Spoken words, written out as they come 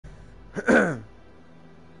Alright.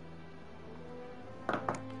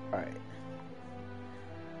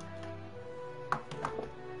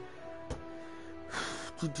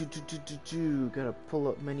 Gotta pull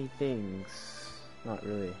up many things. Not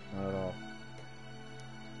really, not at all.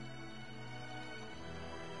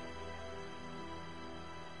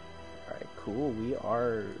 Alright, cool. We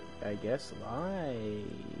are, I guess, live.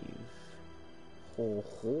 Ho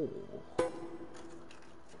ho.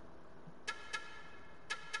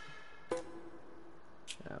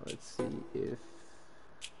 Now let's see if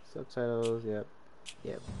subtitles, yep.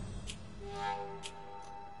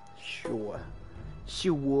 Sure.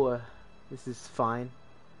 This is fine.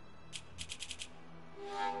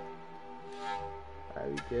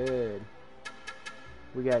 Alright, we good.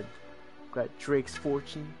 We got Drake's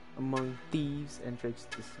fortune among thieves and Drake's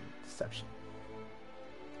deception.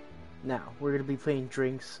 Now we're gonna be playing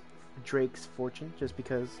Drake's fortune just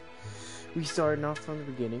because we started off from the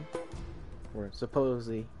beginning, or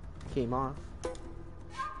supposedly came off.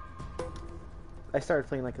 I started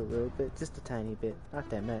playing like a little bit, just a tiny bit, not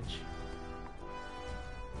that much.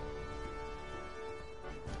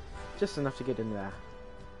 Just enough to get into that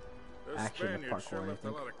action of parkour. Sure left a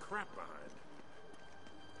lot of crap behind.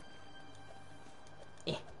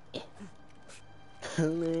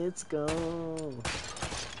 Let's go.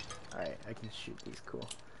 Alright, I can shoot these, cool.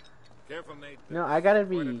 Careful, Nate. No, I gotta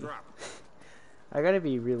be I gotta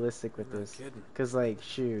be realistic with this. Cause like,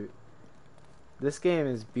 shoot. This game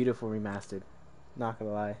is beautiful remastered. Not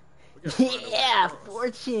gonna lie. Yeah,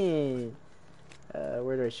 fortune!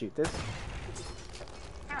 Where do I shoot this?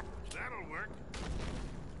 That'll work.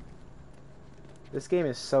 This game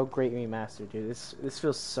is so great remastered, dude. This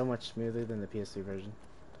feels so much smoother than the PS3 version.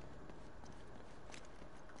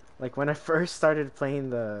 Like when I first started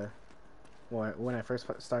playing when I first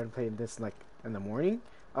started playing this like in the morning,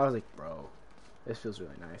 I was like, bro, this feels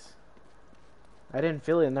really nice. I didn't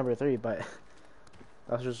feel it in number 3, but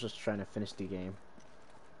I was just trying to finish the game.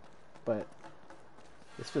 But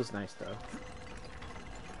this feels nice though.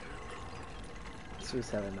 This feels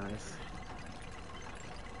hella nice.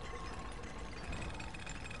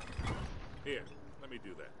 Here, let me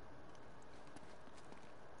do that.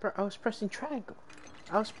 Bro, I was pressing triangle.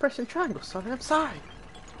 Sorry, I'm sorry.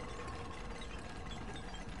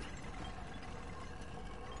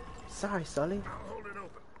 Sorry, Sully. I'll hold it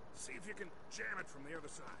open. See if you can jam it from the other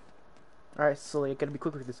side. Alright, Sully, I gotta be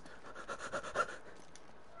quick with this.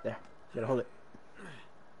 There, you gotta hold it.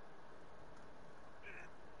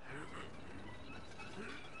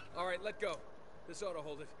 Alright, let go. This ought to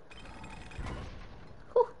hold it.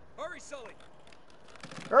 Whew. Hurry, Sully!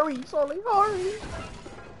 Hurry, Sully, hurry!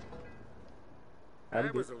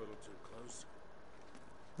 That was a little too close.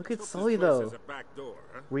 Look at Sully though. A back door,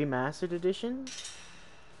 huh? Remastered edition.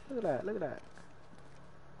 Look at that.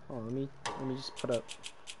 Oh, let me just put up.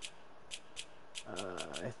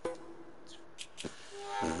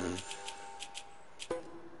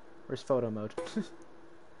 Where's photo mode?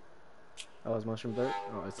 Oh, it's motion blur.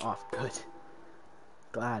 Oh, it's off. Good.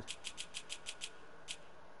 Glad.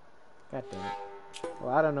 God damn it.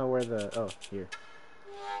 Well, I don't know where the. Oh, here.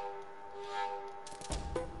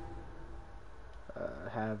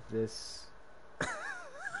 Have this.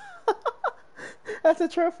 That's a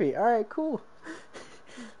trophy. All right, cool.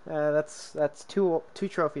 That's two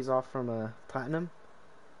trophies off from platinum.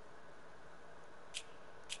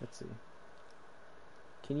 Let's see.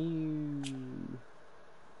 Can you?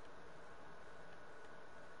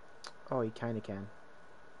 Oh, you kind of can.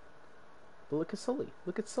 But look at Sully.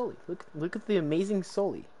 Look at Sully. Look at the amazing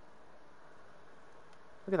Sully.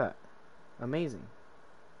 Look at that. Amazing.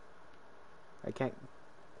 I can't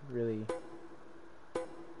really,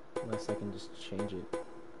 unless I can just change it.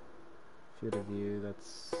 Field of view,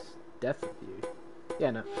 that's depth of view.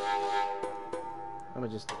 Yeah, no. I'm gonna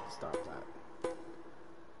just stop that.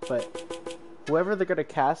 But whoever they're gonna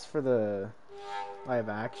cast for the live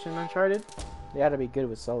action Uncharted, they gotta be good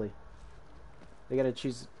with Sully. They gotta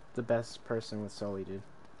choose the best person with Sully, dude.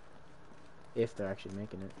 If they're actually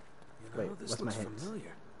making it. You know, Wait, this what's my looks hint?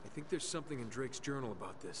 familiar. I think there's something in Drake's journal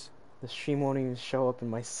about this. The stream won't even show up in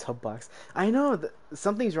my sub box. I know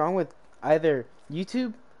something's wrong with either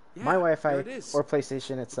YouTube, Yeah, my Wi-Fi, there it is. or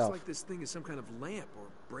PlayStation itself. Looks like this thing is some kind of lamp or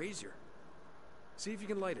brazier. See if you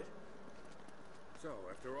can light it. So,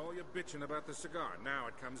 after all your bitching about the cigar, now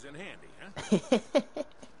it comes in handy,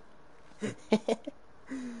 huh?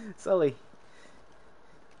 Sully.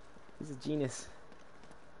 He's a genius.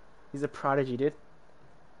 He's a prodigy, dude.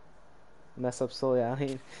 Mess up Sully, I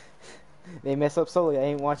ain't. They mess up Sully, I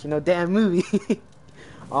ain't watching no damn movie.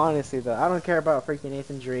 Honestly, though, I don't care about freaking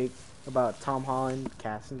Nathan Drake, about Tom Holland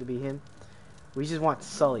casting to be him. We just want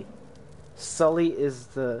Sully. Sully is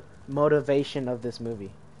the motivation of this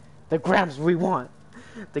movie. The Gramps we want.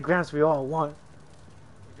 The Gramps we all want.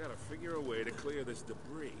 We gotta figure a way to clear this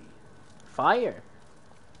debris. Fire.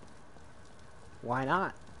 Why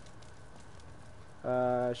not?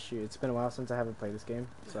 Shoot, it's been a while since I haven't played this game,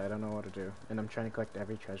 so I don't know what to do. And I'm trying to collect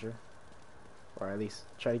every treasure. Or at least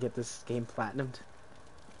try to get this game platinumed.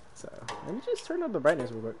 So, let me just turn up the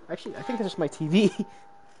brightness real quick. Actually, I think that's just my TV.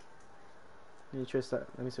 Let me switch that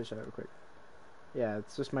real quick. Yeah,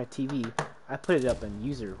 it's just my TV. I put it up in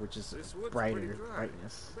user, which is brighter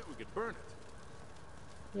brightness. I bet we could burn it.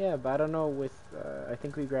 Yeah, but I don't know with, I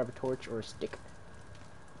think we grab a torch or a stick.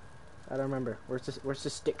 I don't remember. Where's the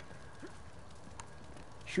stick?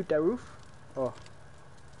 Shoot that roof? Oh.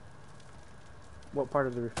 What part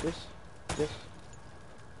of the roof? This?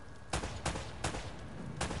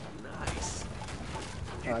 Nice.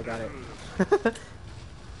 Oh, I got it.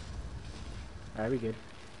 Alright, we good.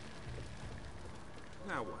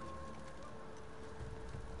 Now what?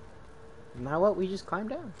 Now what? We just climb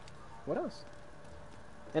down. What else?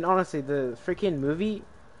 And honestly, the freaking movie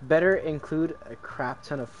better include a crap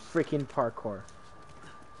ton of freaking parkour.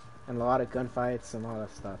 And a lot of gunfights and all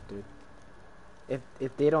that stuff, dude.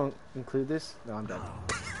 If they don't include this, no, I'm dead.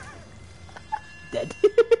 Dead.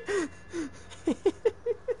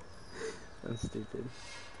 I'm stupid.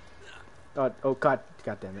 Oh god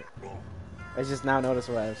damn it. I just now noticed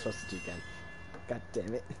what I was supposed to do again. God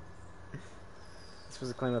damn it. I'm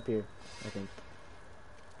supposed to climb up here, I think.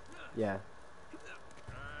 Yeah.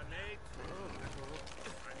 Nate?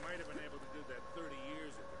 I might have been able to do that 30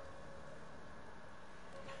 years ago.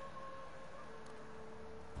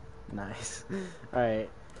 Nice. Alright.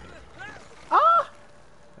 Ah!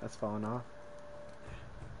 That's falling off.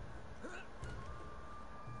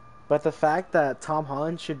 But the fact that Tom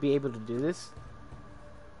Holland should be able to do this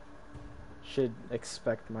should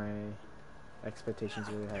expect my expectations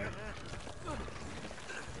really high.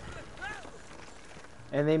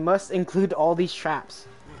 And they must include all these traps.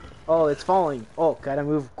 Oh, it's falling. Oh, gotta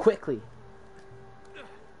move quickly.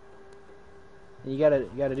 And you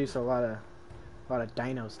gotta do so a lot of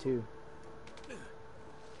dinos too.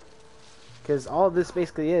 Because all this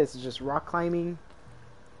basically is just rock climbing,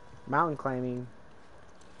 mountain climbing,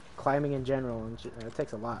 climbing in general, and it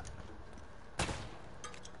takes a lot.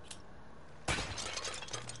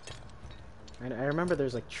 And I remember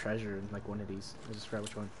there's like treasure in like one of these. I just forgot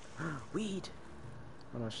which one. Weed!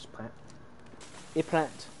 Oh no, it's just plant. A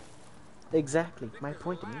plant. Exactly, my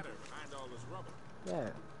point to me. Yeah.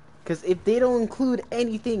 Because if they don't include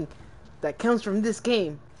anything that comes from this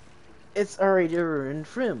game, it's already ruined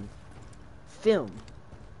film. I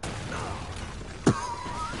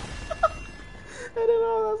didn't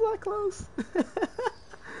know that was that close.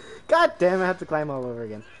 God damn, I have to climb all over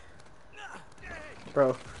again.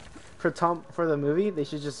 Bro, for the movie, they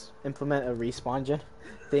should just implement a respawn gen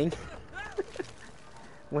thing.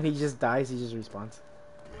 When he just dies, he just respawns.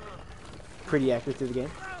 Pretty accurate to the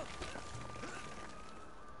game.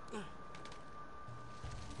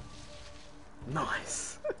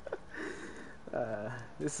 Nice.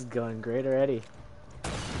 This is going great already.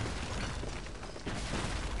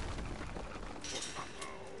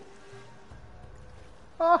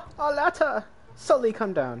 Oh, a ladder! Sully,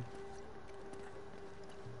 come down.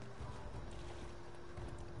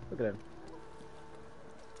 Look at him.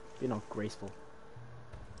 Being all graceful.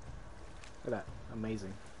 Look at that.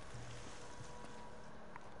 Amazing.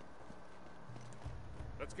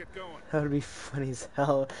 Let's get going. That would be funny as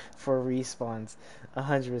hell for respawns.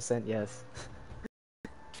 100% yes.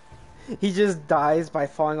 He just dies by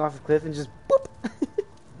falling off a cliff and just boop!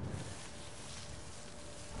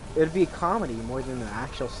 It'd be a comedy more than an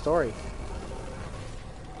actual story.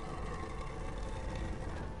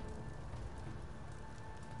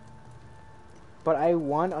 But I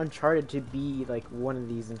want Uncharted to be like one of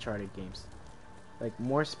these Uncharted games. Like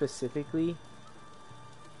more specifically,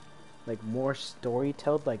 like more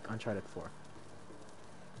story-told like Uncharted 4.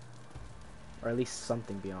 Or at least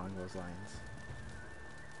something beyond those lines.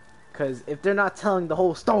 Because if they're not telling the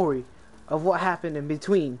whole story of what happened in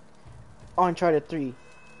between Uncharted 3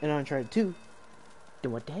 and Uncharted 2,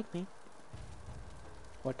 then what the heck, man?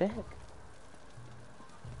 What the heck?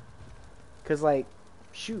 Because, like,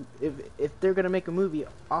 shoot, if they're going to make a movie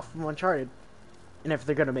off of Uncharted, and if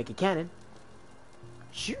they're going to make it canon,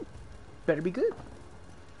 shoot, better be good.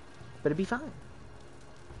 Better be fine.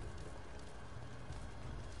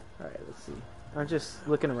 Alright, let's see. I'm just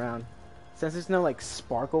looking around. Since there's no, like,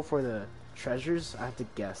 sparkle for the treasures, I have to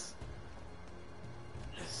guess.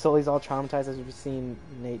 Sully's all traumatized as we've seen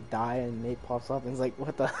Nate die, and Nate pops up and is like,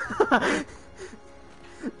 what the?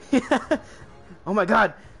 Yeah. Oh my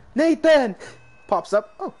god! Nathan! Pops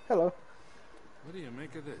up. Oh, hello. What do you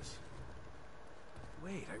make of this?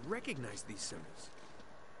 Wait, I recognize these symbols.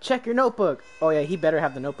 Check your notebook. Oh yeah, he better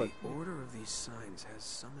have the notebook. The order of these signs has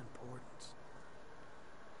some importance.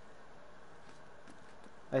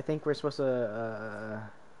 I think we're supposed to,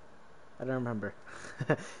 I don't remember.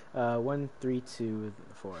 1, 3, 2,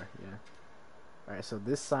 4, yeah. Alright, so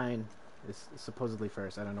this sign is supposedly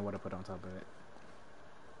first. I don't know what to put on top of it.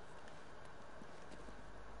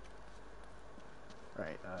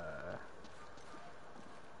 Alright,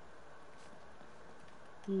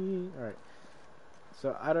 alright.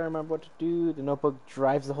 So I don't remember what to do. The notebook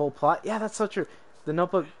drives the whole plot. Yeah, that's so true. The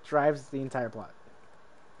notebook drives the entire plot.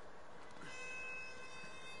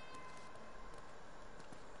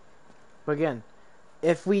 But again,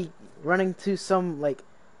 if we run into some like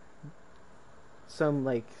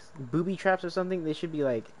booby traps or something, they should be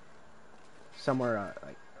like somewhere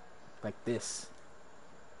like this,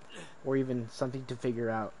 or even something to figure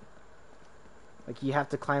out. Like you have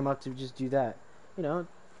to climb up to just do that. You know,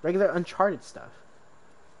 regular Uncharted stuff.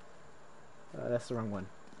 That's the wrong one.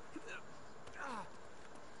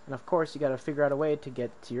 And of course, you gotta figure out a way to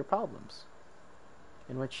get to your problems.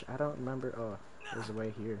 In which I don't remember. Oh, there's a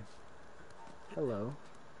way here. Hello.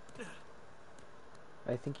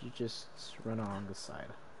 I think you just run along the side.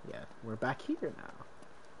 Yeah, we're back here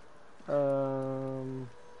now.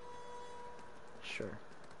 Sure.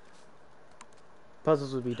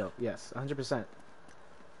 Puzzles would be dope. Yes, 100%.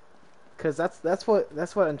 Cause that's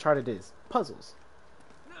what Uncharted is. Puzzles.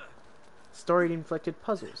 Story inflected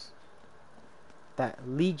puzzles that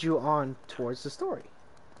lead you on towards the story,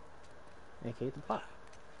 aka the plot.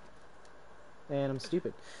 And I'm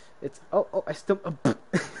stupid. It's I still I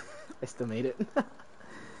still made it.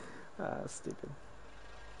 Stupid.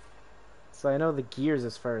 So I know the gears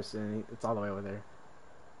is first, and it's all the way over there.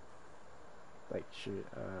 Like shoot,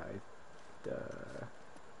 I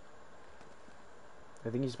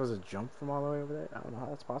think you're supposed to jump from all the way over there. I don't know how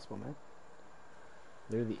that's possible, man.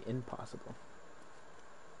 Literally impossible.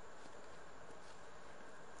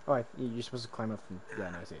 Oh, you're supposed to climb up from... Yeah,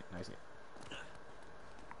 no, I see it. No, I see it.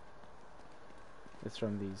 It's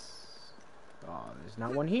from these... Oh, there's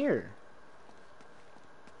not one here.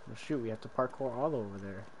 Well, shoot, we have to parkour all over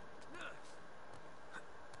there.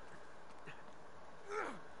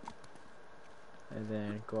 And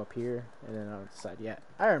then go up here, and then on the side. Yeah,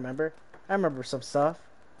 I remember. I remember some stuff.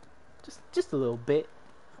 Just a little bit.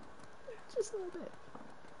 Just a little bit.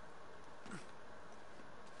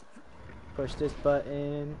 Push this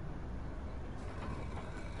button.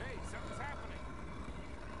 Hey, something's happening.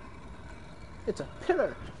 It's a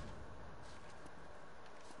pillar.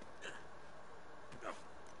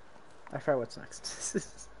 I forgot what's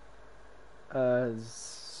next.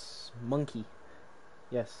 Monkey.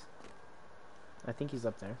 Yes. I think he's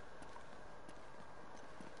up there.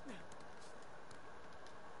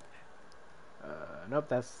 Nope,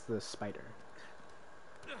 that's the spider.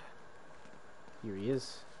 Here he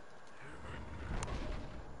is.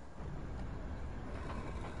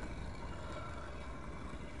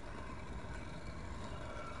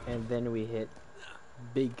 And then we hit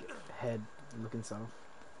big head looking self.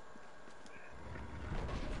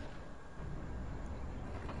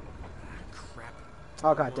 Crap.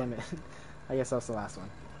 Oh god damn it. I guess that's the last one.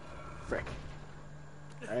 Frick.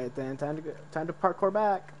 Alright then, time to parkour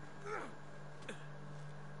back.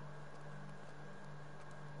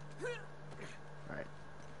 Alright.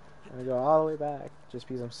 I'm gonna go all the way back just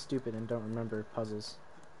because I'm stupid and don't remember puzzles.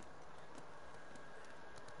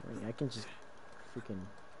 I mean, I can just freaking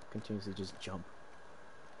continuously just jump.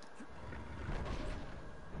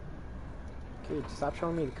 Okay, stop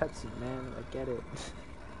showing me the cutscene, man. I get it.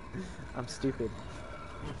 I'm stupid.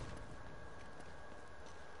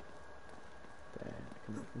 Then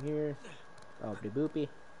come up from here. Oh, boopy.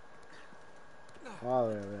 All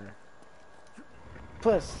the way over there.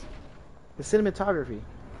 Plus, the cinematography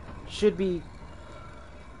should be...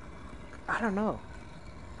 I don't know.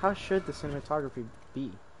 How should the cinematography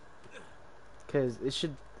be? Because it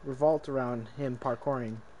should revolve around him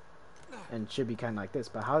parkouring and should be kind of like this.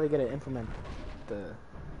 But how are they going to implement the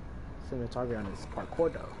cinematography on his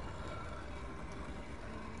parkour though?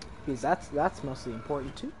 Because that's mostly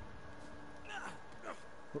important too.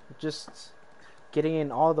 Just getting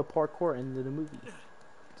in all the parkour into the movie.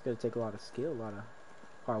 It's going to take a lot of skill, a lot of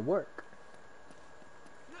hard work.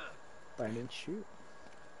 But I didn't shoot.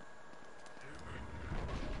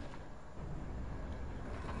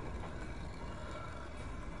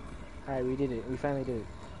 Alright, we did it. We finally did it.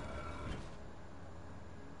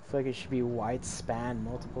 I feel like it should be wide span,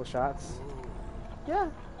 multiple shots. Yeah.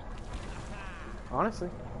 Honestly.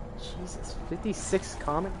 Jesus, 56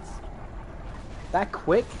 comments? That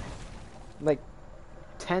quick? Like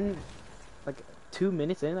 10, like 2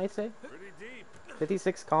 minutes in, I'd say. Pretty deep.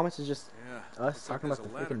 56 comments is just Yeah. us Looks like talking there's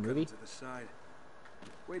about the a ladder freaking cut movie. into the side.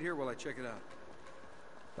 Wait here while I check it out.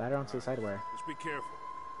 Ladder onto the side where? Just be careful.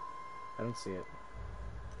 I don't see it.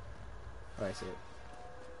 Oh, I see it.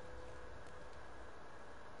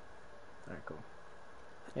 Alright, cool.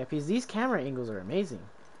 Yeah, because these camera angles are amazing.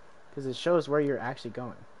 Because it shows where you're actually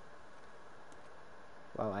going.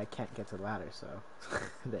 Well, I can't get to the ladder, so...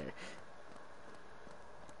 there.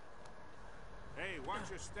 Hey, watch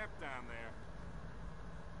your step down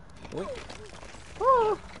there. Oh.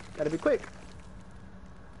 Oh, gotta be quick.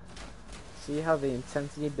 See how the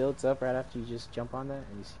intensity builds up right after you just jump on that?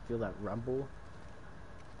 And you feel that rumble?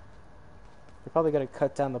 They're probably gonna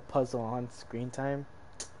cut down the puzzle on screen time.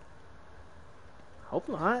 Hope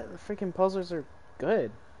not. The freaking puzzles are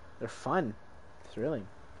good. They're fun. Thrilling.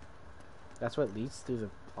 That's what leads to the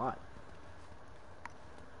plot.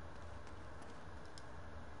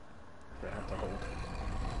 I have to hold.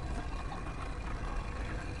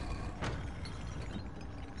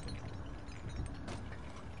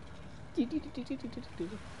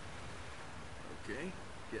 Okay,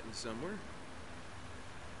 getting somewhere.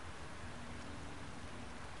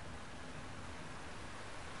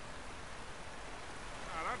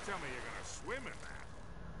 Now, don't tell me you're gonna swim in that.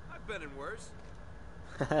 I've been in worse.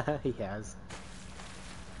 He has.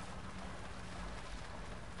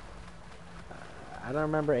 I don't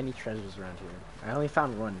remember any treasures around here. I only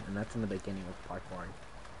found one, and that's in the beginning of Park 1.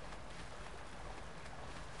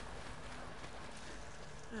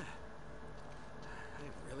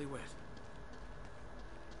 I'm really wet.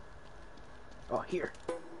 Oh, here.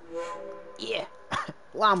 Yeah!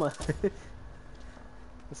 Llama!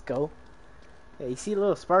 Let's go. Yeah, you see a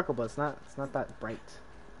little sparkle, but it's not that bright.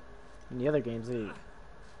 In the other games, they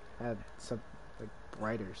had some like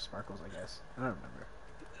brighter sparkles, I guess. I don't remember.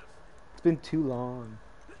 It's been too long.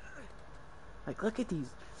 Like, look at these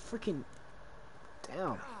freaking...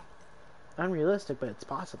 Damn. Unrealistic, but it's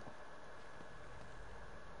possible.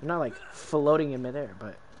 You're not like floating in midair,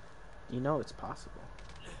 but you know it's possible.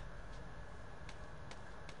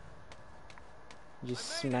 You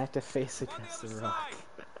just smacked a face against the rock.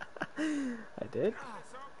 I did?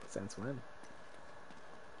 Since when?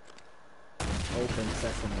 Open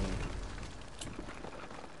sesame.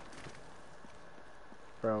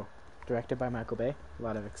 Bro, directed by Michael Bay. A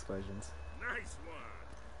lot of explosions. Nice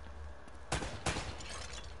one.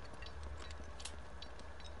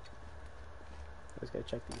 Always gotta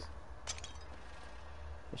check these.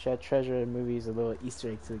 They should add treasure in movies, a little Easter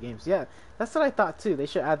egg to the games. Yeah, that's what I thought too. They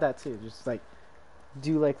should add that too. Just like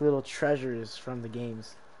do like little treasures from the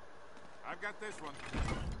games. I've got this one.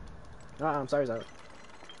 Oh, I'm sorry.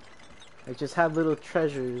 Like just have little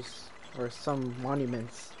treasures or some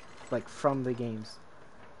monuments like from the games.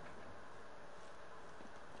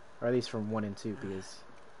 Or at least from 1 and 2, because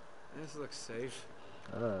This looks safe.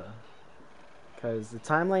 because the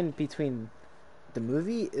timeline between the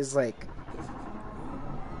movie is like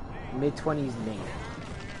mid-20s Nate.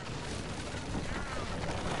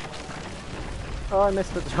 Oh, I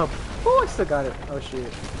missed the jump. Oh, I still got it. Oh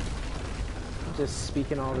shit. I'm just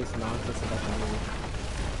speaking all this nonsense about the movie.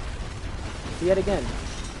 Yet again,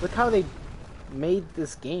 look how they made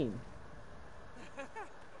this game. I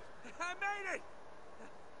made it!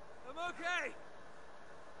 I'm okay!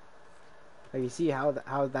 Like you see how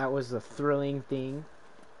that was a thrilling thing.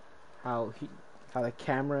 How the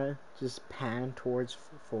camera just panned towards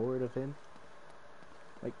forward of him.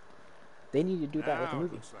 Like they need to do that with the Now it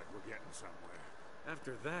movie. looks like we're getting somewhere.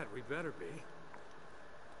 After that, we better be.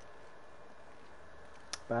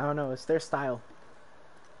 But I don't know. It's their style.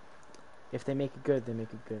 If they make it good, they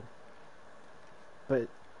make it good. But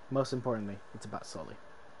most importantly, it's about Sully.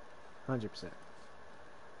 100%.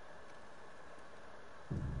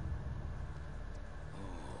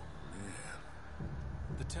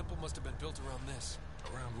 The temple must have been built around this.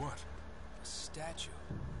 Around what? A statue.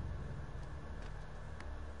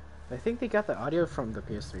 I think they got the audio from the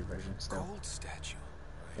PS3 version still. Gold statue.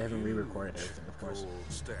 They haven't re-recorded everything, of course. Gold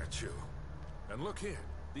statue. And look here.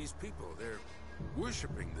 These people, they're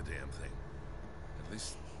worshipping the damn thing. At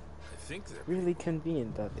least, I think they're... Really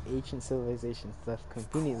convenient that the ancient civilizations left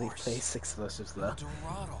conveniently course. placed explosives El though.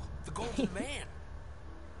 Dorado. The Golden Man.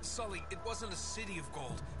 Sully, it wasn't a city of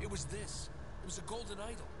gold. It was this. It was a golden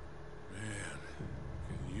idol. Man,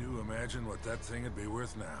 can you imagine what that thing would be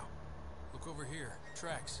worth now? Look over here.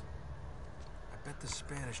 Tracks. I bet the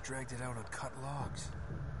Spanish dragged it out on cut logs.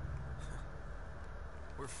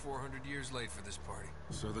 We're 400 years late for this party.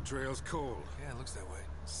 So the trail's cold. Yeah, it looks that way.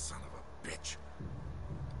 Son of a bitch.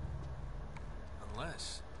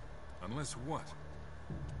 Unless Unless what?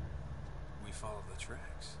 we follow the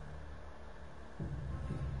tracks.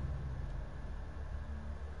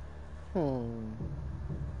 Alright,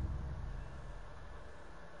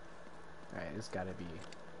 it's gotta be,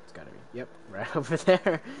 yep, right over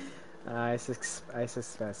there. I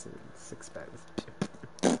suspect,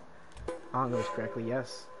 English correctly,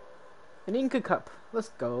 yes. An Inca cup, let's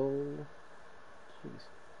go. Jeez.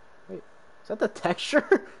 Wait, is that the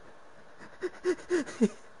texture?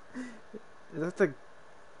 Is that the...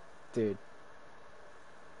 Dude.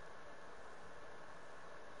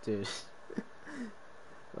 Dude.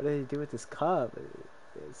 What did he do with this cup?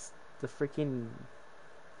 It's the freaking...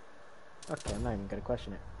 Okay, I'm not even gonna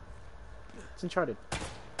question it. It's Uncharted.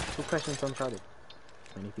 Who questions Uncharted?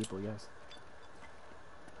 Many people, yes.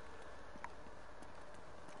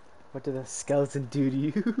 What did the skeleton do to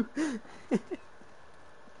you?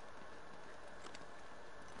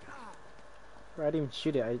 Bro, I didn't even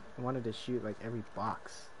shoot it. I wanted to shoot like every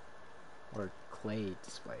box or clay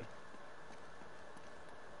display.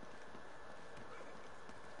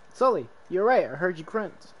 Sully, you're right. I heard you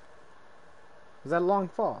grunt. Was that a long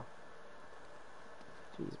fall?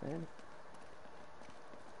 Jeez, man.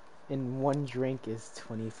 And one drink is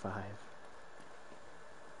 25.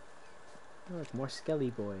 Oh, look, more skelly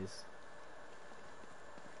boys.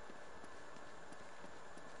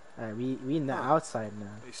 Alright, we in the outside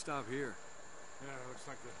now. They stop here. Yeah, looks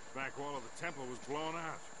like the back wall of the temple was blown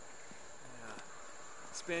out. Yeah.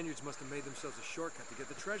 The Spaniards must have made themselves a shortcut to get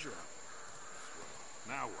the treasure out.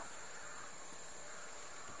 Now what?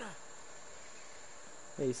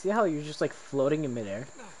 Hey, you see how you're just like floating in midair?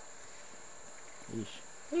 Yeesh.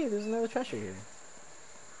 Hey, there's another treasure here.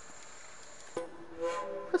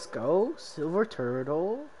 Let's go, silver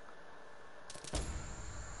turtle.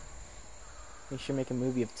 We should make a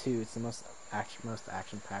movie of 2. It's the most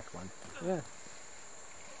action-packed one. Yeah,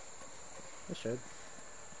 we should.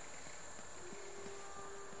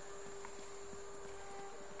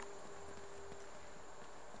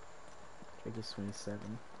 Drake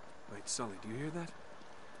 27. Wait, Sully, do you hear that?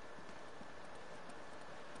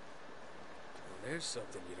 Well, there's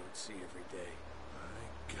something you don't see every day.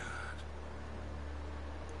 My God.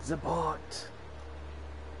 The bot.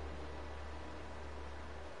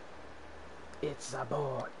 It's a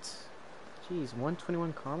bot. Jeez,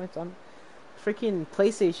 121 comments on freaking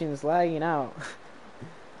PlayStation is lagging out.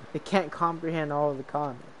 It can't comprehend all of the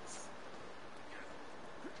comments.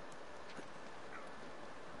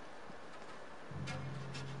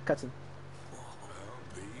 Cutscene.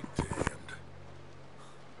 I'll be damned.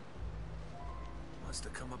 Must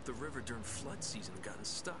have come up the river during flood season and gotten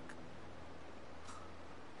stuck.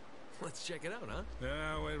 Let's check it out, huh?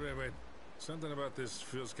 No, wait. Something about this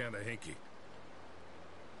feels kind of hinky.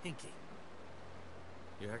 Hinky.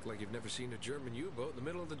 You act like you've never seen a German U-boat in the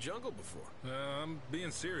middle of the jungle before. I'm being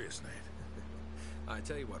serious, Nate. I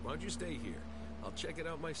tell you what, why don't you stay here? I'll check it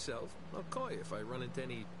out myself. I'll call you if I run into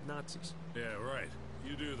any Nazis. Yeah, right.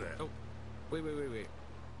 You do that. Oh, wait.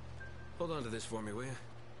 Hold on to this for me, will you?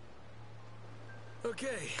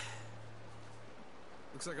 Okay.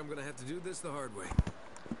 Looks like I'm gonna have to do this the hard way.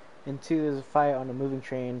 In 2, there's a fight on a moving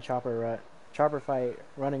train, chopper fight,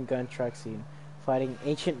 run and gun truck scene, fighting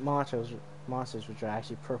ancient monsters which are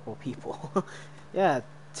actually purple people. Yeah,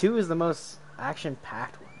 2 is the most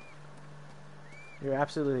action-packed one. You're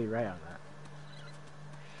absolutely right on that.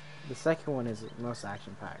 The second one is the most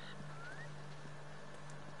action-packed.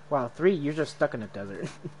 Wow, 3, you're just stuck in a desert.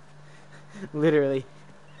 Literally.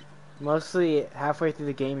 Mostly halfway through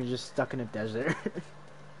the game, you're just stuck in a desert.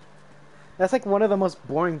 That's like one of the most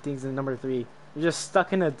boring things in number 3. You're just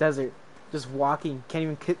stuck in a desert, just walking, can't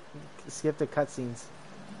even skip the cutscenes.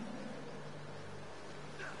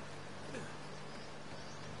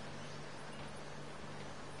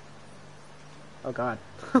 Oh God.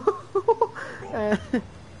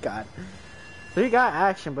 God. 3 got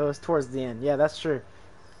action, but it was towards the end. Yeah, that's true.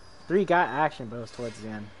 3 got action, but it was towards the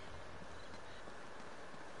end.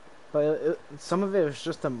 But some of it was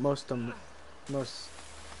just the most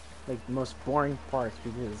boring parts,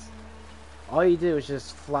 because all you do is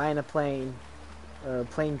just fly in a plane, or a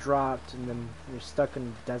plane dropped, and then you're stuck in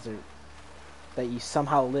the desert that you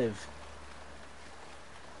somehow live.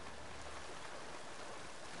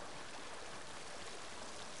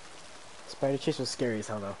 Spider chase was scary as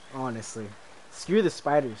hell, though. Honestly, screw the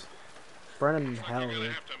spiders. Burn them in hell, You're gonna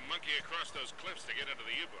dude. have to monkey across those cliffs to get into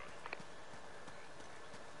the U-boat.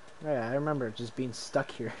 Yeah, I remember just being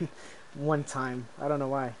stuck here one time. I don't know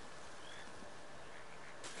why.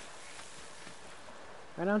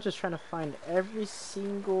 Right now I'm just trying to find every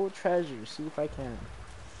single treasure, see if I can.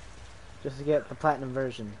 Just to get the platinum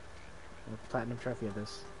version. A platinum trophy of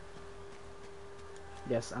this.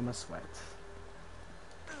 Yes, I'm a sweat.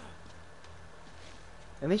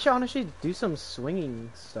 And they should honestly do some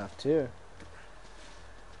swinging stuff too.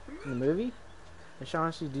 In the movie, they should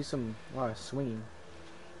honestly do a lot of swinging.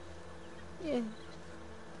 Yeah.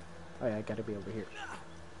 Oh yeah, I gotta be over here.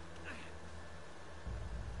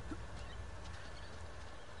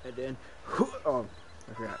 And then, oh,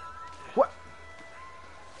 I forgot. What?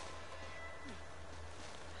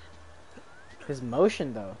 His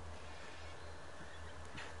motion though.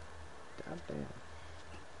 God damn.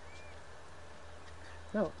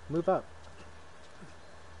 No, move up.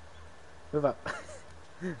 Move up.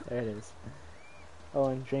 There it is. Oh,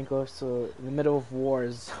 and Dranko's so in the middle of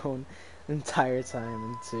war zone the entire time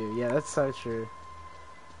and two. Yeah, that's so true.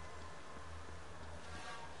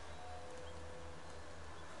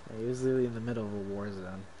 Yeah, he was literally in the middle of a war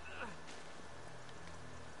zone.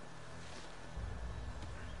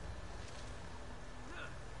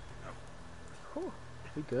 Whew,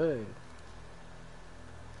 we good.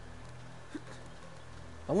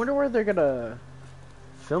 I wonder where they're gonna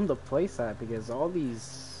film the place at, because all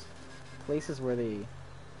these places where they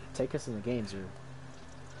take us in the games are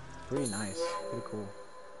pretty nice, pretty cool.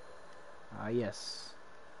 Ah, yes.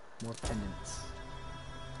 More pendants.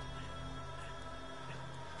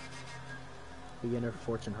 Beginner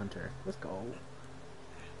fortune hunter. Let's go.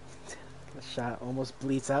 The shot almost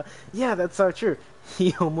bleeds out. Yeah, that's so true.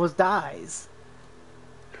 He almost dies.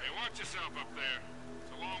 Hey, watch yourself up there.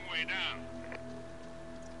 It's a long way down.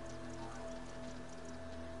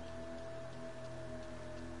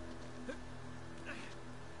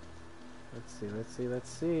 Let's see, let's see, let's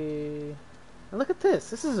see. And look at this.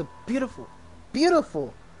 This is a beautiful,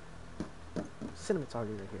 beautiful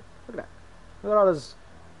cinematography right here. Look at that. Look at all those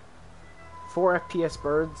 4 FPS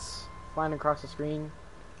birds flying across the screen.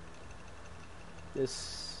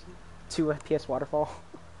 This 2 FPS waterfall.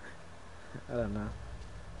 I don't know.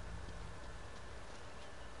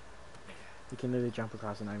 You can literally jump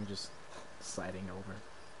across and I'm just sliding over.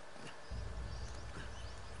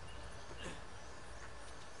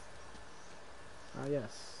 Oh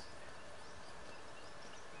yes.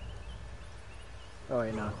 Oh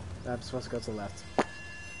wait, no. I'm supposed to go to the left.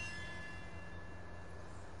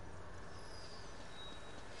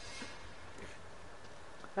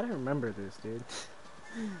 I don't remember this, dude.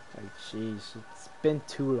 Like, jeez, it's been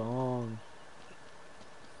too long.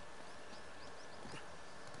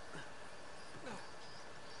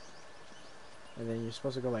 And then you're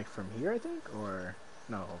supposed to go like from here, I think, or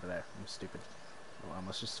no, over there. I'm stupid. Oh, I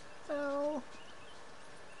almost just fell.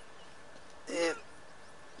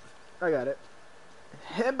 I got it.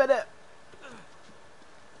 Hibbit.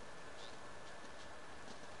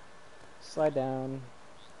 Slide down.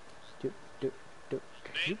 Doop, doop, doop.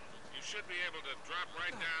 Nate, you should be able to drop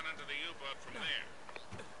right down into the U-boat from there.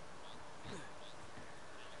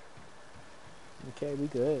 Okay, we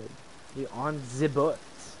good. We on the boat.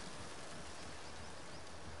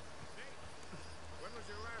 When was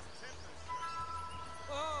your last tetanus shot?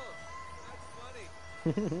 Oh,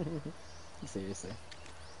 that's funny. Seriously.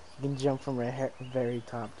 You can jump from right very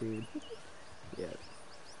top, dude. Yeah.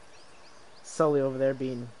 Sully over there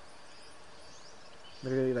being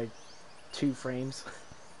literally like 2 frames.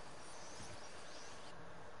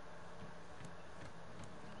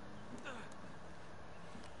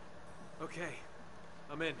 Okay,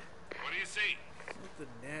 I'm in. What do you see? Something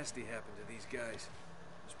nasty happened to these guys.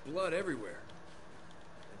 There's blood everywhere.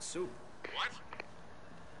 And soup. What?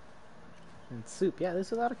 And soup. Yeah,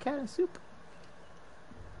 there's a lot of cat and soup.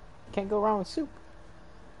 Can't go wrong with soup.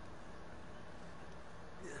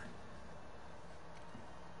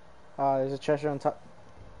 There's a treasure on top.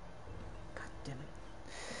 God damn it.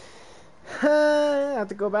 I have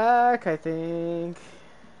to go back, I think.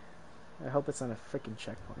 I hope it's on a freaking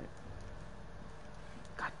checkpoint.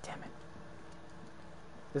 God damn it.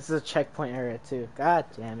 This is a checkpoint area too. God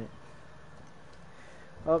damn it.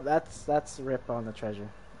 Oh, that's a rip on the treasure.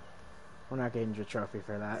 We're not getting your trophy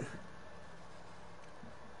for that.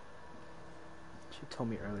 You told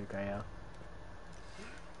me earlier, Gael.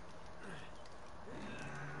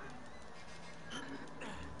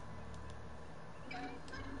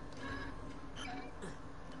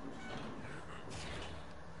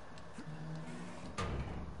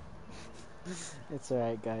 It's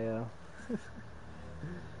alright, Gael.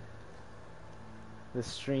 The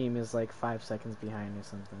stream is like 5 seconds behind or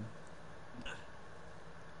something.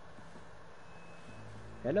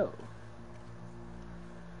 Hello.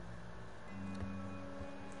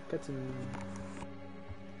 Cutscene.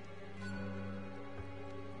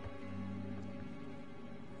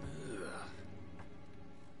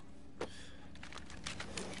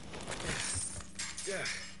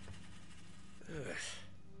 Ugh.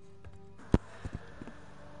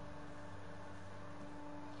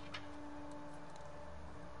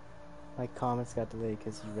 My comments got delayed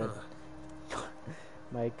because you read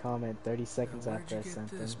my comment 30 seconds Now, where'd after you I get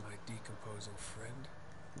sent this, them. my decomposing friend?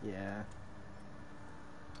 Yeah.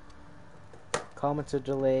 Comments are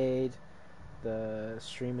delayed. The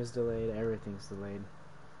stream is delayed. Everything's delayed.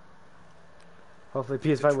 Hopefully The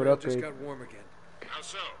PS5 would trail just upgrade. got warm again. How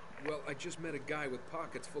so? Well, I just met a guy with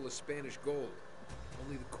pockets full of Spanish gold.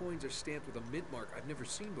 Only the coins are stamped with a mint mark I've never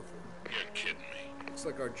seen before. You're kidding me. Looks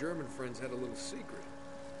like our German friends had a little secret.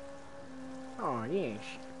 Oh yes,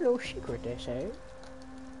 little secret they say.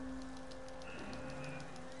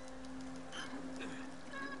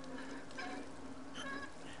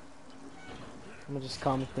 I'm gonna just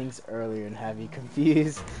comment things earlier and have you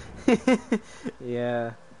confused.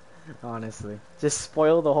 Yeah, honestly, just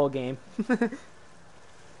spoil the whole game.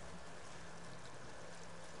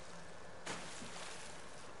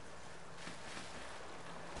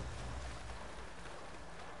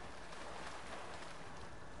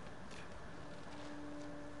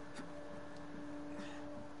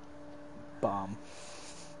 Bomb.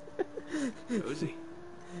 Cozy.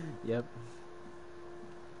 Yep.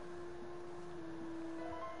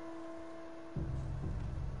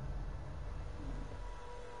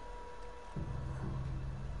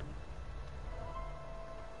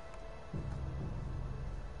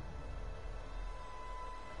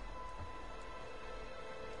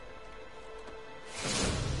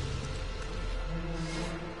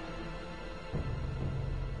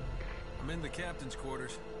 I'm in the captain's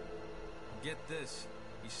quarters. Get this,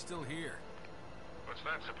 he's still here. What's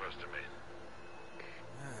that supposed to mean?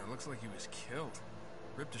 Yeah, it looks like he was killed.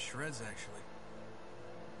 Ripped to shreds, actually.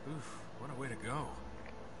 Oof, what a way to go.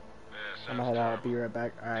 Yeah, I'm gonna head out. I'll be right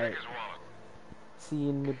back. All right. Take his wallet. See you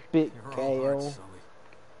in a bit, You're all Kale. heart, Sully.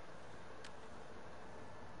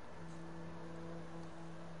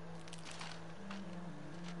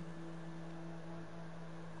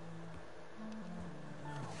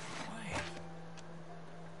 No way.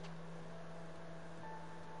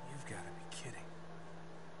 You've got to be kidding.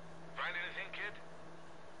 Find anything, kid?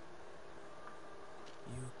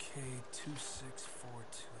 UK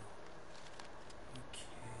 2642. UK.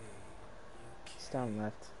 It's down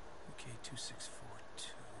left. UK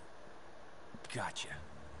 2642. Gotcha.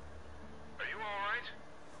 Are you all right?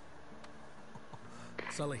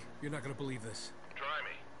 Sully, you're not gonna believe this. Try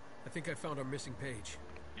me. I think I found our missing page.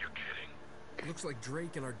 You're kidding. It looks like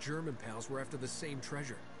Drake and our German pals were after the same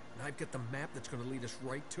treasure. And I've got the map that's gonna lead us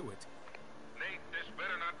right to it. Nate, this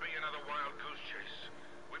better not be another wild goose chase.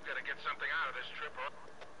 We've got to get something out of this trip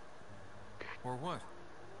or... Or what?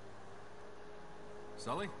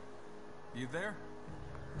 Sully? You there?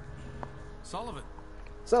 Sullivan?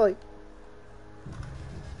 Sully.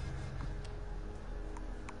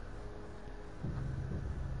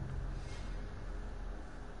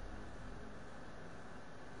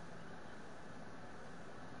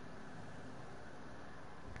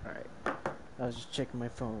 Alright. I was just checking my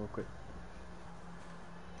phone real quick.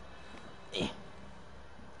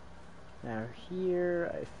 Now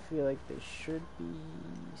here, I feel like there should be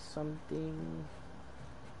something.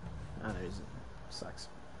 Ah, there isn't. Sucks.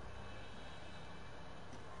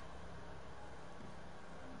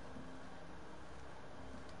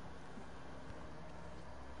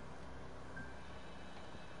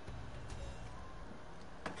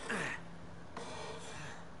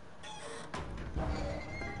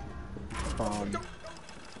 Bomb.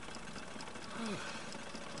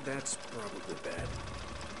 That's probably bad.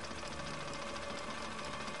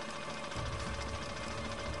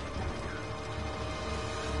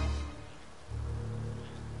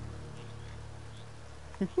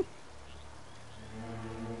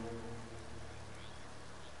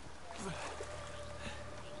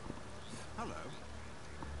 Hello.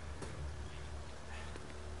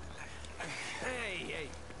 Hey!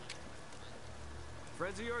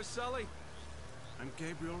 Friends of yours, Sully? I'm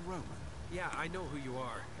Gabriel Roman. Yeah, I know who you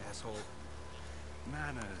are, asshole.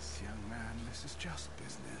 Manners, young man. This is just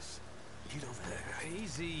business. Get over there.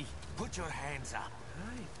 Easy. Put your hands up.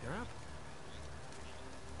 Hi, they're up.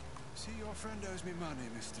 See, your friend owes me money,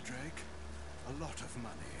 Mr. Drake. A lot of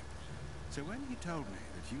money. So when he told me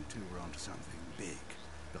that you two were onto something big,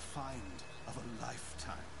 the find of a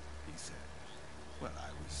lifetime, he said, well, I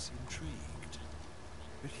was intrigued.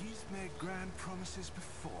 But he's made grand promises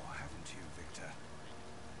before, haven't you, Victor?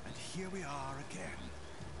 And here we are again.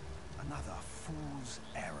 Another fool's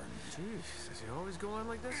errand. Jeez, does he always go on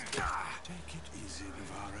like this? Take it easy,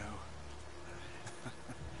 Navarro.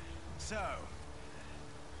 So,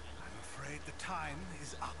 I'm afraid the time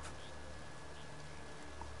is up.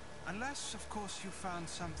 Unless, of course, you found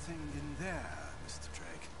something in there, Mr.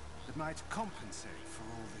 Drake, that might compensate for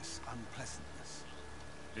all this unpleasantness.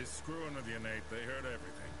 He's screwing with you, Nate. They heard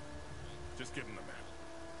everything. Just give him the map.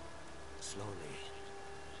 Slowly.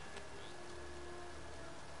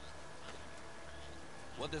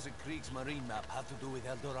 What does a Kriegsmarine map have to do with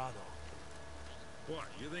El Dorado? What,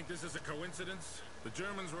 you think this is a coincidence? The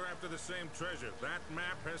Germans were after the same treasure. That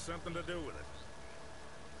map has something to do with it.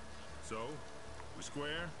 So, we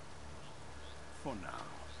square? For now.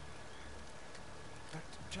 But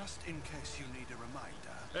just in case you need a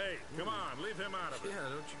reminder... Hey, come on, leave him out of it. Yeah,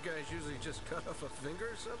 don't you guys usually just cut off a finger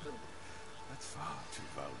or something? That's far too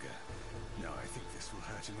vulgar. No, I think this will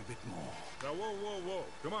hurt him a bit more. Now, whoa, whoa, whoa.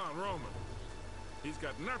 Come on, Roman. He's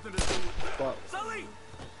got nothing to do with... Well, Sully!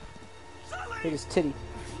 Sully! hit his titty.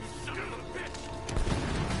 Son of a bitch!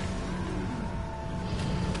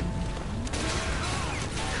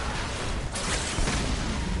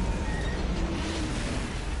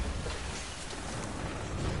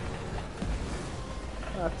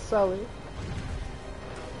 That's Sully.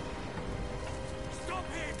 Stop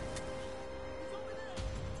him!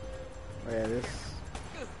 Oh yeah, this.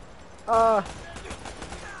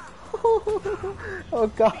 Oh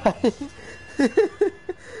god.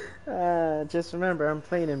 Just remember, I'm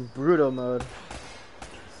playing in brutal mode,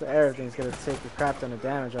 so everything's gonna take a crap ton of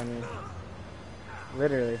damage on me.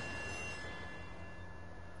 Literally.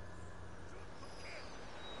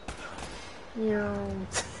 Yeah.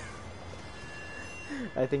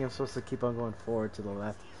 I think I'm supposed to keep on going forward to the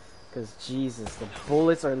left, because Jesus, the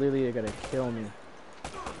bullets are literally gonna kill me.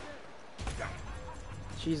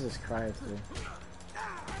 Jesus Christ, dude.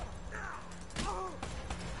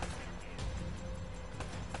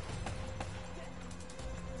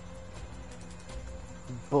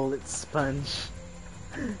 Bullet sponge.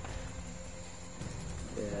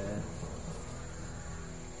 Yeah.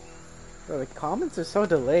 Bro, the comments are so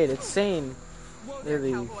delayed. It's saying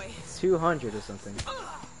nearly 200 or something.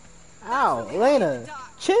 Ow, Elena,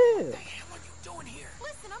 chill. What are you doing here?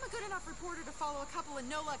 Listen, I'm a good enough reporter to follow a couple of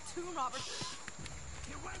no-luck tomb robbers.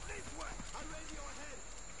 You went this way. I'll raise your head.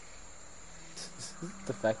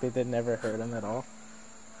 The fact that they never heard him at all.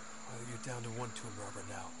 Well, you're down to one tomb robber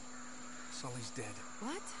now. Sully's dead.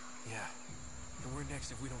 What? Yeah. And we're next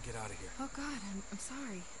if we don't get out of here. Oh God, I'm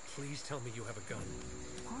sorry. Please tell me you have a gun.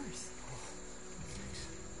 Of course. Thanks.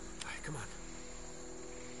 All right, come on.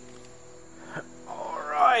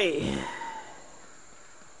 Alright.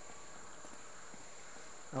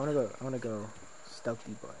 I wanna go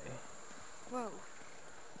stealthy boy. Whoa.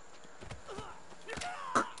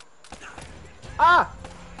 Ah!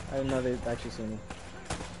 I didn't know they'd actually see me.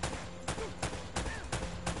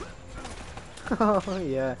 Oh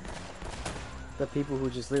yeah. The people who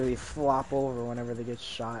just literally flop over whenever they get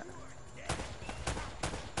shot.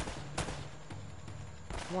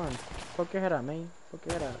 Come on, poke your head out, man. Poke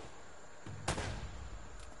your head out.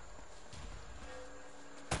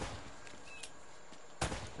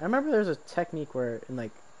 I remember there's a technique where in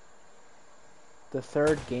like the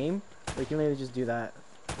third game, where you can literally just do that.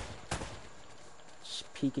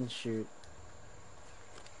 Just peek and shoot.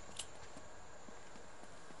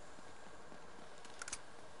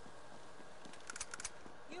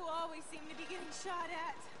 You always seem to be getting shot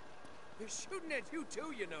at. They're shooting at you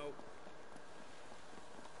too, you know.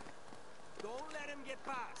 Don't let him get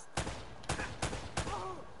past.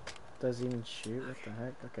 Doesn't even shoot? What the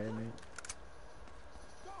heck? Okay, mate.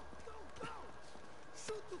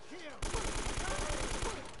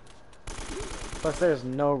 Plus, there's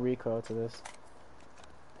no recoil to this.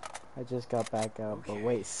 I just got back out, but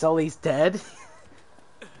wait, Sully's dead?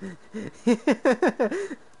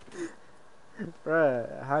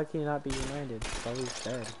 Bruh, how can you not be reminded? Sully's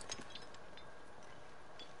dead.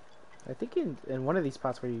 I think in one of these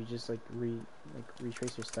spots where you just like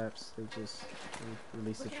retrace your steps, they just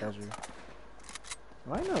release the treasure.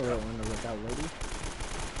 Oh, I know when to look out, lady.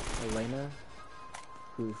 Elena,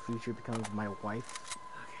 who future becomes my wife.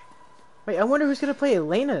 Wait, I wonder who's gonna play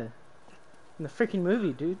Elena in the freaking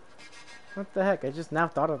movie, dude. What the heck? I just now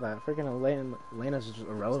thought of that. Freaking Elena's just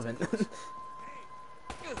irrelevant.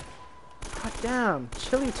 God damn,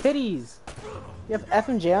 chili titties. You have F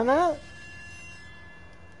and J on that?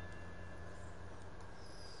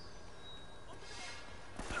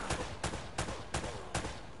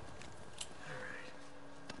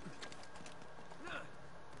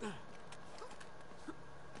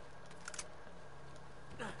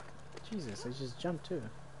 Jesus, I just jumped too.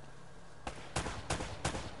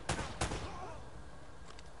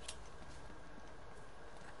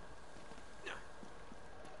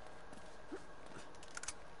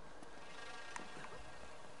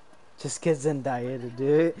 Just get Zendaya to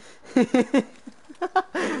do it.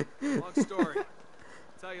 Long story.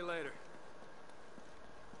 Tell you later.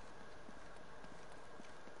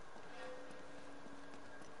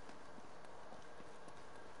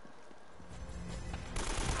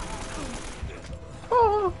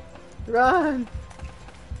 Oh, run!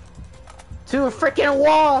 To a freaking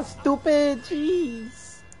wall, stupid!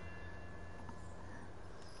 Jeez!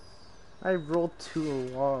 I rolled to a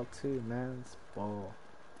wall too, man. It's bull.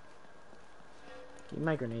 Give me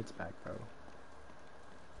my grenades back, bro.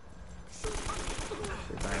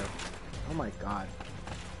 Oh my god.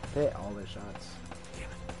 They hit all their shots.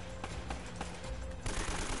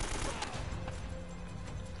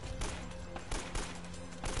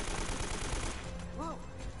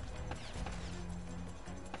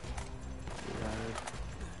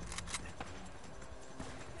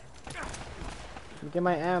 Get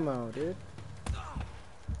my ammo, dude.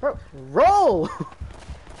 Bro, roll!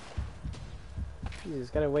 Jesus,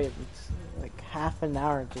 gotta wait like half an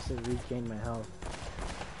hour just to regain my health.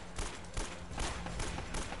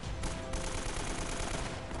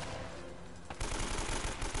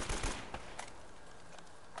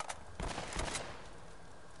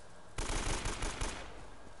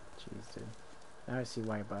 Jeez, dude. Now I see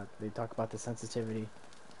why they talk about the sensitivity.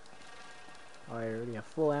 Oh, I already have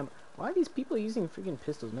full ammo. Why are these people using freaking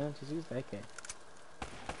pistols, man? Just use the AK.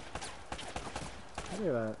 Look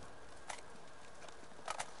at that.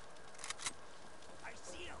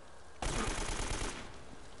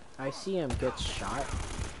 I see him get shot.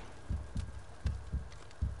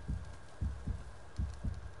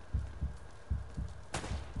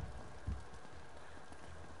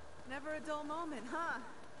 Never a dull moment, huh?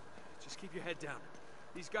 Just keep your head down.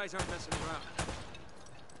 These guys aren't messing around.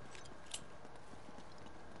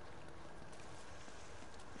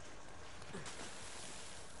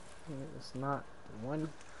 There's not one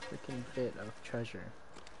freaking bit of treasure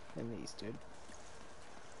in these, dude.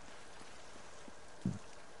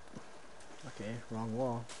 Okay, wrong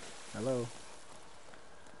wall. Hello.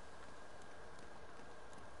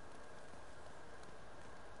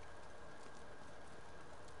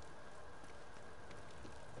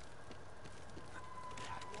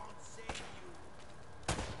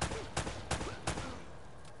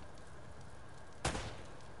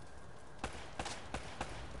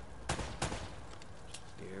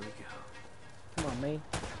 Here we go. Come on, mate.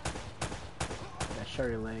 Yeah, show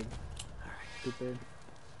your leg. Alright, stupid.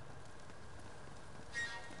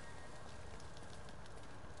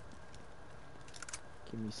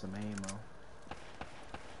 Give me some ammo.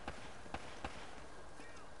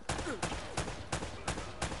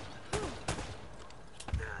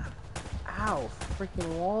 Ow, freaking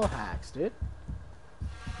wall hacks, dude.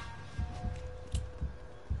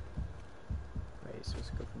 Wait, so let's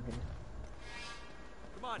go from here.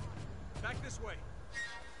 Come on, back this way.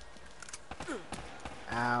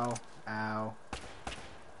 Ow, ow.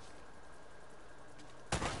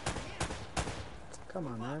 Come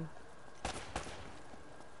on, man.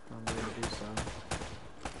 I'm gonna do some.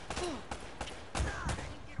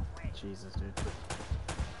 Jesus, dude.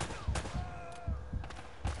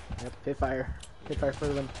 Yep, pit fire. Pit fire for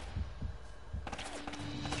them.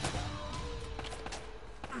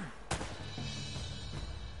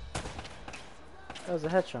 That was a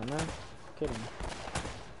headshot, man. Kidding.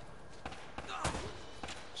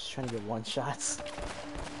 Just trying to get one shots.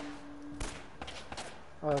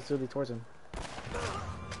 Oh, that's really towards him.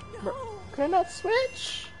 Bro, can I not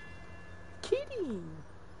switch? Kidding.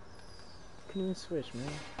 Couldn't even switch,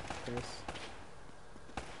 man. Chris.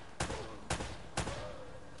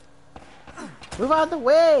 Move out of the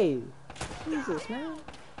way! Jesus, man.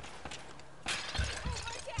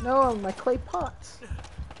 No, my clay pots.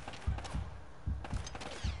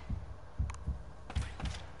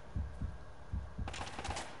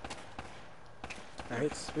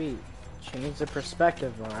 Alright, sweet. Change the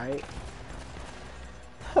perspective, alright?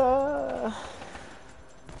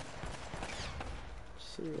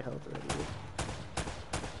 See your health already.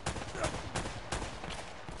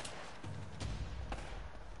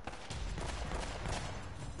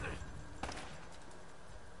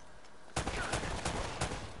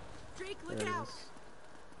 Drake, look out!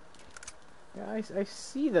 Yeah, I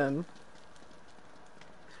see them.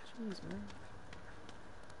 Jeez, man.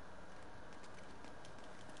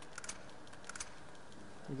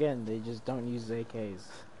 Again, they just don't use AKs.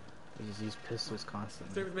 They just use pistols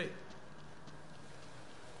constantly. Stay with me.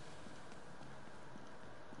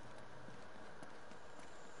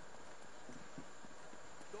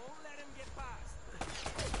 Don't let him get past.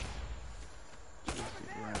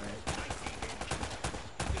 Yeah, right.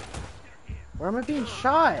 Where am I being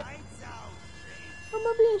shot? Where am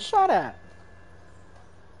I being shot at?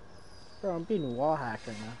 Bro, I'm being wall hacked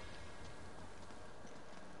right now.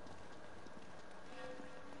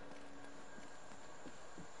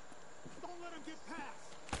 Don't let him get past.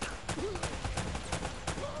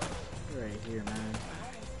 Right here, man.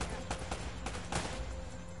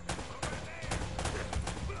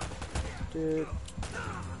 Dude.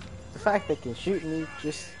 The fact they can shoot me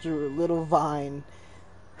just through a little vine.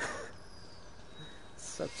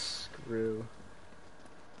 Such screw.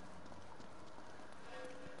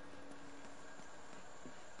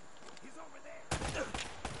 He's over there.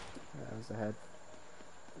 That was the head.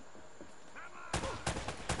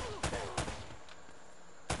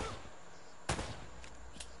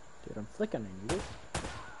 Dude, I'm flicking on you, dude.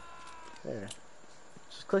 There.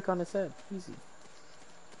 Just click on his head. Easy.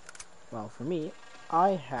 Well, for me, I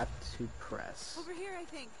have to press. Over here, I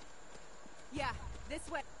think. Yeah, this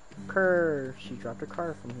way. Curve. She dropped her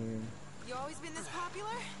car from here. You always been this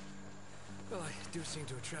popular? Well, I do seem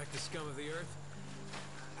to attract the scum of the earth.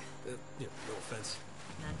 No offense.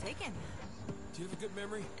 None taken. Do you have a good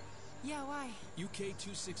memory? Yeah, why? UK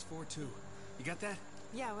 2642. You got that?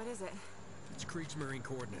 Yeah, what is it? It's Kriegsmarine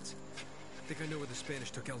coordinates. I think I know where the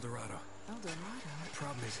Spanish took El Dorado. El Dorado? The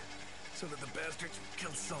problem is, so that the bastards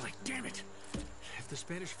killed Sully. Damn it! If the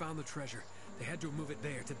Spanish found the treasure, they had to move it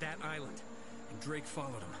there, to that island. And Drake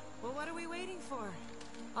followed them. Well, what are we waiting for?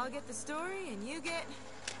 I'll get the story, and you get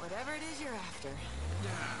whatever it is you're after.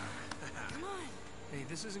 Come on. Hey,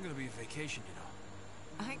 this isn't gonna be a vacation, you know.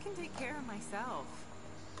 I can take care of myself.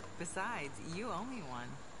 Besides, you owe me one.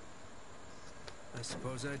 I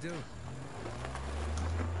suppose I do.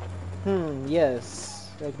 Yes.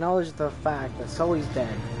 Acknowledge the fact that Sully's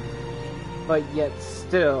dead. But yet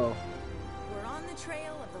still. We're on the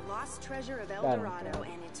trail of the lost treasure of El That ain't Dorado, bad.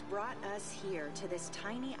 and it's brought us here to this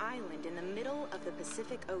tiny island in the middle of the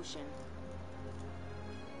Pacific Ocean.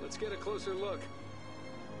 Let's get a closer look.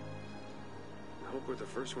 I hope we're the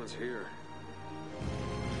first ones here.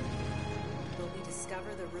 Will we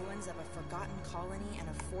discover the ruins of a forgotten colony and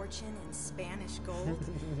a fortune in Spanish gold?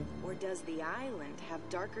 Or does the island have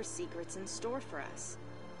darker secrets in store for us?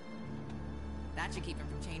 That should keep him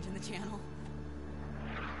from changing the channel.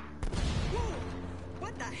 Whoa!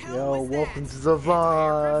 What the hell Yo, was that? welcome to the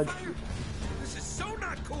vlog. This is so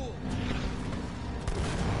not cool!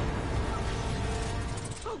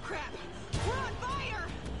 Oh crap! We're on fire!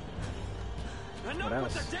 What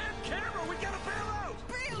else? damn camera! We gotta bail out!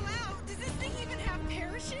 Bail out! Does this thing even have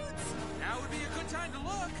parachutes? Now would be a good time to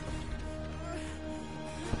look.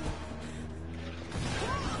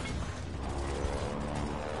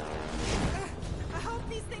 I hope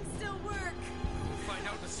these things still work. We'll find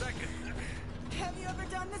out in a second. Have you ever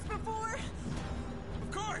done this before?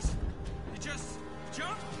 Of course. You just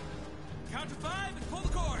jump, count to 5, and pull the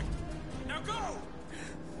cord. Now go!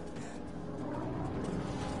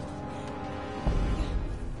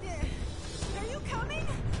 Are you coming?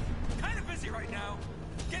 Kind of busy right now.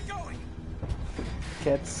 Get going.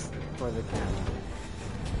 Kits for the camera.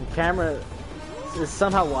 The camera is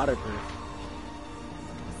somehow waterproof.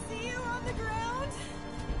 See you on the ground?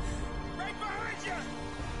 Right behind you.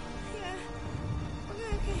 Yeah.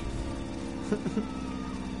 Okay.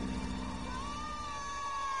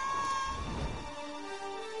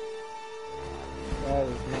 That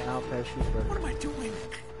is not how parachutes work. What am I doing?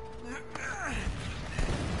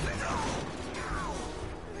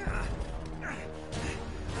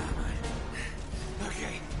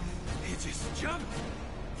 Okay. You just jump,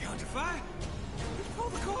 count to 5, and pull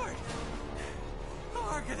the cord. How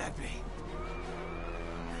hard could that be?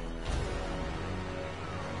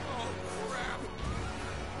 Oh, crap.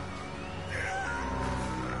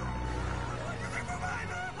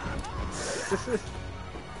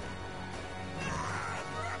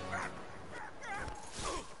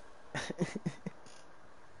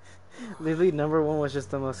 Literally, number one was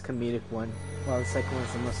just the most comedic one, while the second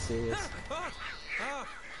one's the most serious.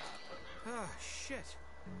 Shit.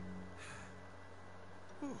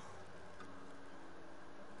 Whew.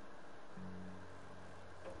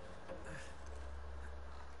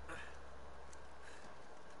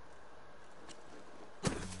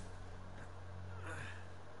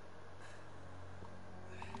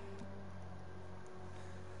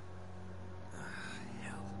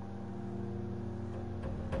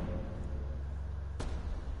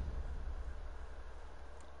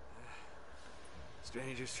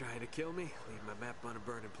 Strangers trying to kill me, leave my map on a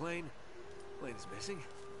burning plane. Plane is missing.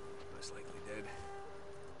 Most likely dead.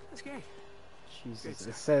 That's great. Jesus,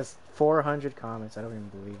 it says 400 comments. I don't even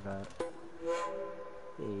believe that.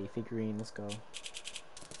 Hey, figurine, let's go.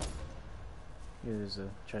 There's a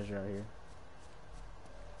treasure out here.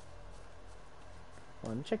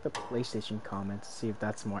 Well, let me check the PlayStation comments to see if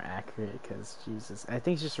that's more accurate, because, Jesus, I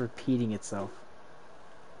think it's just repeating itself.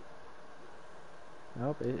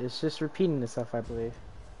 Nope, it's just repeating itself, I believe.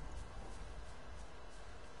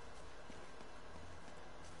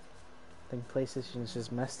 I think PlayStation is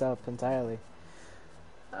just messed up entirely.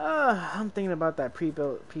 I'm thinking about that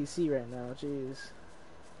pre-built PC right now, jeez.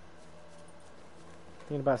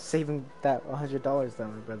 Thinking about saving that $100 that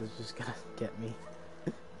my brother's just gonna get me.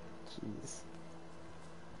 Jeez.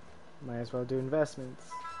 Might as well do investments.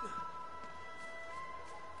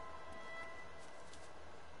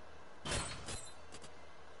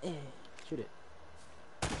 Shoot it.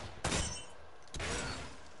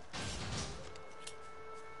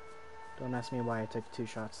 Don't ask me why I took 2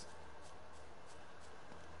 shots.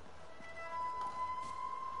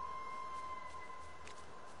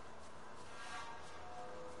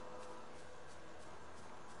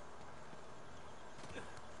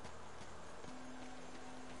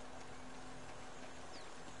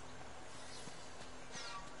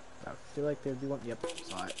 I feel like there'd be one. Yep,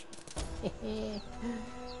 saw it.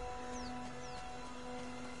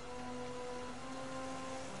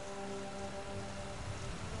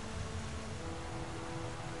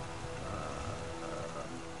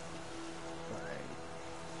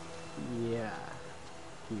 Yeah,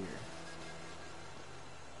 here.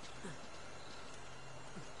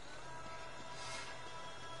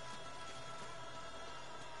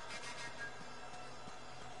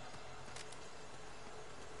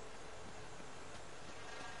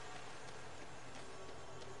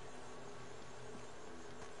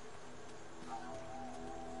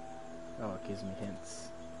 Oh, it gives me hints.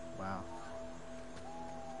 Wow.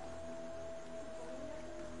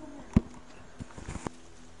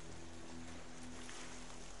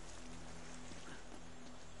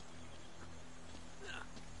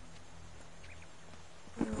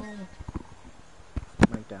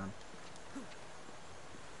 Right down.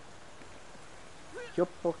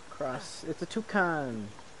 Yopo cross. It's a toucan.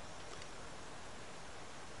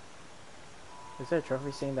 Is there a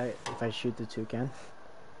trophy saying that if I shoot the toucan?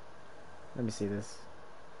 Let me see this.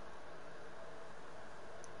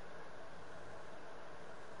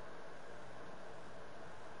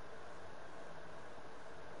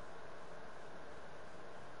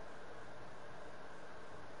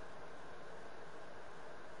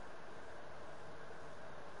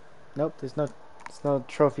 Nope, there's no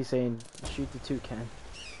trophy saying shoot the toucan.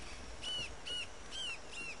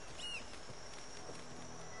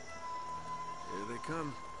 Here they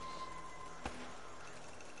come.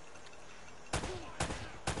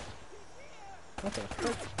 Okay.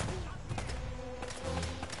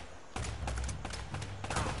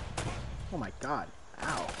 Oh my god.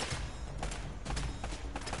 Ow.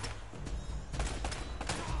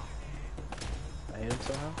 I hit him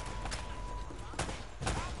somehow?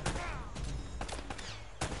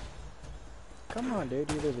 Come on, dude.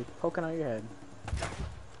 You're literally poking out your head.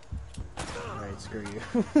 Alright, screw you.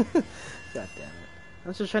 God damn it.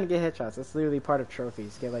 I'm just trying to get headshots. That's literally part of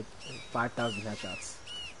trophies. Get like 5,000 headshots.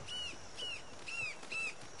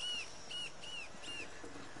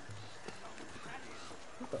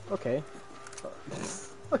 Okay.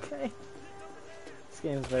 Okay. This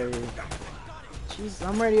game's very... Jeez,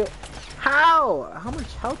 I'm ready. How? How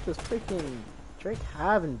much health does freaking Drake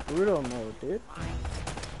have in Brutal mode, dude?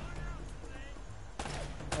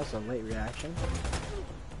 That's a late reaction.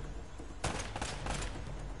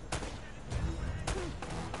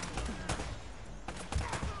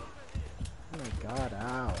 Oh my god,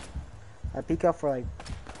 ow. I peek out for like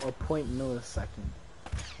a 0.1 millisecond.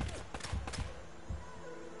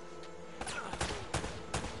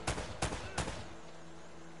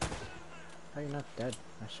 How are you not dead?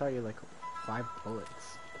 I shot you like 5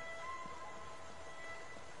 bullets.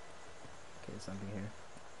 Okay, something here.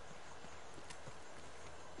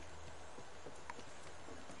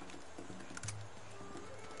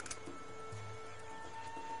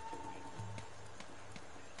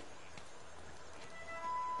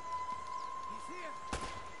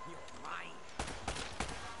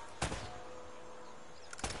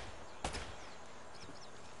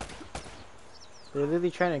 They're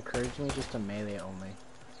literally trying to encourage me just to melee only.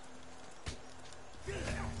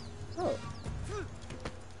 Oh.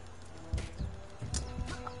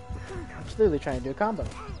 I'm just literally trying to do a combo.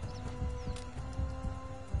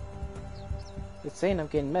 It's saying I'm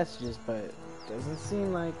getting messages, but it doesn't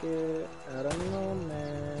seem like it. I don't know,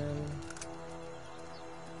 man.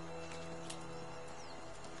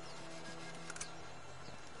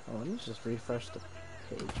 Oh, let me just refresh the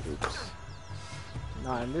page. Oops.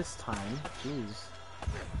 Not in this time. Jeez.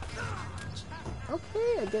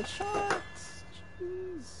 Okay, I get shots.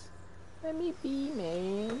 Jeez. Let me be,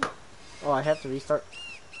 man. Oh, I have to restart.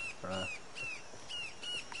 Bruh.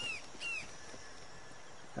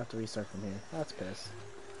 I have to restart from here. That's piss.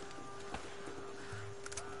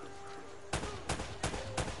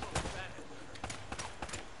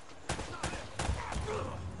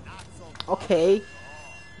 Okay.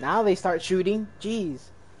 Now they start shooting. Jeez.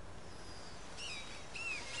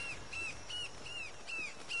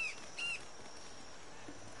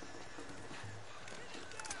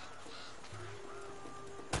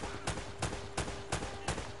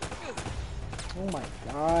 Oh my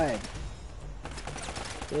god.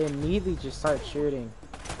 They immediately just start shooting.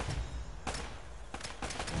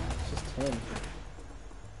 It's just him.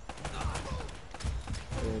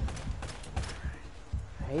 Dude.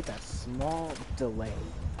 I hate that small delay.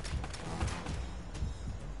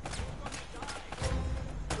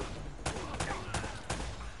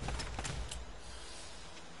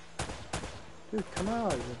 Dude, come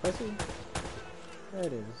out, you pussy. There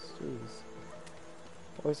it is. Jeez.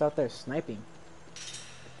 Always out there sniping.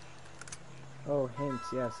 Oh, hints.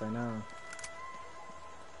 Yes, I know.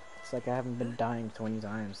 It's like I haven't been dying 20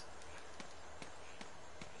 times.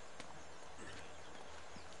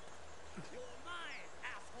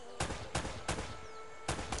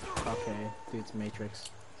 Okay, dude's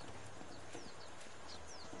Matrix.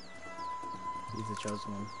 He's the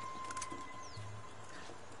chosen one.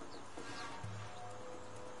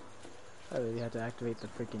 I really had to activate the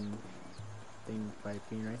freaking thing by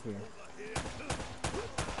being right here.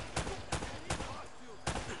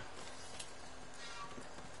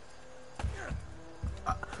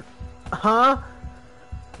 Huh?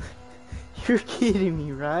 You're kidding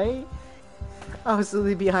me, right? I was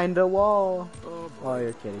literally behind the wall. Oh,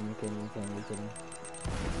 you're kidding, you're kidding, you're kidding, you're kidding.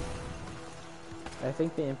 I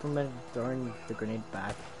think they implemented throwing the grenade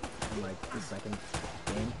back in like the second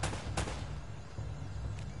game.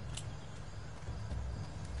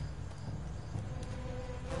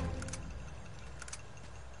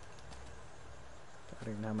 I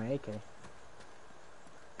don't even have my AK.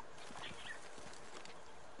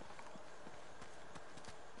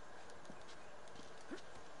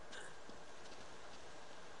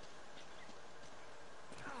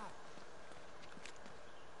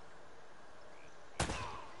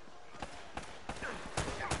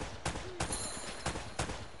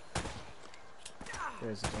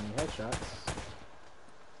 There's 20 headshots.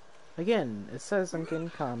 Again, it says I'm getting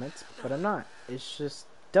comments, but I'm not. It's just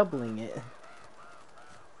doubling it.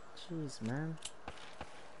 Jeez, man.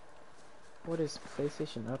 What is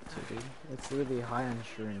PlayStation up to, dude? It's really high on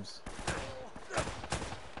shrooms.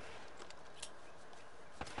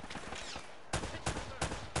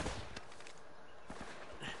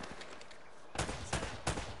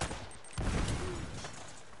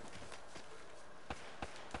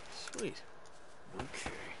 Sweet.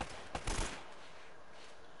 Okay.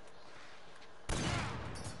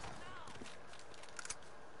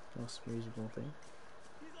 Most reasonable thing.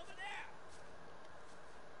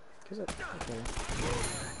 Cause it, okay.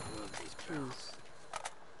 Jeez.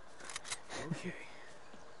 Okay.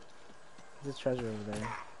 There's a treasure over there.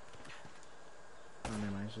 Oh,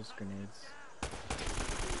 never mind. It's just grenades.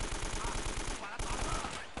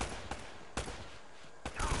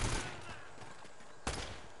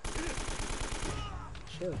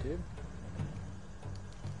 Chill, dude.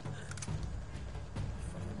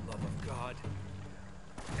 For the love of God.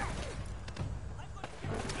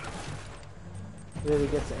 Really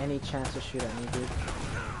gets any chance to shoot at me, dude.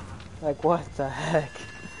 Like, what the heck?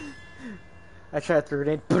 I tried to throw a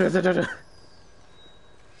grenade.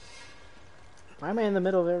 Why am I in the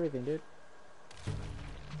middle of everything, dude?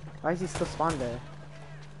 Why is he still spawned there?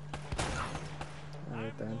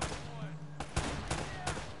 Alright then.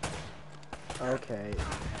 Okay.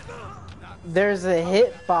 There's a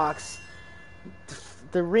hitbox.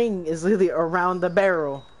 The ring is literally around the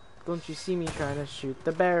barrel. Don't you see me trying to shoot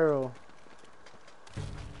the barrel?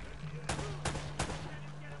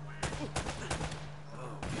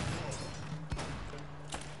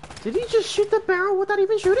 Did he just shoot the barrel without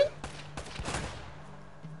even shooting?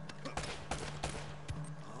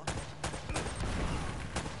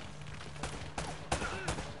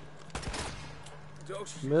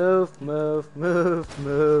 Move, move, move,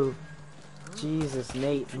 move. Jesus,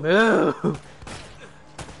 Nate, move.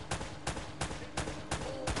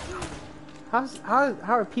 How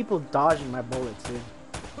are people dodging my bullets, dude?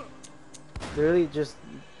 Literally just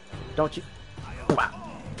don't you.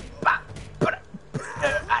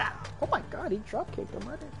 Oh my god, he drop kicked him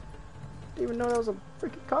right there. Didn't even know that was a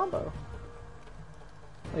freaking combo.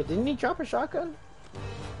 Wait, didn't he drop a shotgun?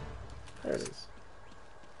 There it is.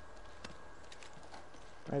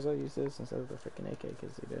 Might as well use this instead of the freaking AK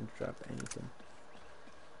because they didn't drop anything.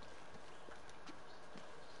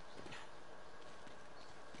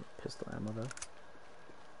 Pistol ammo though.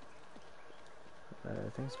 I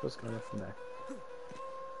think it's supposed to come up from there.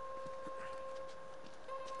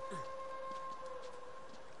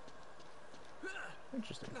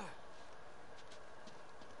 Interesting.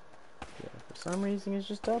 Yeah, for some reason it's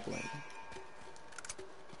just doubling.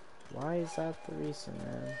 Why is that the reason,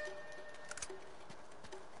 man?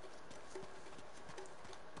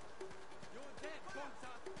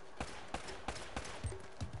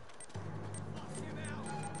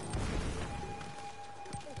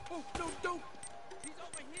 Oh, no, don't! He's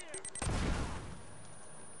over here!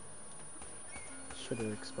 Should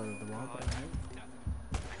have exploded the wall, but alright.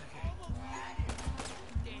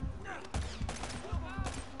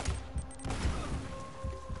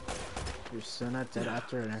 You're still not dead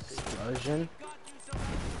after an explosion?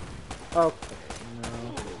 Okay,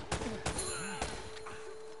 no.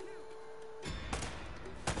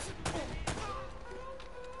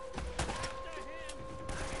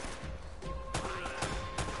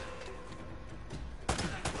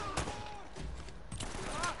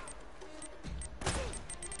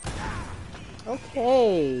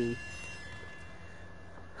 Okay.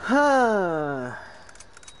 Huh.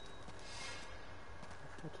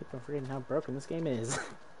 I keep on forgetting how broken this game is.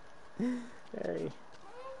 Very.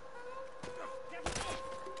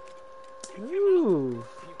 Ooh.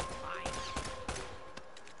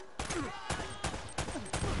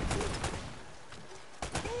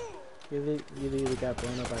 You literally got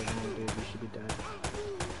blown up by me, dude. You should be dead.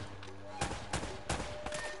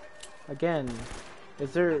 Again,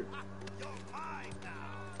 is there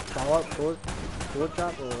follow-up bullet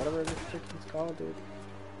drop or whatever this freaking called, dude?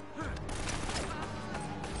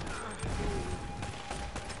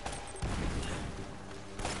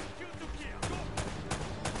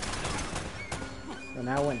 And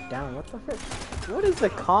I went down. What the frick? What is the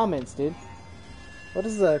comments, dude? What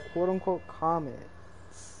is the quote-unquote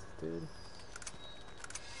comments, dude?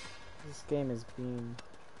 This game is being...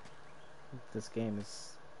 This game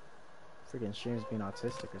is... Freaking stream's being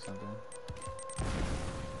autistic or something.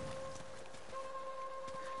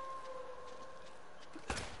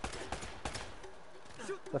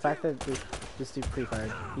 The fact that this dude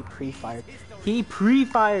pre-fired, he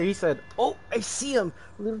pre-fired, he said, "Oh, I see him,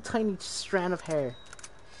 a little tiny strand of hair."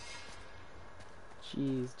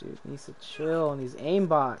 Jeez, dude, he needs to chill on these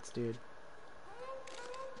aimbots, dude.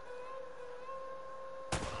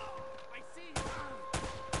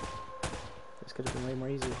 This could have been way more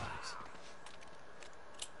easier.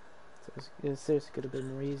 It seriously could have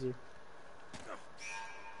been more easier.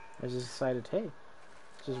 I just decided, hey,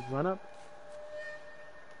 just run up.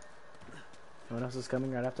 No one else is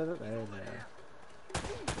coming right after that? There.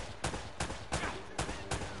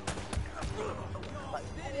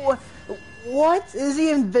 What? Is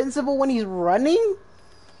he invincible when he's running?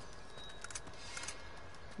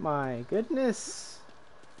 My goodness.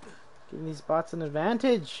 Giving these bots an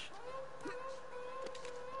advantage.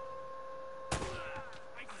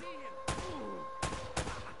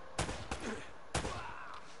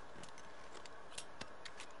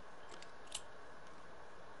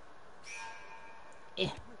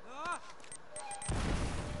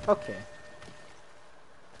 Okay.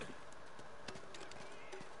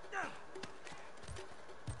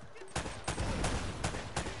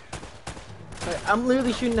 Right, I'm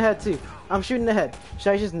literally shooting ahead too. I'm shooting ahead.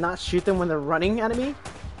 Should I just not shoot them when they're running at me?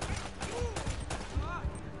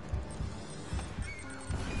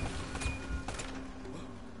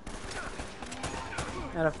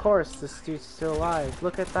 And of course, this dude's still alive.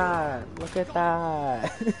 Look at that. Look at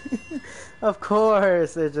that. Of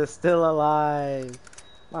course, they're just still alive.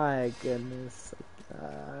 My goodness.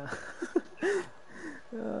 Oh,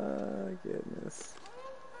 goodness.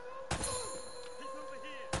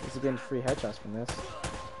 He's getting free headshots from this.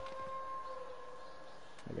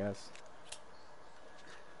 I guess.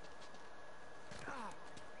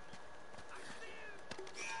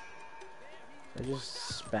 They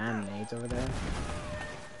just spam nades over there.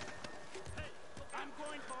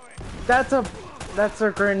 That's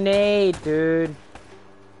a grenade, dude.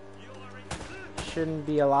 Shouldn't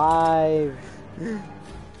be alive.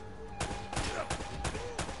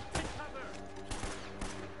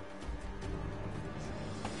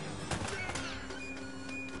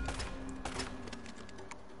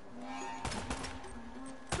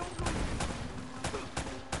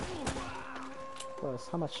 Plus,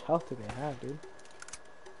 how much health do they have, dude?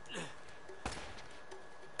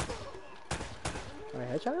 Can I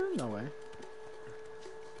headshot him? No way.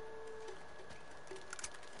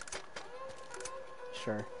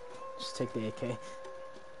 Sure. Just take the AK.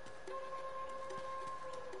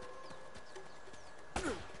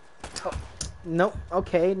 Nope.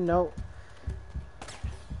 Okay, no.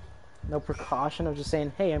 No precaution of just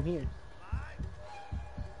saying, hey, I'm here.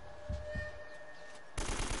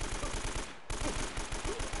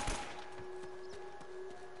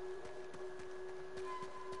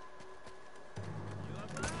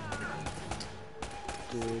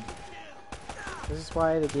 Dude. This is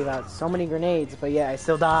why they gave out so many grenades, but yeah, I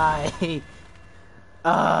still die. And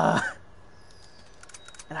I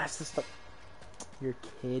have to stop. You're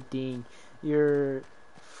kidding. You're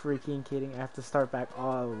freaking kidding. I have to start back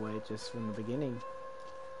all the way just from the beginning.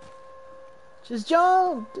 Just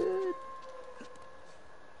jump, dude.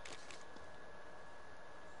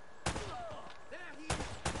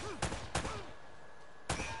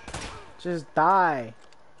 Just die.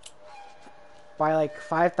 By like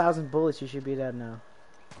 5,000 bullets, you should be dead now.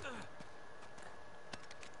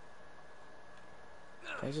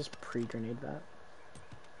 Can I just pre-grenade that?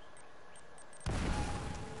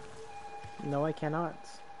 No, I cannot.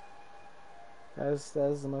 That is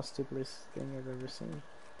the most stupidest thing I've ever seen.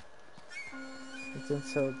 It's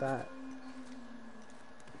until that.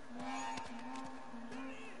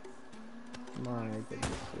 My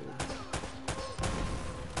goodness, dude.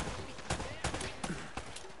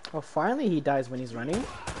 Oh, finally he dies when he's running.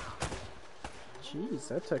 Jeez,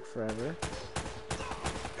 that took forever.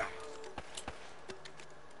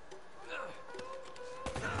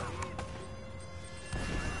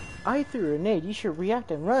 I threw a grenade. You should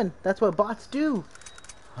react and run. That's what bots do.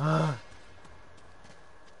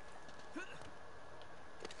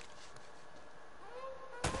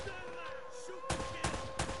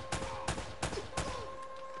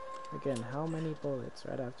 Again, how many bullets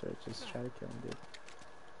right after I just try to kill him, dude?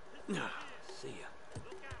 See ya.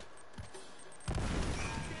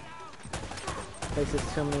 Places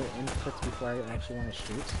too many inputs before I actually want to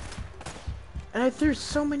shoot. And I threw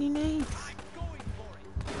so many nades.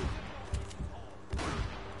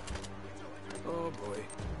 Oh boy.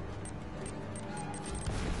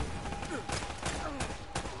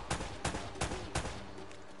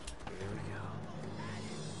 Here we go.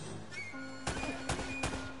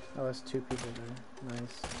 Oh, that's two people there.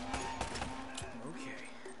 Nice. Okay.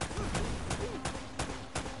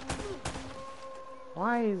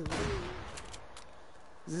 Why is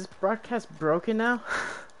this broadcast broken now?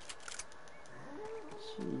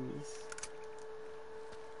 Jeez.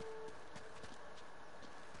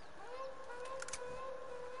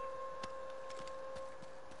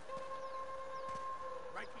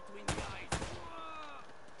 Right between the eyes.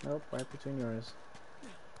 Nope, right between yours.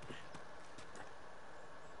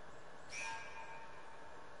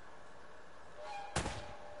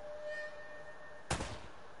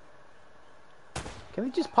 Can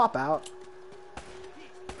they just pop out?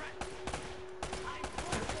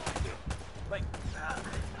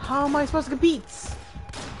 How am I supposed to compete?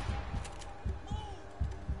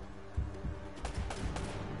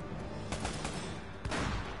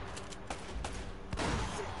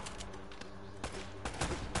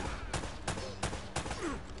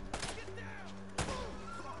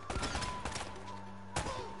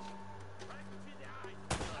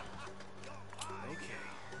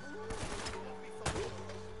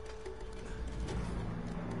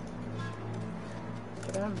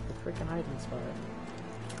 Get out of the freaking hiding spot.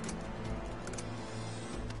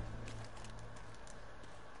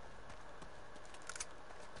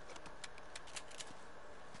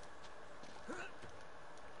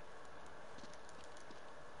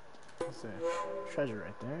 There's a treasure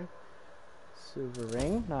right there. Silver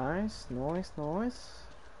ring, nice, nice, nice.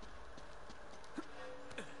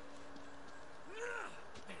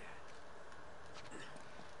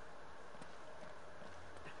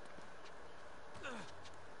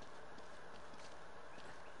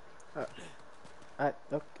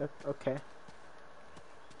 Okay.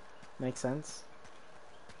 Makes sense.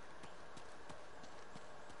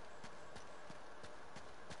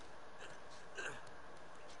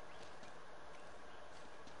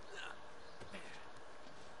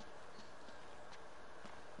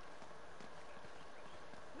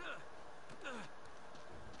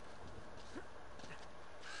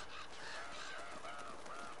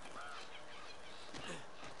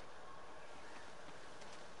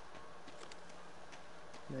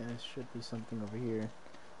 There should be something over here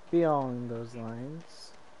beyond those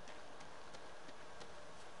lines.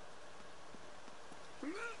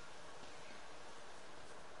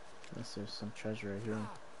 Unless there's some treasure right here.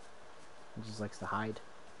 He just likes to hide.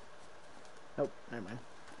 Nope, never mind.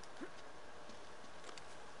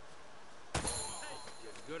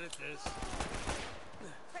 You're good at this.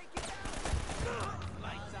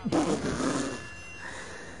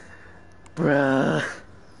 Bruh.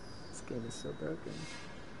 This game is so broken.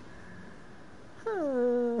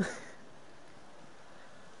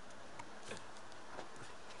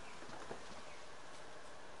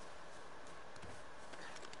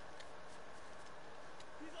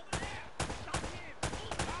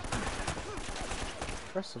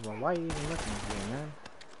 First of all, why are you even looking at me, man?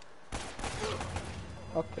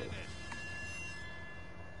 Okay.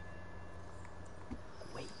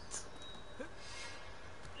 Wait.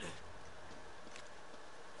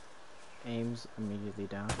 Aims immediately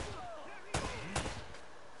down.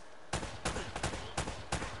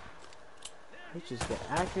 You just get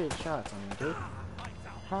accurate shots on me, dude.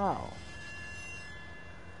 How?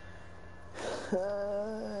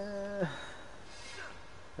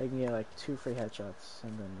 I can get like 2 free headshots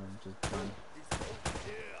and then I'm just done.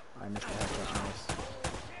 I missed the headshot, nice.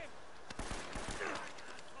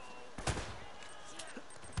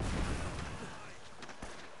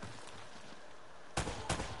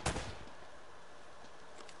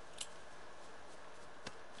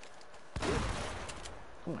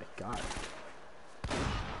 Oh my god.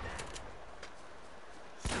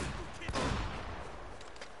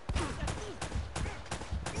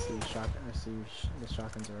 I see the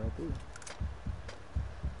shotguns are OP.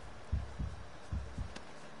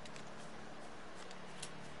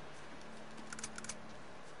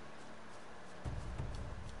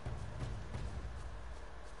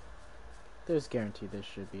 There's guaranteed there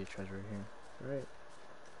should be a treasure here, right?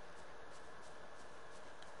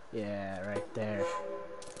 Yeah, right there.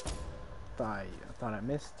 I thought I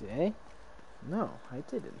missed it, eh? No, I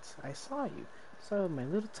didn't. I saw you. I saw my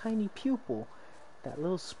little tiny pupil. That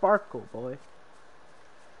little sparkle, boy.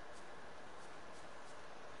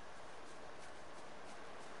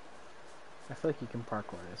 I feel like you can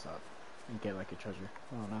parkour this up and get like a treasure.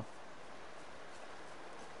 I don't know.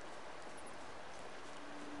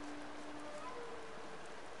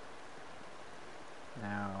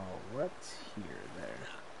 Now, what's here there?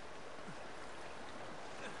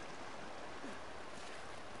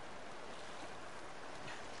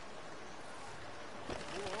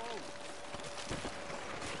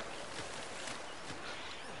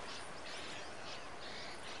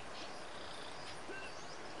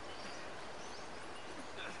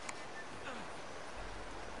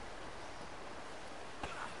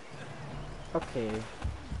 Okay.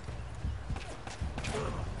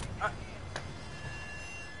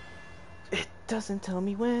 It doesn't tell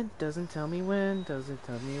me when, doesn't tell me when, doesn't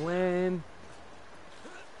tell me when.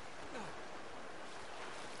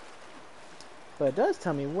 But it does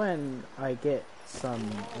tell me when I get some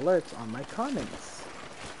alerts on my comments.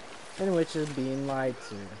 In which is being lied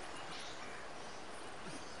to.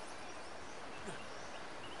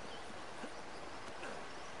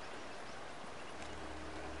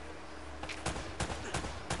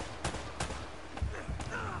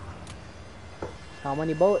 How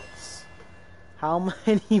many bullets? How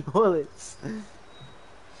many bullets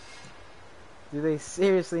do they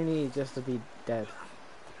seriously need just to be dead?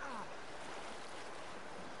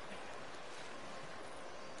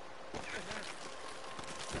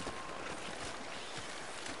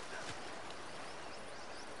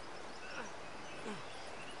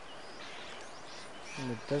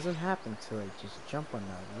 And it doesn't happen till I just jump on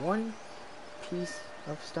that one piece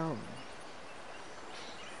of stone.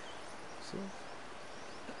 See?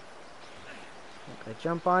 Look, I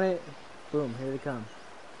jump on it, boom, here they come.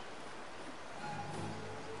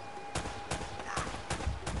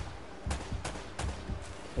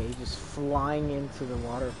 Okay, just flying into the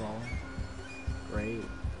waterfall. Great.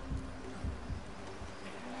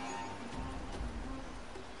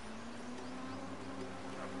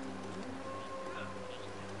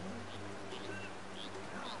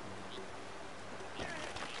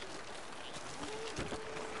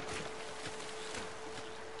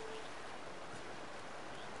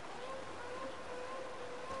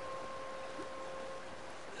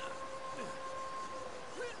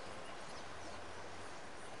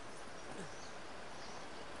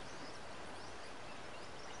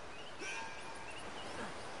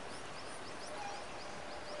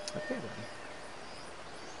 Okay then.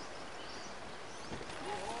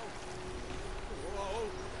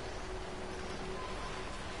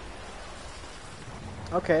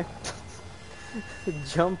 Okay.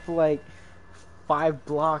 Jump like 5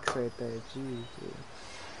 blocks right there. Jeez. Dude.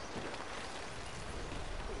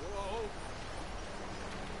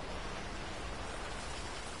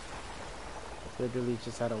 Literally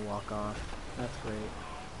just had to walk off. That's great.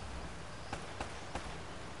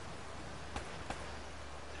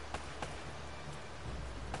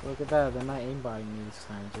 Look at that, they're not aimbotting me this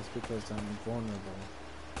time just because I'm vulnerable.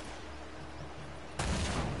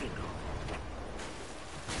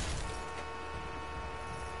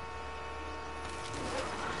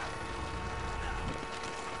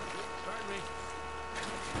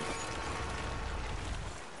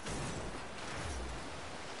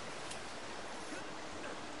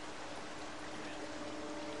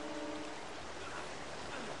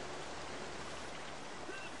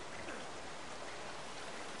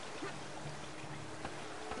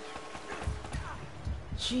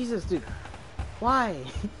 Jesus, dude. Why?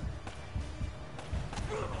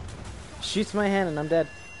 Shoots my hand and I'm dead.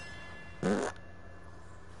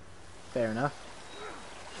 Fair enough.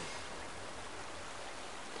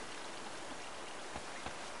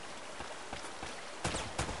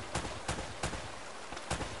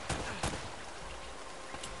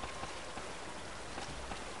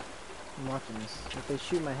 I'm watching this. If they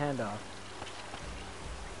shoot my hand off.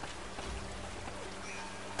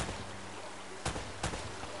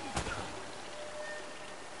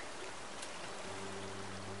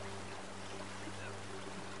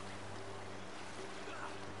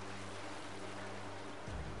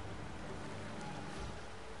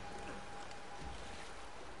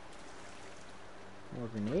 More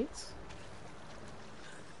grenades?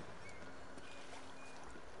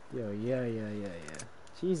 Yo, yeah.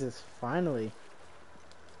 Jesus, finally.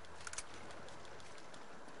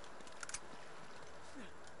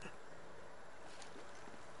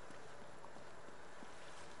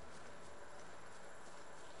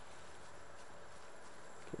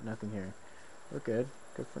 Okay, nothing here. We're good.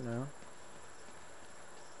 Good for now.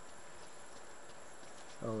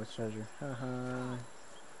 Oh, it's treasure. Haha.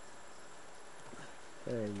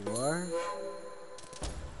 There you are.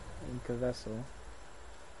 Inca vessel.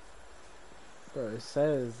 Bro, it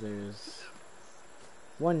says there's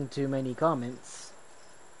one too many comments.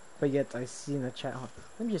 But yet I see in the chat.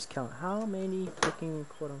 Let me just count how many freaking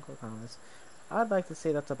quote unquote comments. I'd like to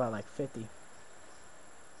say that's about like 50.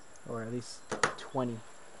 Or at least 20.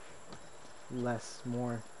 Less,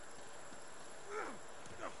 more.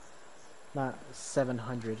 Not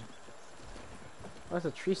 700. Oh, that's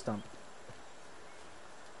a tree stump.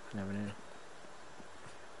 Never knew.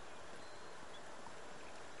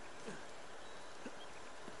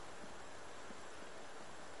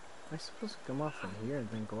 Am I supposed to come off from here and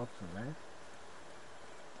then go up from there?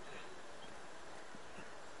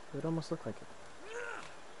 It would almost look like it.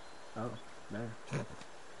 Oh, there.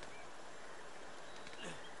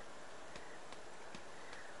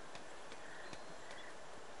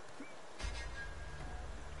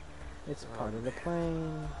 It's part of the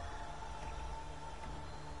plane.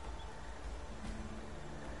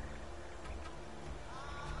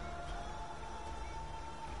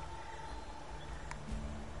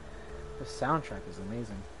 The soundtrack is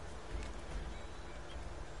amazing.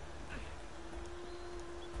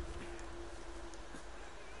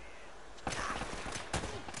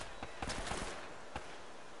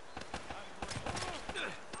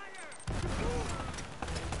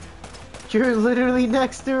 You're literally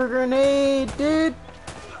next to a grenade, dude!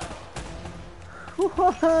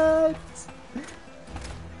 What?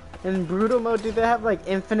 In brutal mode, do they have like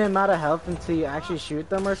infinite amount of health until you actually shoot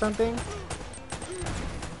them or something?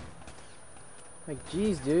 Like,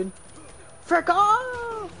 jeez, dude. Frick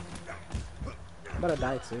off! I'm about to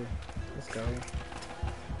die too. Let's go.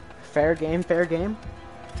 Fair game, fair game.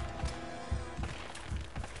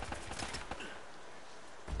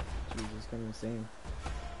 Jesus, kind of insane.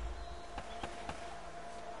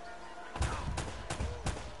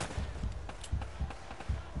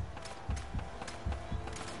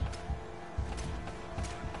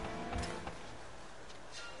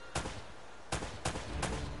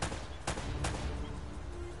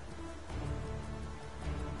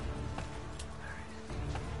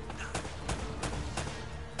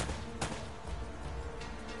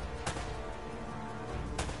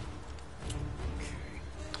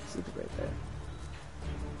 Right there.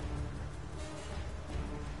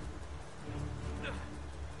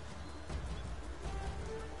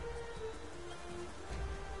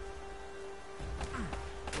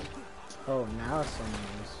 Oh, now someone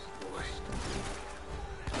is.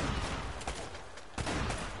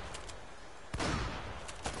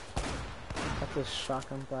 That's a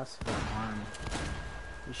shotgun blast to the arm.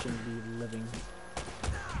 You shouldn't be living.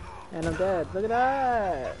 And I'm dead. Look at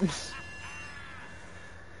that!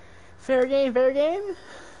 Fair game, fair game.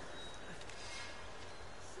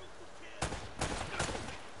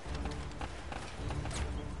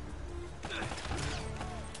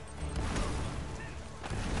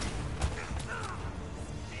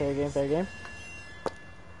 Fair game, fair game.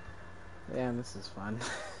 Damn, this is fun.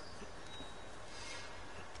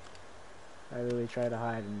 I really tried to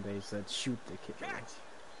hide and they said shoot the kid.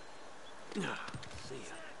 See ya.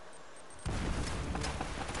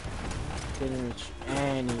 Didn't reach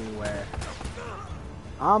anywhere.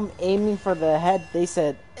 I'm aiming for the head. They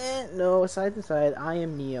said, no, side to side. I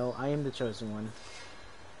am Neo. I am the chosen one.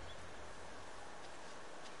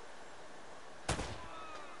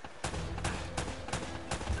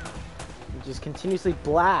 You just continuously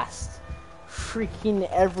blast freaking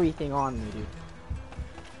everything on me, dude.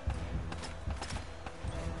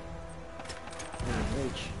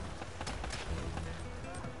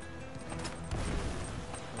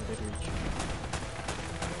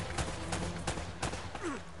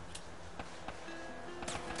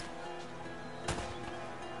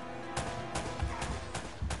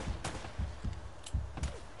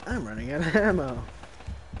 I'm running out of ammo.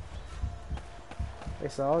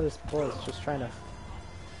 Wait, so all this bullets just trying to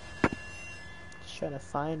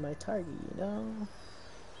find my target, you know?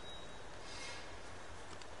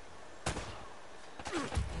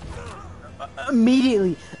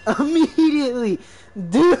 Immediately! Immediately!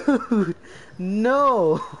 Dude!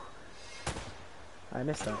 No! I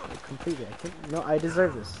missed that completely. No, I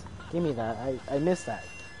deserve this. Give me that. I missed that.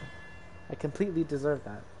 I completely deserve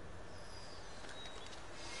that.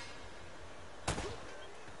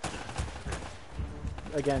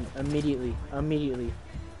 Again, immediately. Immediately.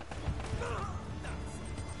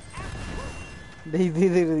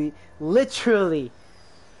 They literally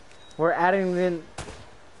were adding in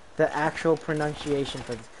the actual pronunciation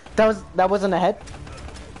for this. That wasn't a head?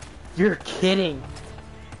 You're kidding.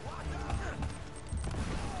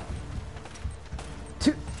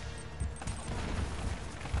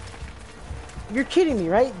 You're kidding me,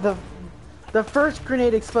 right? The first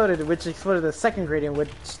grenade exploded, which exploded the second grenade, which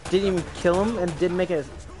didn't even kill him and didn't make a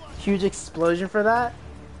huge explosion for that.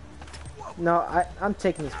 No, I'm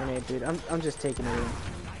taking this grenade, dude. I'm just taking it in.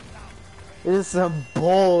 This is some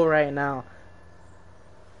bull right now.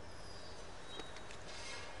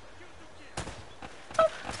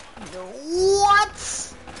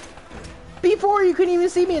 What? Before you couldn't even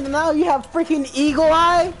see me, and now you have freaking eagle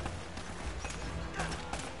eye?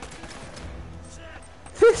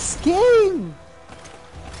 This game!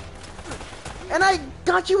 And I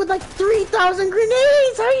got you with like 3,000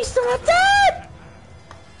 grenades! How are you still not dead?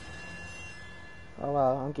 Oh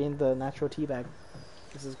wow, I'm getting the natural teabag.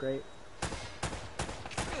 This is great.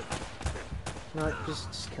 No,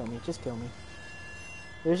 just kill me. Just kill me.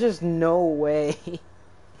 There's just no way.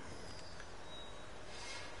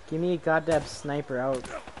 Give me a goddamn sniper. I would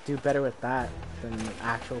do better with that than an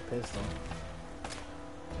actual pistol.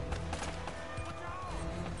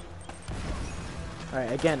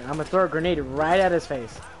 Alright, again, I'm gonna throw a grenade right at his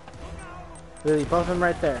face. Really, both of them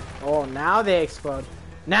right there. Oh, now they explode.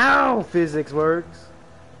 Now physics works.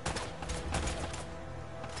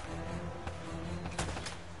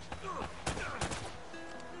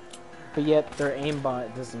 But yet, their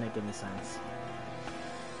aimbot doesn't make any sense.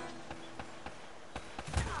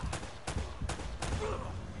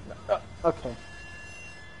 Okay.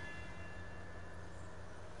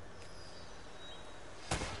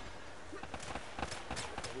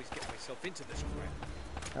 Always get myself into this crap.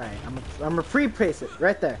 Alright, I'm gonna pre-place it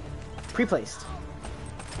right there. Pre-placed.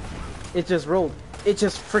 It just rolled. It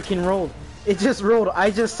just freaking rolled. It just rolled.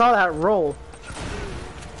 I just saw that roll.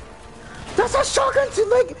 That's a shotgun to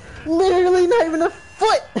like literally not even a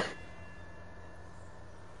foot.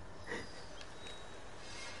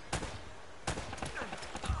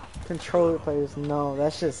 Controller players, no,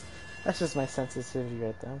 that's just my sensitivity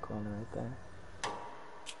right there. I'm calling it right there.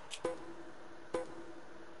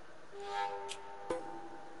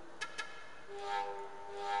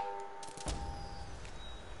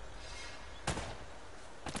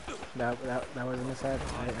 That wasn't his head.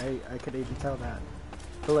 I could even tell that.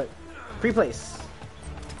 But look, pre-place.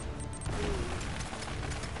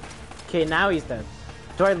 Okay, now he's dead.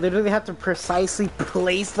 Do I literally have to precisely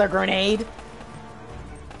place the grenade?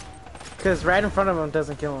 Because right in front of him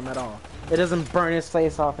doesn't kill him at all. It doesn't burn his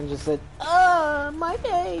face off and just said, my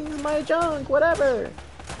face, my junk, whatever.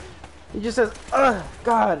 He just says,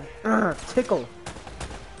 God, tickle.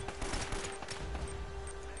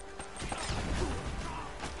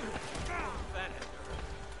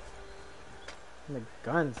 And the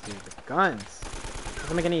guns, dude, the guns.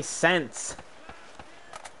 Doesn't make any sense.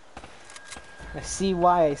 I see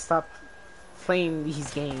why I stopped playing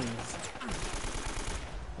these games.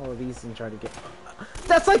 Oh, these Uncharted games.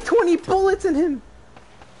 That's like 20 bullets in him!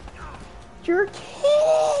 You're a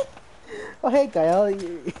kid! Oh, hey, Gael,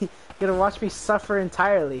 you're gonna watch me suffer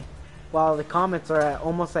entirely. While the comments are at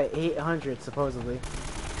almost at 800, supposedly.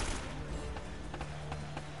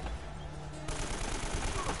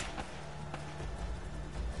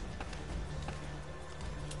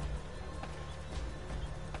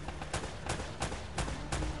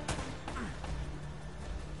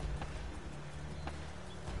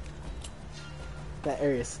 That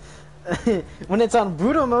area's when it's on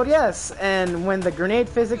brutal mode, yes, and when the grenade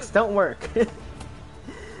physics don't work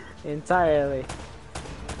entirely.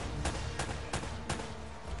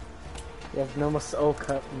 You have no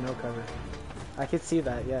cover. I could see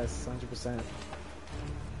that, yes, 100%. And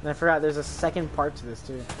I forgot there's a second part to this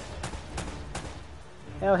too.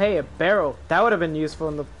 Oh hey, a barrel. That would have been useful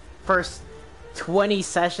in the first 20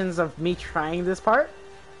 sessions of me trying this part.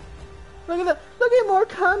 Look at more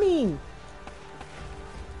coming.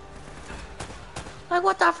 Like,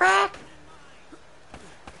 what the frack?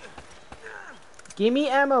 Give me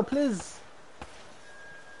ammo, please.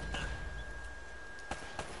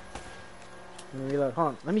 Let me reload. Hold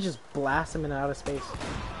on. Let me just blast him in outer space.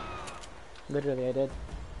 Literally, I did.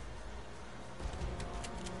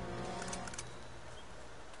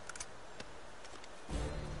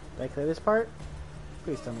 Did I clear this part?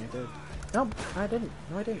 Please tell me I did. No, I didn't.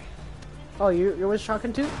 No, I didn't. Oh, you're with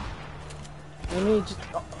shotgun too? Let me just.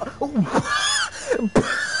 Oh.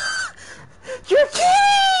 You're kidding!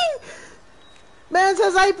 Man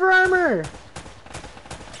says hyper armor.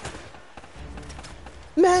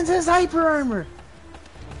 Man says hyper armor.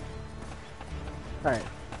 All right.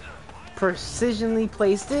 Precisionally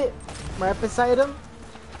placed it right beside him.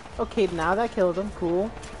 Okay, now that killed him.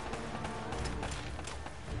 Cool.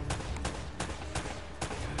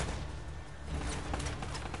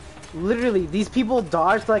 Literally, these people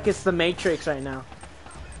dodge like it's the Matrix right now.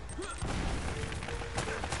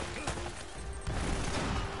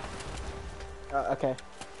 Okay.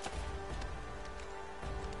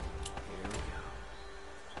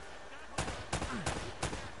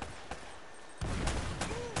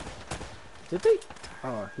 Did they?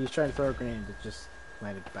 Oh, he's trying to throw a grenade that just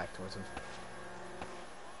landed back towards him.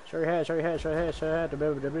 Show your head, show your head, show your head, show your head.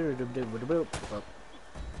 Oh.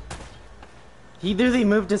 He literally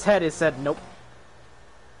moved his head and said, nope.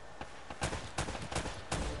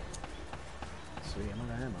 Sweet, I'm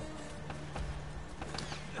out of ammo.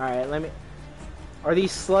 Alright, let me... Are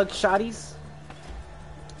these slug shotties?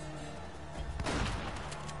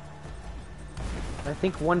 I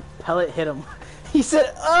think one pellet hit him. He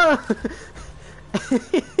said, ugh! How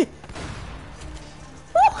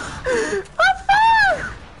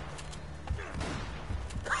far?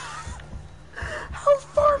 How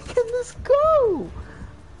far can this go?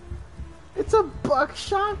 It's a buck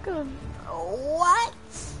shotgun. What?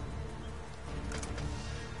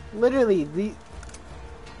 Literally, the...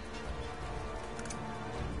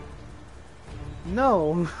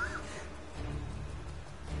 No.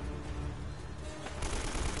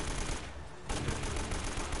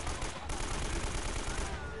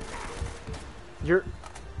 You're...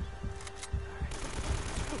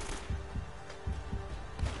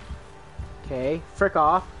 Okay, frick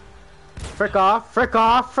off. Frick off, frick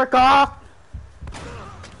off, frick off!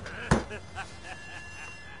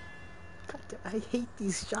 God, I hate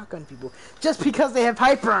these shotgun people. Just because they have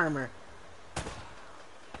hyper armor.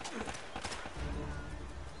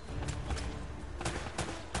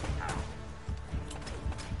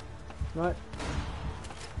 What?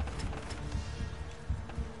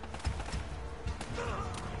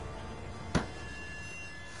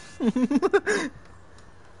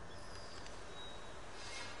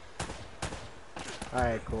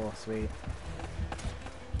 Alright, cool, sweet.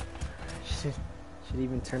 Should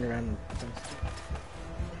even turn around and...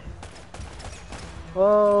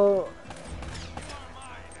 Whoa!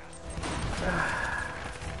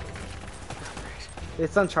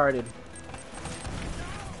 It's Uncharted.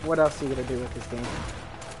 What else are you gonna do with this game?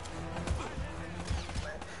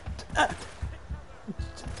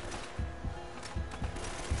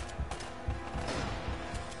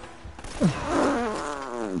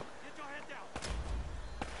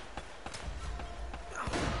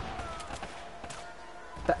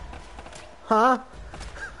 Huh?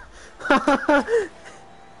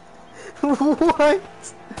 What?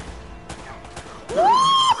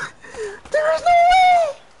 There is no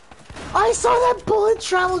way! I saw that bullet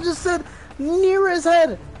travel just said near his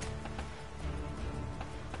head.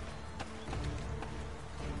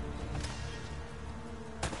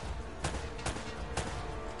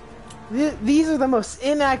 These are the most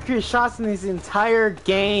inaccurate shots in this entire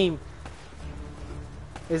game.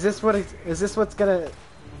 Is this what's gonna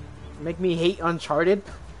make me hate Uncharted?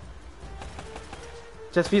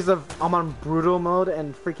 Just because I'm on brutal mode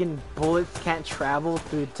and freaking bullets can't travel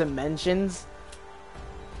through dimensions?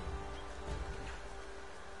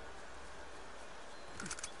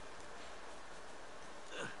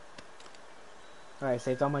 Alright,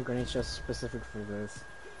 saved all my grenades just specific for this.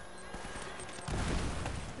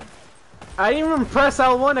 I didn't even press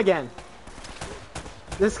L1 again!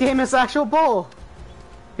 This game is actual bull!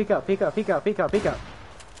 Peek up, peek up, peek up, peek up, peek up.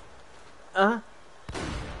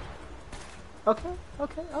 Okay,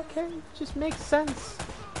 okay, okay. Just makes sense.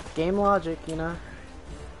 Game logic, you know.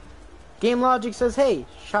 Game logic says, hey,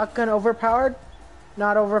 shotgun overpowered?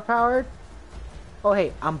 Not overpowered? Oh,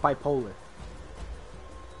 hey, I'm bipolar.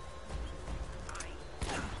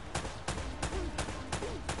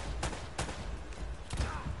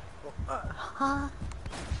 Huh?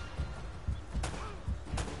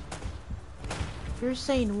 You're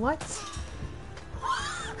saying what?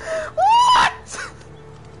 What?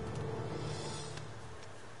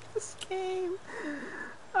 This game.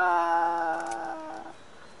 Oh,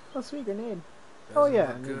 sweet grenade. Oh Doesn't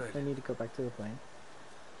yeah, look good. I need to go back to the plane.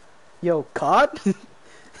 Yo, COD?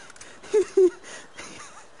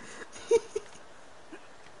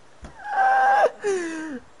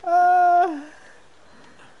 uh,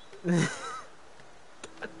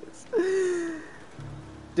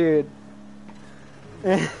 dude.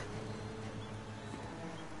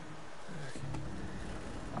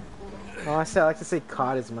 Honestly, I like to say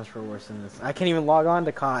COD is much worse than this. I can't even log on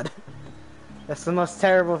to COD. That's the most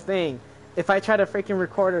terrible thing. If I try to freaking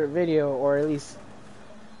record a video or at least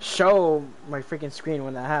show my freaking screen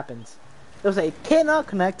when that happens, it'll say cannot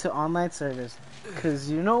connect to online service. Cause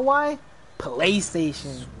you know why?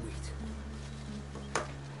 PlayStation. Sweet.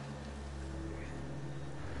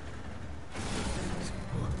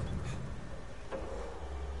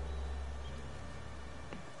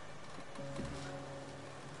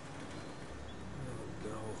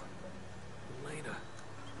 Oh no. Elena.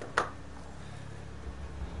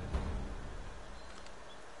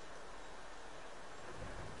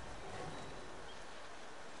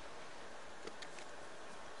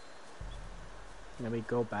 Then we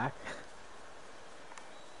go back.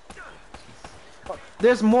 Oh,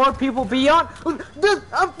 there's more people beyond.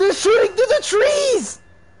 They're shooting through the trees.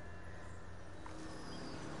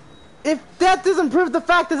 If that doesn't prove the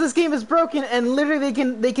fact that this game is broken and literally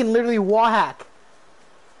they can literally wall hack.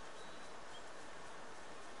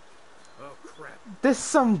 Oh crap. This is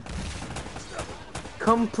some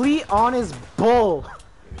complete honest bull.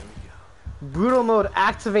 Brutal mode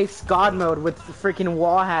activates God mode with freaking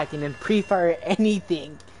wall hacking and pre-fire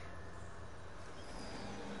anything.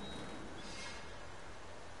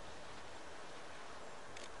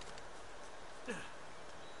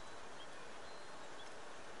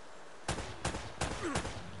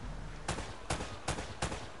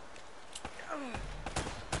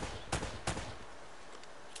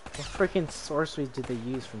 What freaking sorceries did they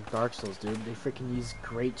use from Dark Souls, dude? They freaking used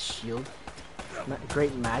Great Shield?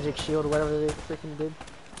 Great Magic Shield, whatever they freaking did?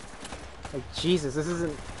 Like, Jesus, this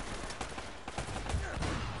isn't...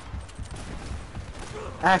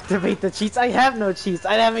 Activate the cheats? I have no cheats!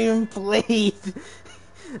 I haven't even played!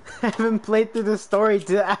 I haven't played through the story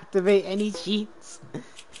to activate any cheats!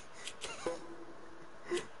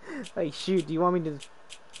 Like, shoot, do you want me to...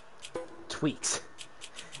 Tweaks.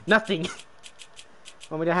 Nothing!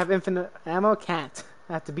 Want me to have infinite ammo? Can't.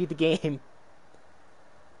 I have to beat the game.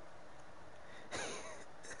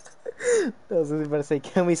 I was about to say,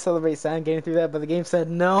 can we celebrate Sam getting through that? But the game said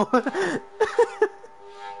no.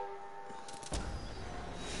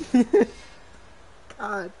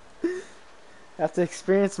 God. I have to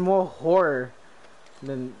experience more horror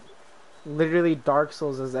than literally Dark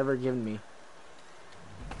Souls has ever given me.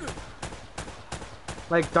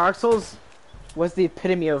 Like, Dark Souls was the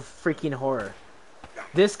epitome of freaking horror.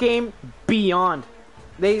 This game, beyond.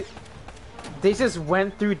 They just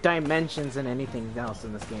went through dimensions and anything else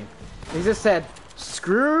in this game. They just said,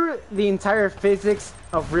 screw the entire physics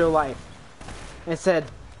of real life. And said,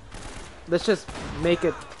 let's just make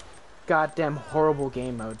a goddamn horrible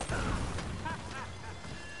game mode.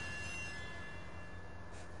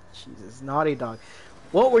 Jesus, Naughty Dog.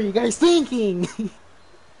 What were you guys thinking?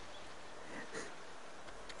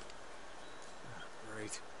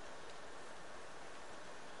 Great.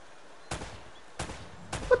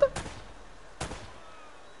 What the?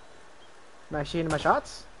 Am I shooting my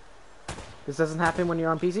shots? This doesn't happen when you're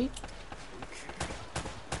on PC?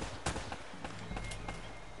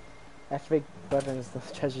 Activate buttons, the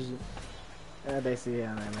treasures you... basically,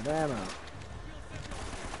 ammo.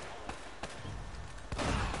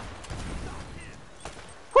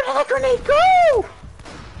 Where did that grenade go?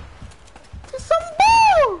 There's some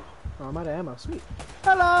ball! Oh, I'm out of ammo. Sweet.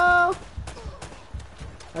 Hello!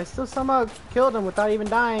 I still somehow killed him without even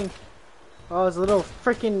dying. Oh, there's a little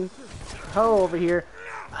freaking hoe over here.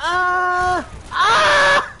 Ah!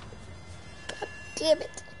 Ah! God damn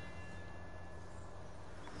it.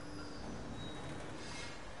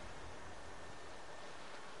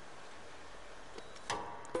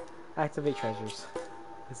 Activate treasures.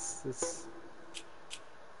 It's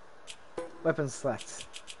weapon select.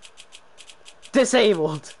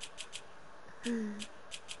 Disabled!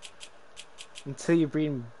 Until you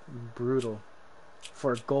breed brutal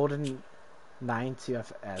for golden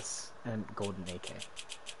 92FS and golden AK.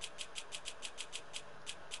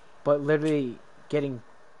 But literally getting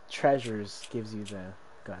treasures gives you the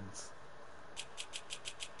guns.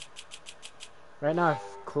 Right now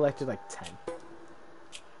I've collected like 10.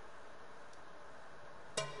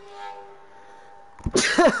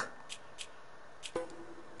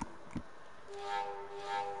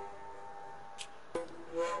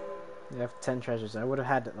 10 treasures. I would have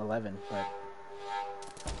had 11, but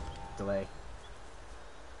delay.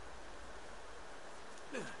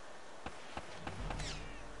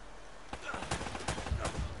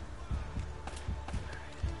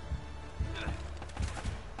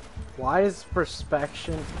 Why is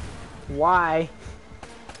perspection? Why?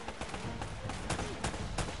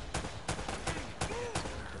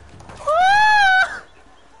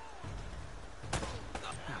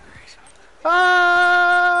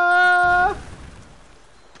 Ah!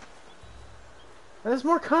 There's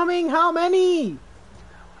more coming. How many?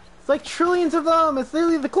 It's like trillions of them. It's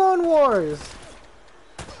literally the Clone Wars.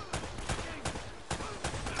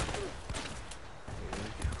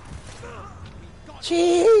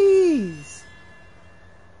 Jeez.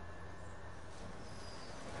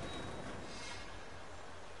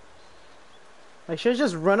 I should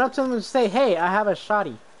just run up to them and say, "Hey, I have a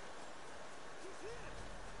shotty."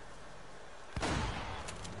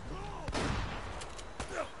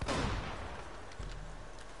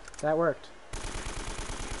 That worked.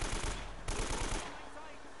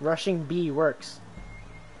 Rushing B works.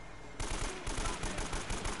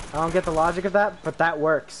 I don't get the logic of that, but that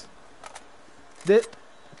works. I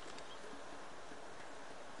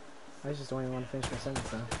just don't even want to finish my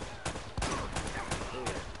sentence now.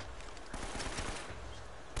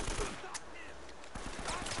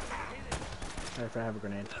 Sorry if I have a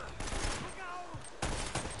grenade.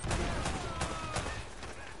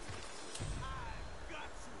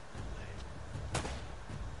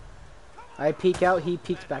 I peek out, he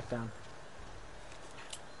peeks back down.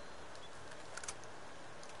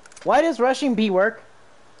 Why does rushing B work?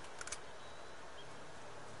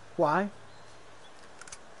 Why?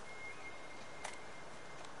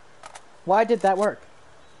 Why did that work?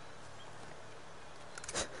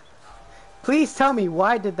 Please tell me,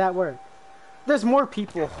 why did that work? There's more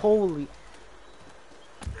people, holy...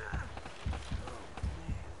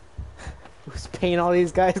 Who's paying all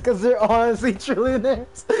these guys? Because they're honestly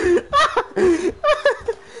trillionaires.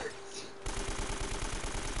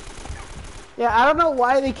 Yeah, I don't know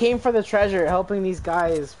why they came for the treasure, helping these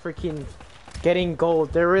guys freaking getting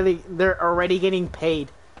gold. They're already getting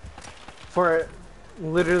paid for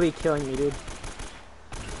literally killing me, dude.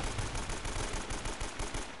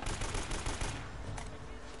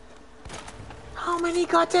 How many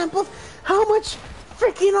goddamn how much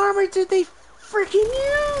freaking armor did they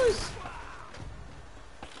freaking use?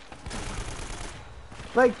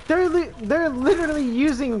 Like, they're literally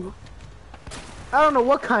using, I don't know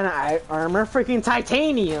what kind of armor, freaking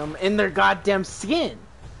titanium in their goddamn skin.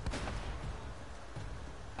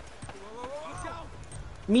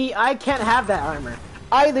 Me, I can't have that armor.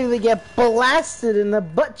 I literally get blasted in the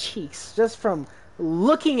butt cheeks just from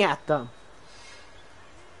looking at them.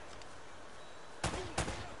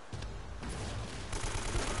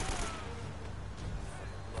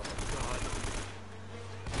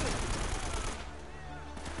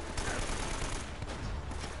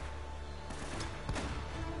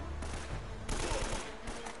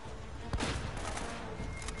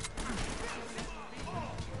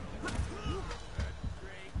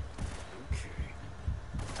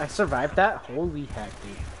 I survived that? Holy heck,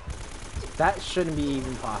 dude. That shouldn't be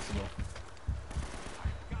even possible.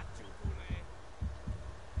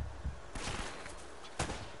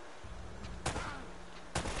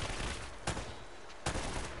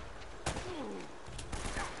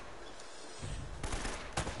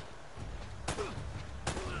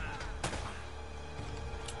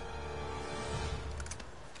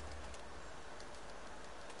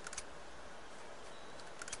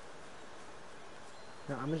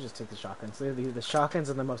 No, I'm gonna just take the shotguns. Literally, the shotguns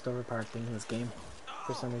are the most overpowered thing in this game,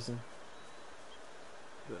 for some reason.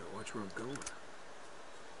 Better watch where I'm going.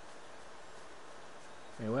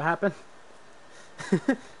 Wait, what happened?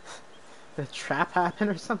 The trap happened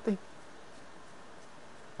or something?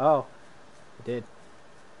 Oh, it did.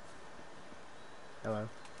 Hello.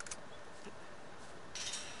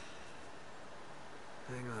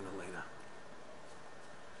 Hang on, Elena.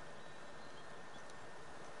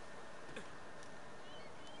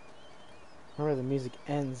 Remember, the music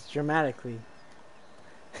ends dramatically.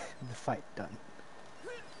 The fight done.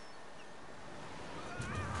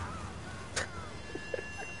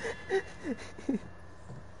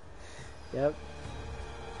 Yep.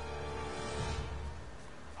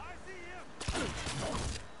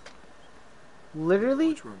 Literally?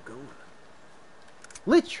 Watch where I'm going.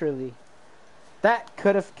 Literally. That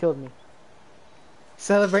could have killed me.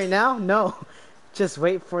 Celebrate now? No. Just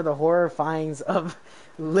wait for the horrifyings of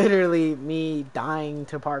literally me dying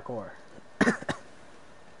to parkour.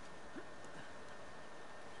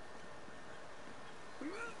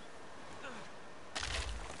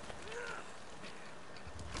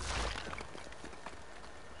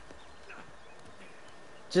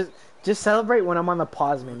 Just celebrate when I'm on the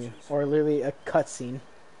pause menu or literally a cutscene.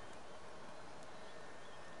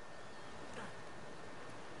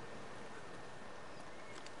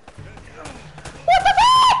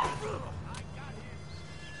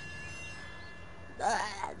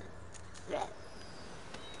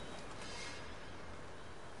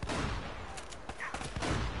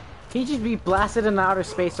 Can you just be blasted in outer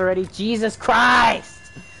space already? Jesus Christ!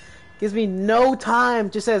 Gives me no time.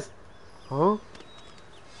 Just says, huh?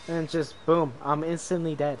 And just boom, I'm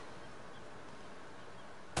instantly dead.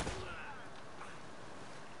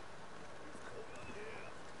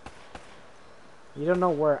 You don't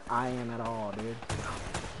know where I am at all, dude.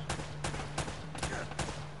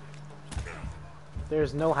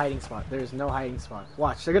 There's no hiding spot. There's no hiding spot.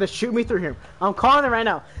 Watch, they're gonna shoot me through here. I'm calling it right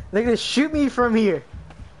now. They're gonna shoot me from here.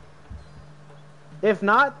 If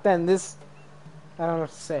not, then this... I don't know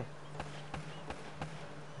what to say.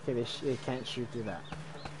 Okay, they can't shoot through that.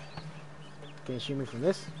 Can you shoot me from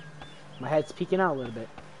this? My head's peeking out a little bit.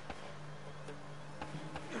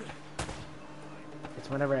 It's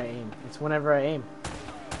whenever I aim. It's whenever I aim.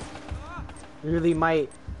 Literally, my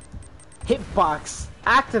hitbox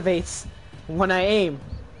activates when I aim.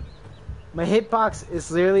 My hitbox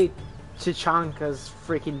is literally Chichanka's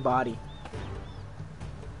freaking body.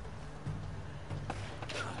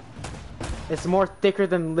 It's more thicker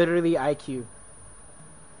than literally IQ.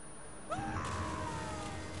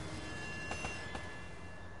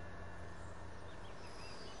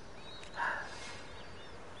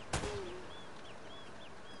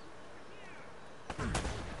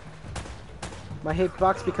 My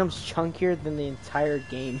hitbox becomes chunkier than the entire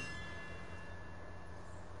game.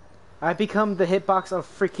 I become the hitbox of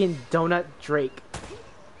freaking Donut Drake.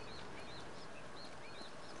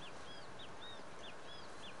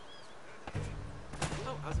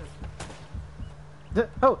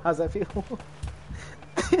 Oh, how's that feel?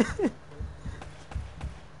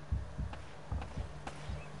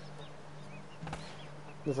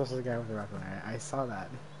 There's also the guy with the rifle. I saw that.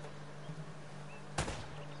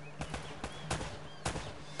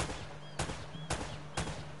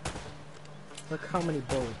 Look how many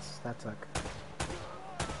bullets that took.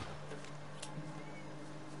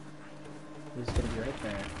 He's gonna be right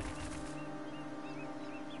there.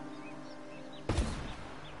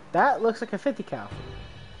 That looks like a 50 cal.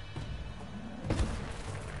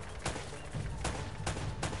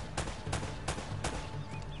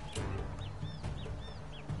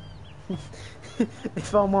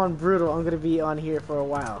 If I'm on brutal, I'm gonna be on here for a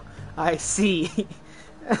while. I see.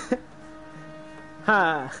 Ha.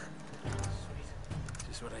 Huh.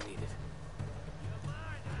 Just what I needed.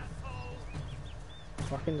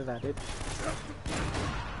 Walk into that, dude.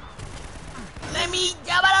 Let me...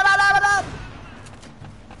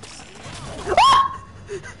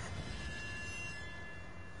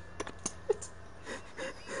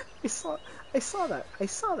 I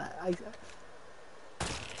saw that.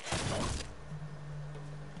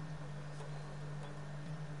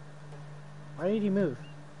 Why did he move?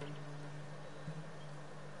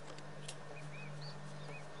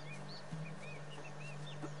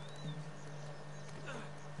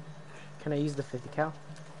 Can I use the 50 cal?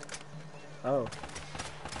 Oh.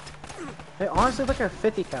 It honestly looked like a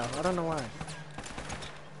 50 cal. I don't know why.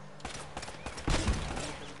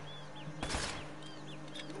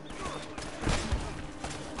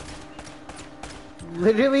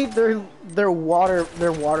 Literally, they're water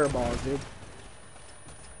balls, dude.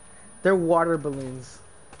 They're water balloons.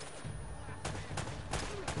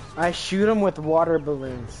 I shoot them with water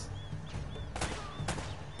balloons.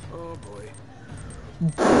 Oh boy.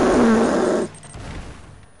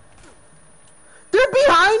 They're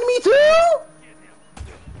behind me too?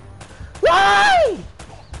 Why?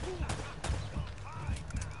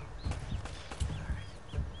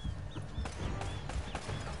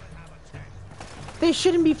 They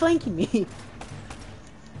shouldn't be flanking me.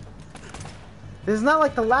 This is not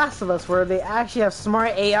like The Last of Us where they actually have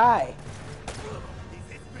smart AI.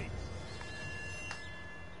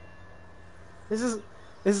 This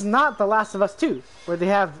is not The Last of Us 2 where they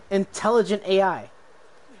have intelligent AI.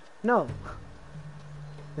 No.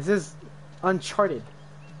 This is Uncharted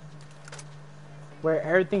where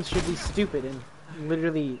everything should be stupid, and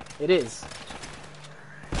literally it is.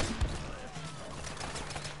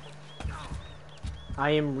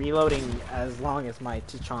 I am reloading as long as my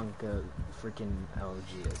Tachanka freaking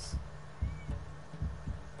LG is.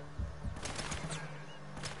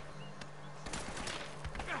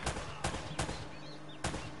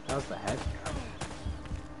 That was the head.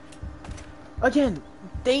 Again,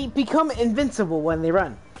 they become invincible when they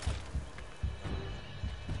run.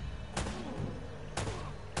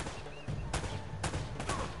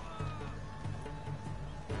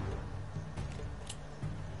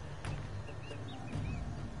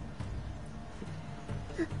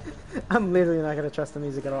 I'm literally not gonna trust the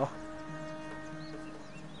music at all.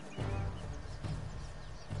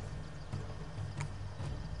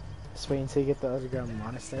 Just wait until you get the underground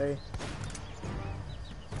monastery.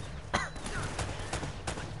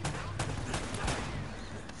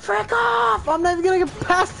 Frick off! I'm not even gonna get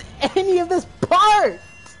past any of this part!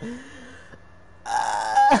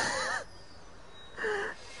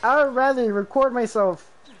 I would rather record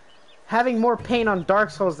myself having more pain on Dark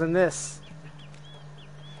Souls than this.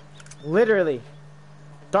 Literally.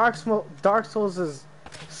 Dark Souls is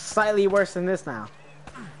slightly worse than this now.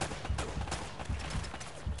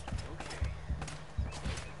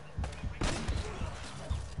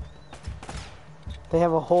 They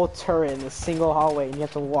have a whole turret in a single hallway and you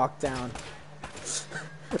have to walk down.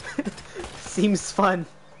 Seems fun.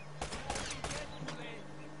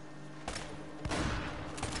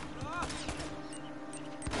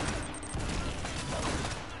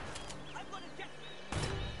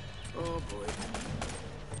 Oh boy.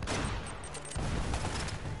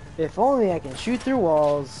 If only I can shoot through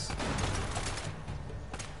walls.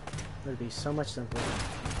 It would be so much simpler.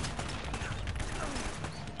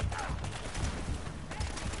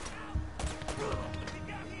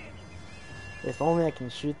 If only I can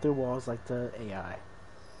shoot through walls like the AI.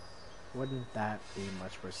 Wouldn't that be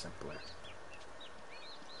much more simpler?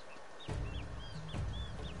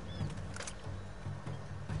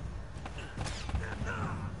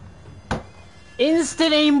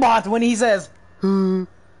 Instant aimbot when he says God,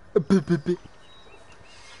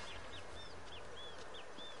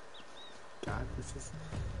 this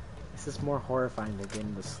is more horrifying than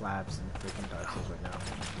getting the slabs in freaking Dark Souls right now.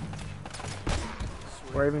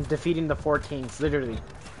 Or even defeating the 4 kings, literally.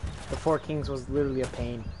 The 4 kings was literally a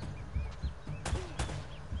pain.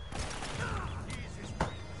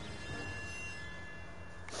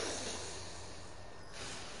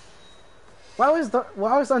 Why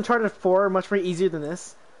was Uncharted 4 much more easier than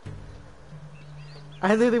this?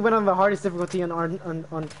 I literally went on the hardest difficulty on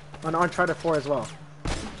Uncharted 4 as well.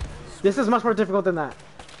 This is much more difficult than that.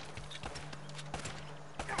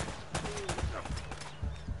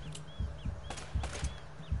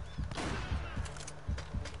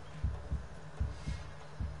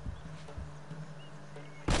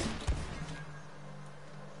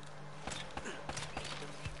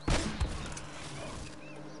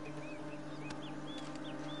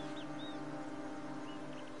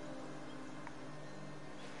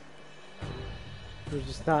 You're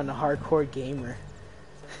just not a hardcore gamer.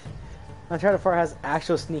 Uncharted 4 has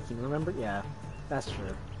actual sneaking, remember? Yeah, that's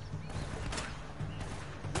true.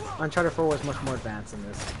 Uncharted 4 was much more advanced than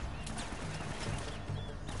this.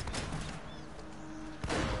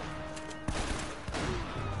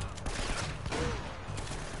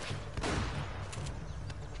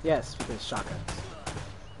 Yes, because shotguns.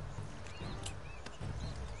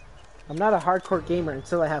 I'm not a hardcore gamer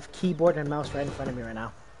until I have keyboard and mouse right in front of me right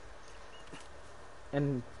now.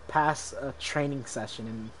 And pass a training session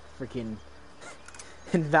in freaking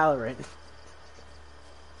in Valorant.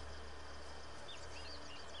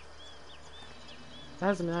 That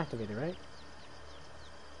hasn't been activated, right?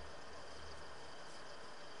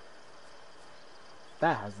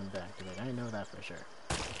 That hasn't been activated. I know that for sure.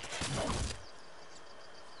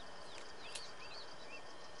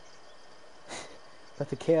 But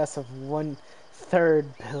the chaos of 1/3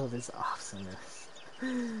 build is awesomeness.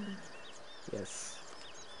 Yes.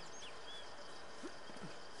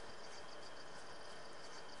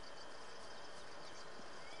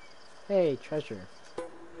 Hey, treasure.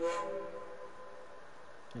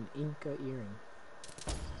 An Inca earring.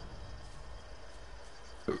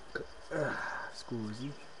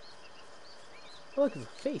 Scusi. Oh, look, it's a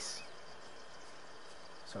face.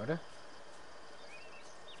 Sorta.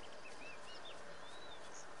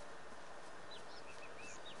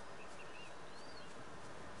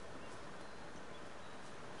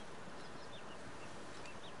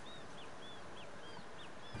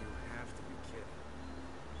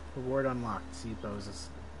 Reward unlocked. See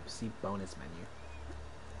bonus menu.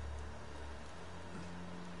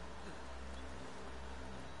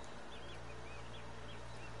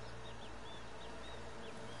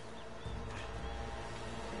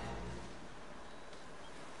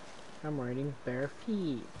 I'm riding bare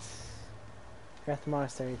feet. Got the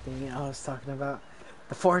monastery thing I was talking about.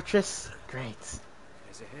 The fortress? Great.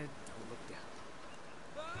 Eyes ahead, don't look down.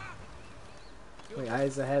 Wait,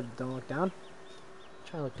 eyes ahead, don't look down?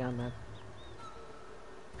 Try to look down, man.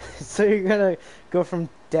 So you're gonna go from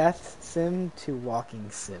death sim to walking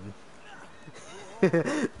sim.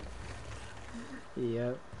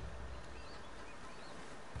 Yep.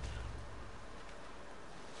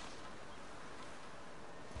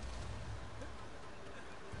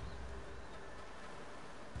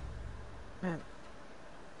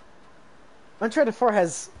 Uncharted 4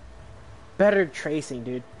 has better tracing,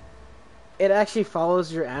 dude. It actually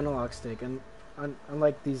follows your analog stick, and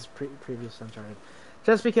unlike these previous Uncharted,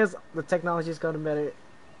 just because the technology's gotten better,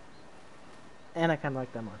 and I kind of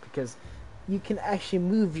like that more because you can actually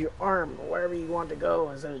move your arm wherever you want to go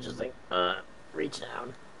instead of just like reach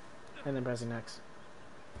down and then pressing X.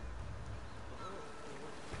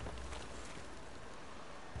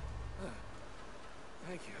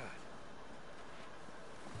 Thank you.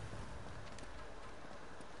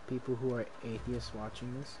 People who are atheists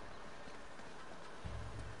watching this.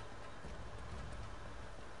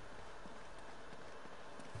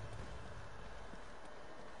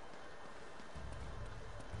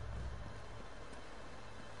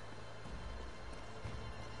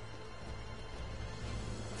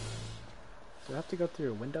 Do I have to go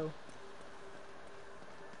through a window?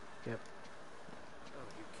 Yep. Oh,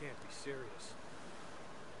 you can't be serious.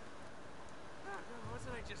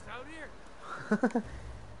 Wasn't I just out here?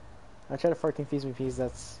 I try to far confuse me because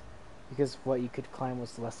that's because what you could climb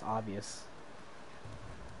was less obvious.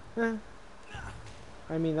 I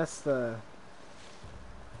mean that's the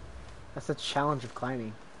challenge of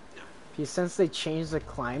climbing. Because since they changed the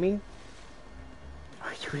climbing,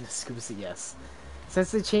 are you in a scuba suit? Yes.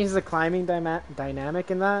 Since they changed the climbing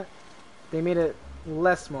dynamic in that, they made it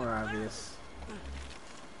more obvious.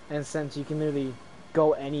 And since you can literally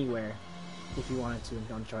go anywhere if you wanted to in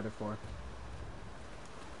Uncharted 4.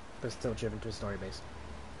 But still driven to a story base.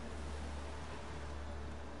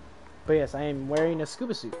 But yes, I am wearing a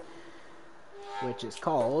scuba suit, which is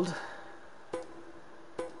called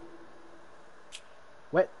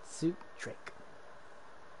Wetsuit Drake.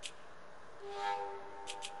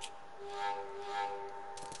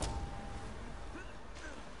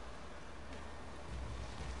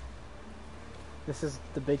 This is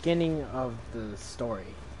the beginning of the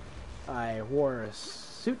story. I wore a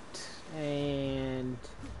suit and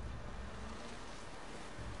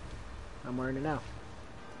I'm wearing it now.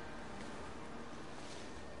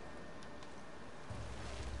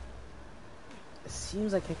 It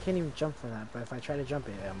seems like I can't even jump for that, but if I try to jump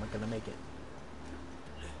it, I'm not gonna make it.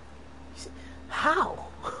 How?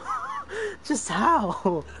 Just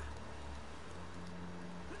how?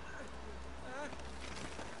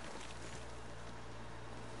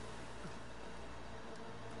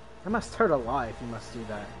 I must hurt a lot if you must do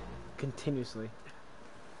that continuously.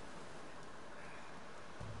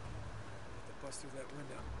 Bust through that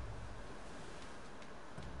window.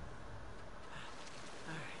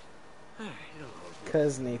 Alright.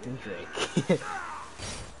 Cause Nathan Drake.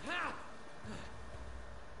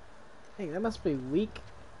 Hey, that must be weak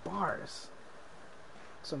bars.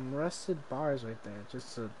 Some rusted bars right there,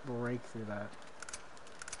 just to break through that.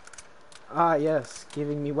 Ah, yes,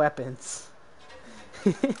 giving me weapons.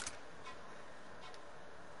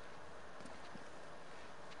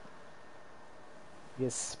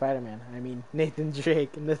 Yes, Spider-Man. I mean, Nathan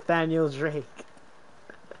Drake, Nathaniel Drake.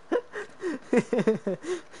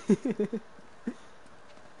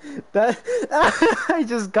 That I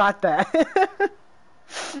just got that.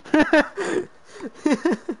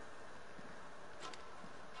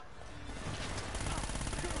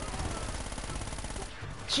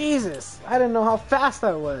 Jesus, I didn't know how fast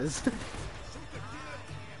that was.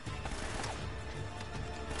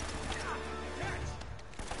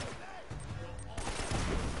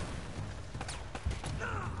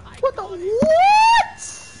 What the what?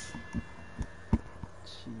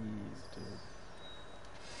 Jeez, dude.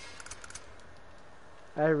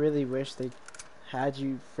 I really wish they had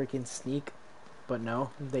you freaking sneak, but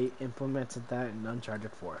no, they implemented that in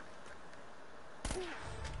Uncharted 4.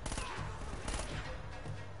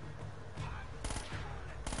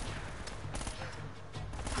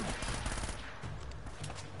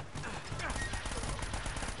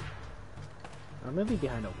 I'm really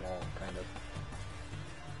behind a wall, kind of.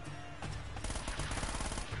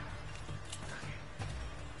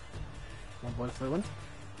 One point for one.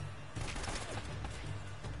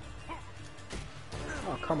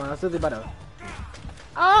 Oh, come on, that's really better.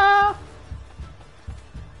 Ah!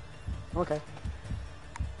 Okay.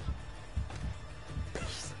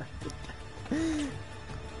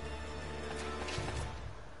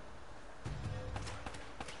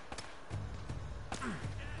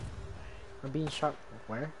 I'm being shot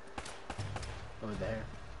where? Oh, there.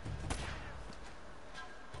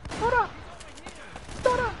 Hold up!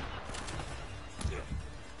 Hold up!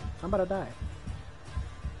 I'm about to die.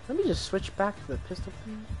 Let me just switch back to the pistol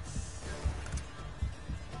thing.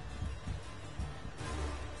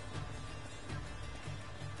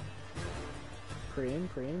 Pray in.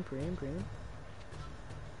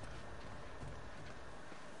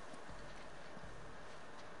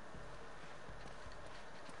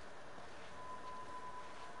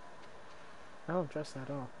 I don't trust that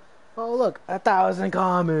at all. Oh look, 1,000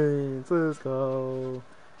 comments. Let's go.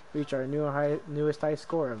 Reach our newest high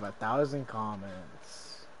score of 1,000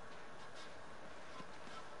 comments.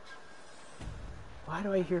 Why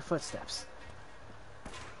do I hear footsteps?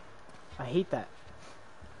 I hate that.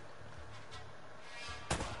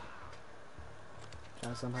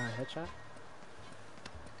 Try somehow a headshot.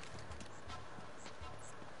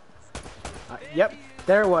 Yep,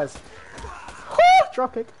 there it was.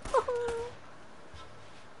 Drop kick.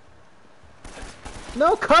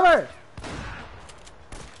 No cover.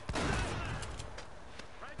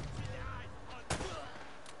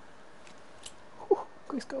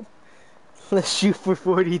 Quick scope. Let's shoot for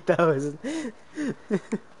 40,000.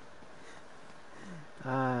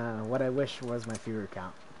 What I wish was my viewer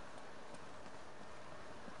count.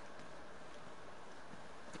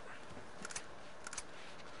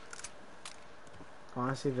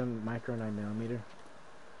 Honestly, the micro 9mm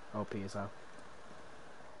OP as well.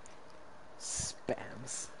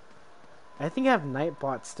 Spams. I think I have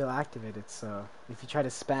Nightbot still activated, so if you try to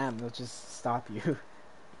spam, they'll just stop you.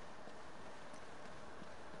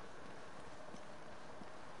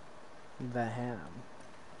 The ham.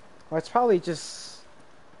 Or it's probably just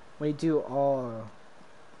when you do all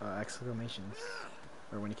exclamations,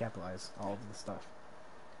 or when you capitalize all of the stuff.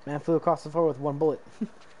 Man flew across the floor with one bullet.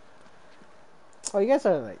 Oh, you guys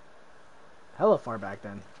are like hella far back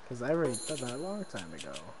then, because I already did that a long time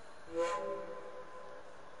ago.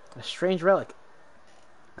 A strange relic.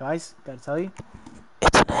 Guys, gotta tell you,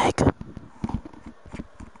 it's an egg.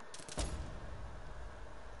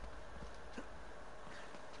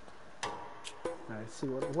 Alright, let's see,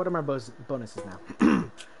 what are my bonuses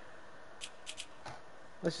now?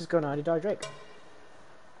 Let's just go Naughty Dog Drake.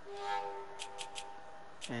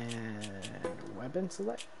 And weapon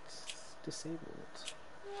select. Disabled.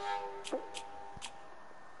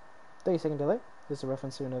 30-second delay. Is this a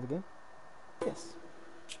reference to another game? Yes.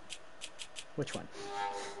 Which one?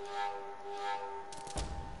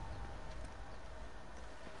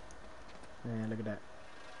 And look at that.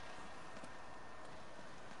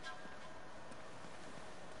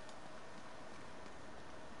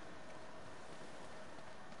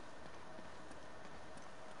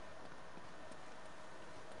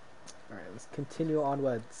 Alright, let's continue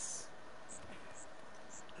onwards.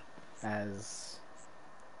 As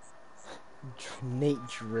Nate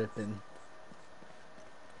dripping.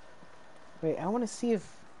 Wait, I want to see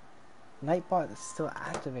if Nightbot is still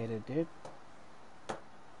activated, dude.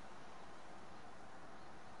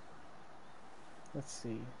 Let's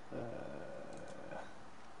see.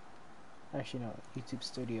 Actually, no. YouTube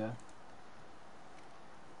Studio.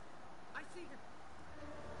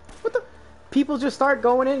 What the? People just start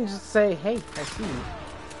going in and just say, "Hey, I see you."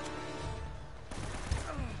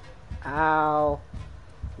 Ow.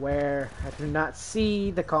 Where I do not see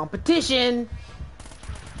the competition.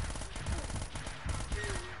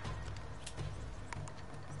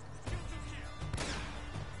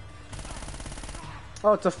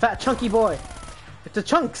 Oh, it's a fat chunky boy. It's a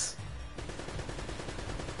chunks.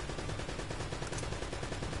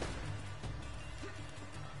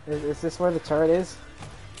 Is this where the turret is?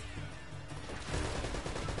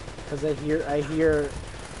 Because I hear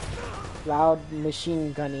loud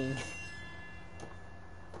machine gunning.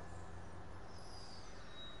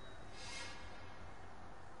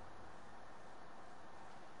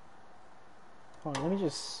 Hold on, let me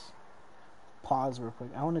just pause real quick.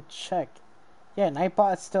 I want to check. Yeah,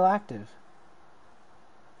 Nightbot is still active.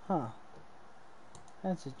 Huh.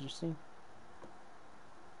 That's interesting.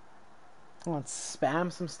 Come on,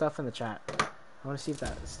 spam some stuff in the chat. I want to see if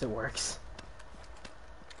that still works.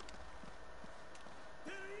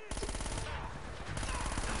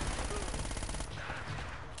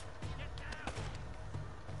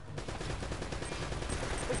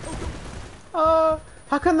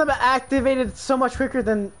 How come that activated so much quicker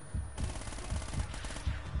than...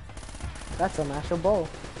 That's a natural bowl.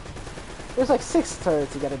 There's like 6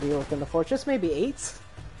 turrets you gotta deal with in the fortress, maybe 8?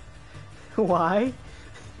 Why?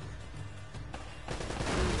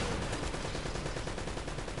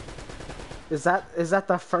 Is that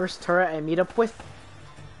the first turret I meet up with?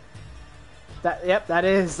 Yep, that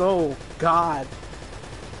is. Oh god.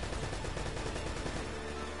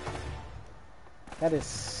 That is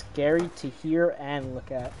scary to hear and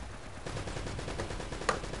look at.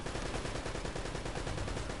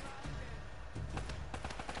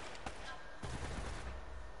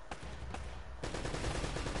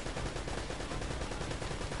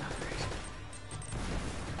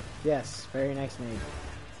 Yes, very nice made.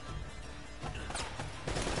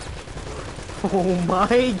 Oh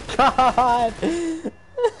my god!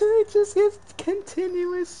 It just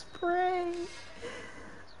Continuous spray.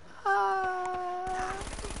 Ah.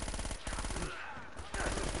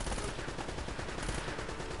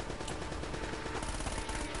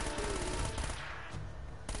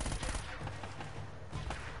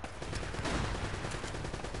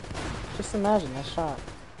 Just imagine that shot.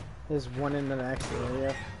 There's one in the next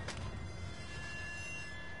area.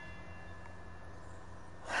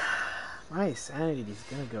 My sanity is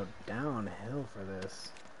gonna go downhill for this.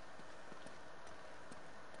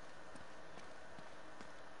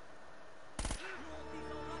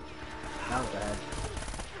 That was bad.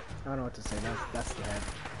 I don't know what to say. That's the head.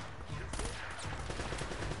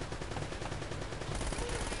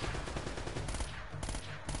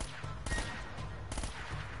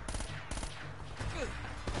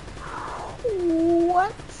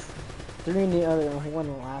 What? Three in the other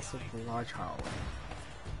one lasted for large hallway.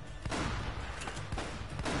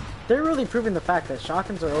 They're really proving the fact that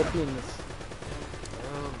shotguns are OP in this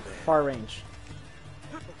far range.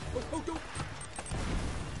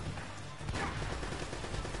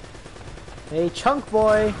 Hey, chunk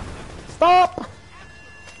boy! Stop!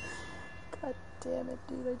 God damn it,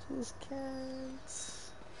 dude, I just can't.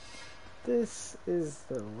 This is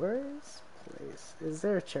the worst place. Is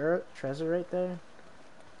there a treasure right there?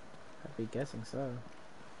 I'd be guessing so.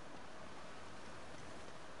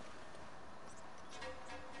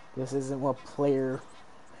 This isn't what player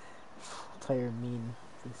mean.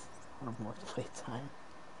 This want more play time.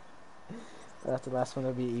 But after the last one,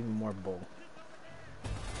 there'll be even more bull.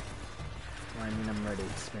 Well, I mean, I'm ready to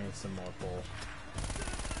experience some more bull.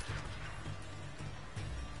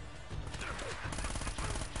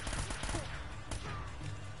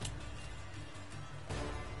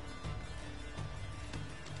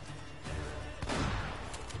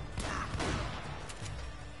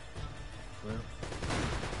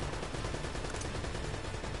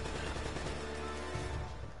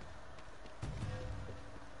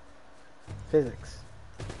 Physics.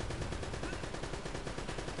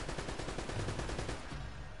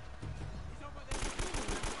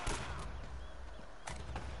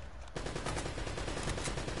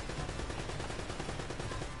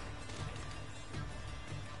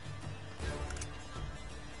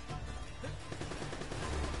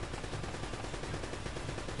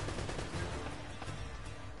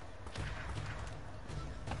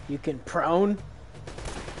 You can prone?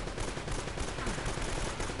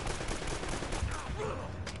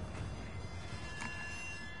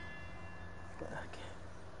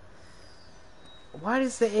 Why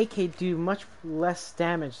does the AK do much less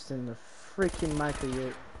damage than the freaking micro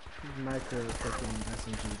freaking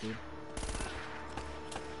SMG, dude?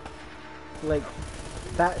 Like,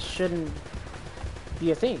 that shouldn't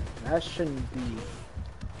be a thing. That shouldn't be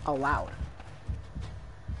allowed.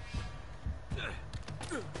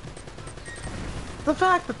 The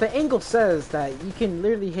fact that the angle says that you can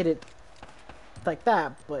literally hit it like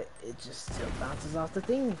that, but it just still bounces off the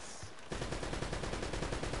things.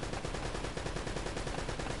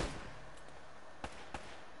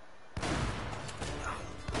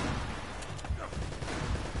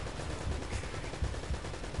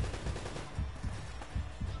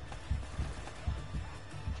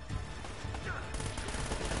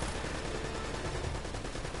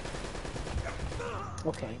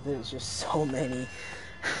 Okay, there's just so many.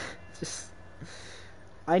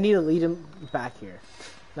 I need to lead him back here.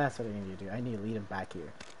 That's what I need to do. I need to lead him back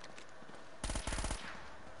here.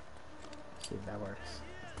 See if that works.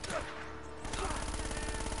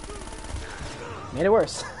 Made it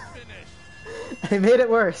worse. I made it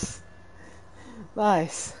worse.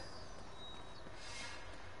 Nice.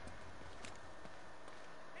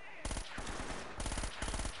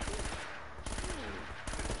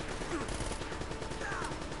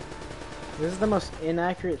 This is the most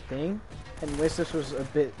inaccurate thing, and wish this was a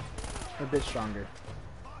bit stronger.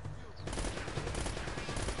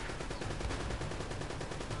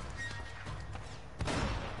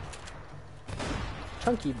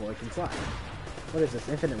 Chunky boy can fly. What is this,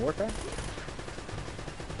 Infinite Warfare?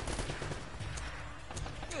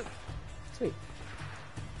 Sweet.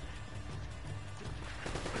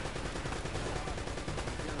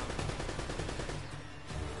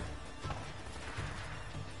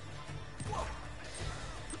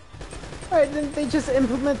 Alright, didn't they just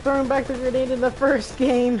implement throwing back the grenade in the first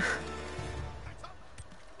game?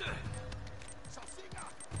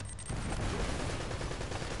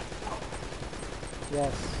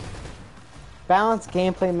 Yes. Balanced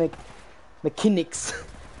gameplay mechanics.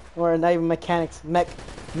 Or not even mechanics,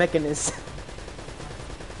 mechanism.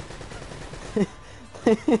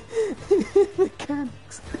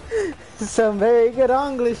 Mechanics. Some very good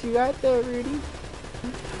English you got there, Rudy.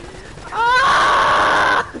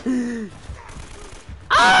 Ah!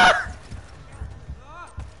 Ah!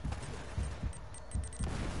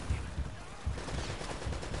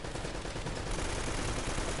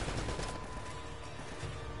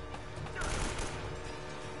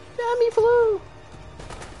 Damn, he flew.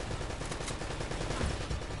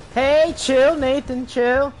 Hey, chill, Nathan,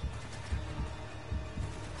 chill.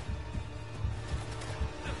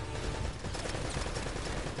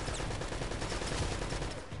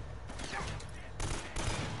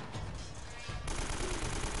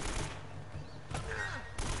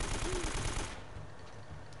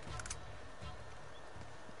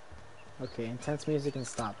 Okay, intense music and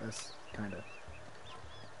stop us, kinda.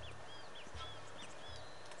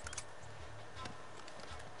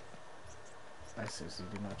 I seriously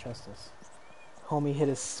do not trust us. Homie hit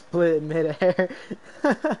a split mid-air.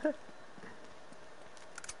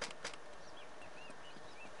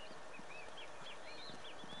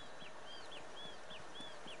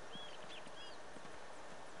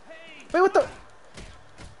 Wait, what the?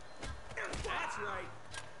 That's right.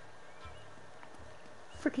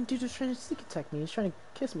 Freaking dude is trying to sneak attack me. He's trying to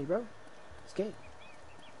kiss me, bro. It's gay.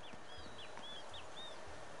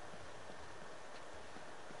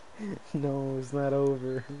 No, it's not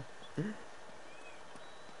over.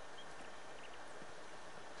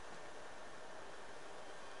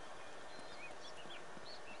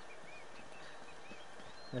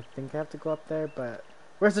 I think I have to go up there, but...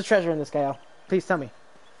 Where's the treasure in this guy, Al? Please tell me.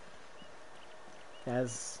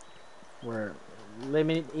 As we're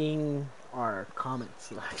limiting our comment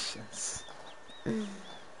selections.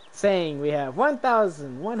 Saying we have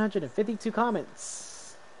 1,152 comments.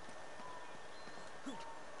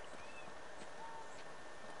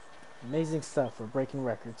 Amazing stuff. We're breaking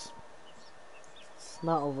records. It's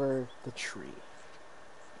not over the tree.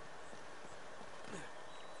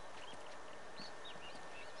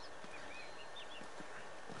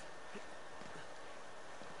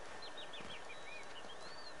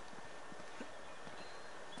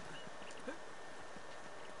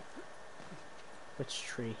 Which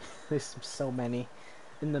tree? There's so many.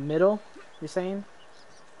 In the middle, you're saying?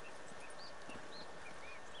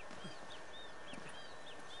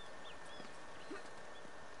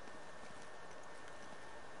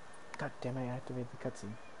 God damn it, I activated the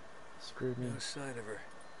cutscene. Screwed me. No sign of her.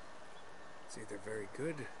 It's either very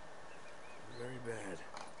good or very bad.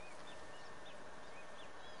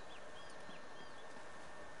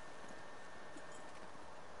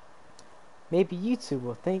 Maybe YouTube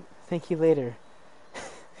will thank you later.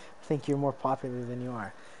 Think you're more popular than you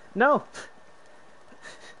are. No!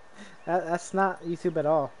 That's not YouTube at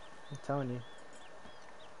all. I'm telling you.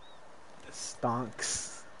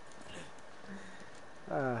 Stonks.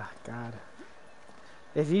 Ah, God.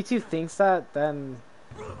 If YouTube thinks that, then...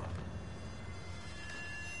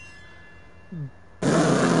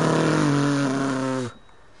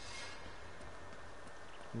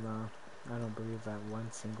 No, I don't believe that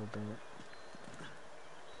one single bit.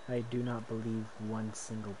 I do not believe one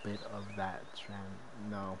single bit of that,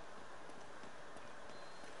 No.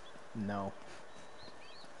 No.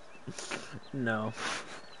 No.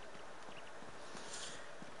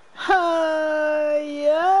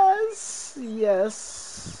 Yes.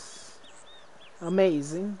 Yes.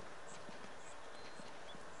 Amazing.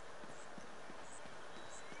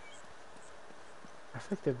 I feel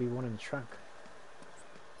like there'd be one in the trunk.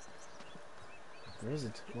 There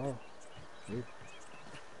isn't. Whoa. Weird.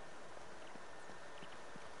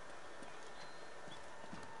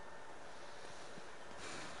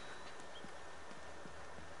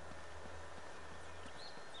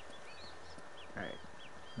 Alright.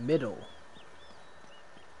 Middle.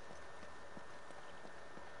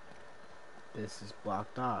 This is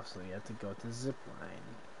blocked off, so you have to go to zip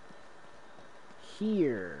line.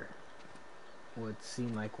 Here would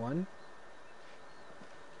seem like one,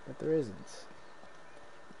 but there isn't.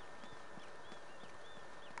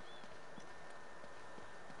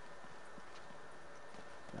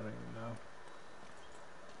 I don't even know.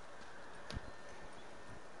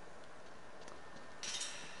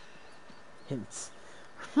 Hints.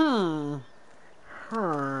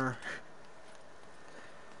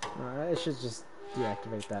 I should just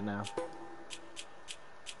deactivate that now.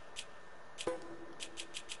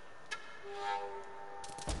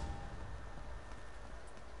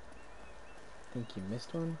 Think you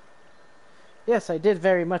missed one? Yes, I did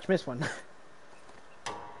very much miss one.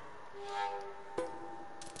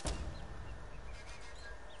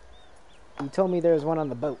 You told me there was one on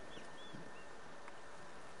the boat.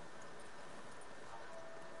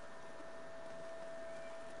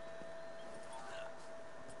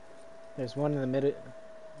 There's one in the middle.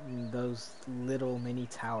 those little mini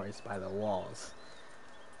towers by the walls.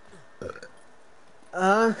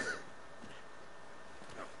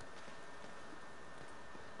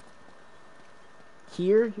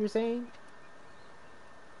 Here, you're saying?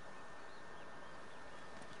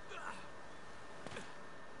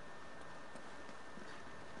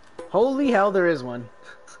 Holy hell, there is one.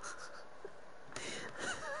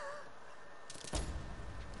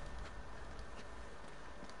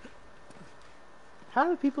 How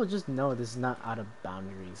do people just know this is not out of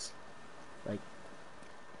boundaries? Like,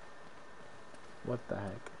 what the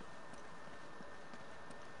heck?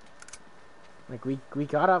 Like, we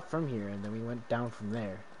got up from here and then we went down from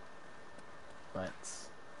there. But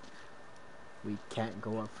we can't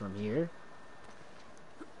go up from here.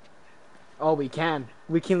 Oh, we can.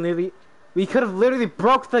 We can literally... We could have literally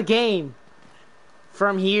broke the game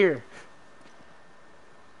from here.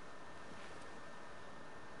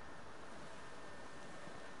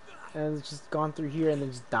 And it's just gone through here and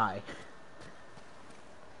then just die.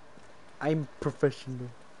 I'm professional.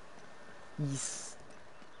 Yes.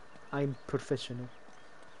 I'm professional.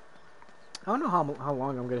 I don't know how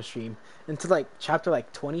long I'm gonna stream. Until like chapter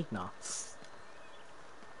like 20? No.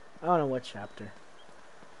 I don't know what chapter.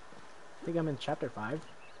 I think I'm in chapter 5.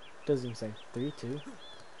 Doesn't even say 3, 2.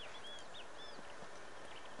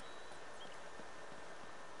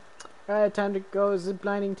 Alright, time to go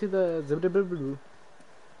ziplining to the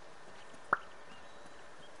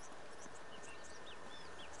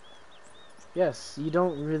Yes, you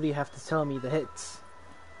don't really have to tell me the hits.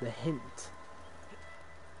 The hint.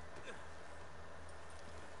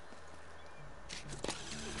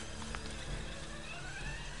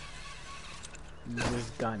 Use his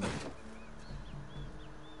gun.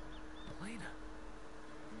 Elena,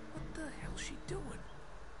 what the hell's she doing?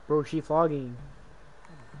 Bro, she vlogging.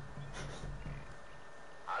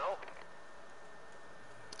 Hello?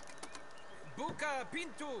 Buka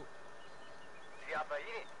Pintu! Siapa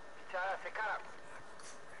ini? Bicara sekarang.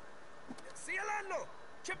 Sialan lo!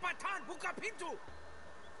 Cepatan, buka pintu!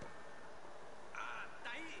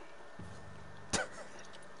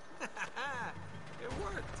 It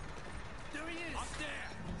worked. There he is! Up there!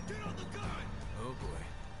 Get on the gun! Oh boy.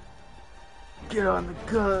 Get on the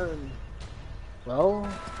gun. Well,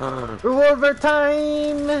 revolver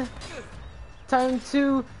time! Time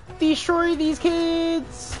to destroy these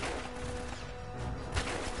kids!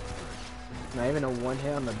 Not even a one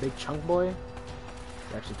hit on the big chunk boy?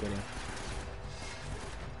 You're actually kidding.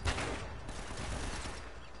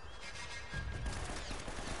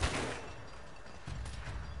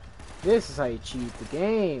 This is how you cheat the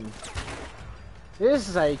game. This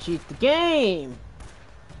is how you cheat the game.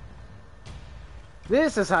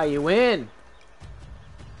 This is how you win.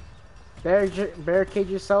 Barricade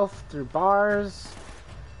yourself through bars.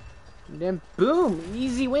 And then boom,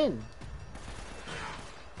 easy win.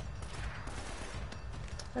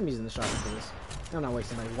 I'm using the shotgun for this. I'm not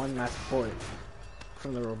wasting like one last bullet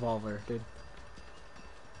from the revolver, dude.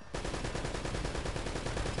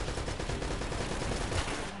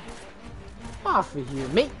 Off of here,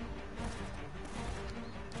 mate.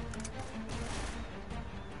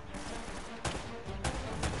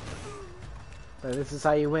 But this is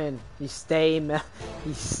how you win. You stay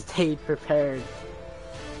prepared.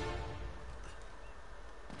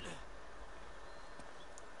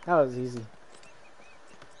 That was easy.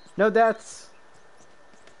 No deaths.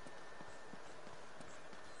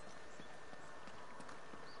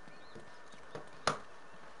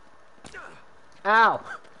 Ow.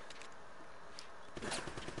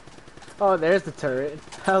 Oh, there's the turret.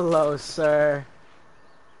 Hello, sir.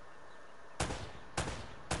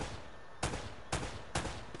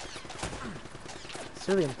 It's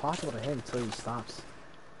really impossible to hit until he stops.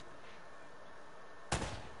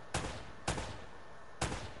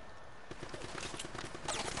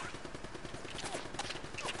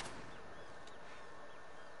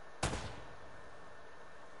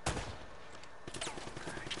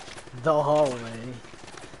 The hallway.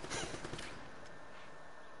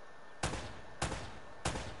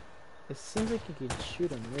 It seems like you can shoot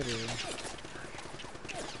him literally.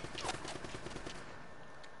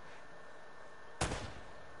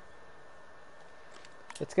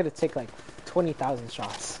 It's gonna take like 20,000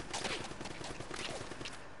 shots.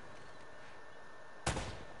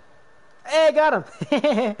 Hey, I got him!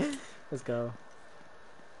 Let's go.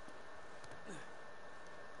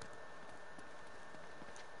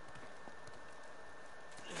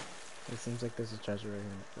 It seems like there's a treasure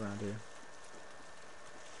around here.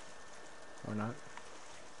 Or not.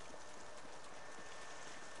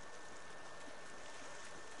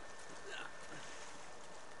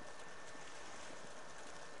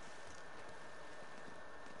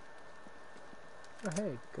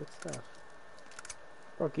 hey, good stuff.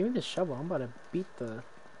 Bro, give me the shovel. I'm about to beat the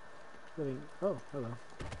living. Oh, hello.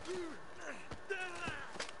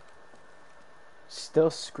 Still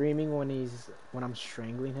screaming when I'm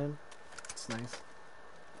strangling him. It's nice.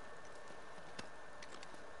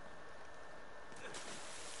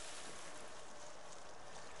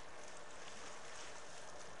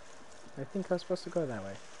 I think I was supposed to go that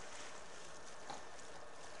way.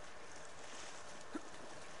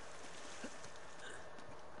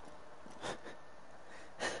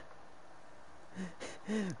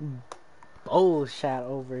 Bullshit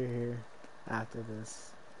over here after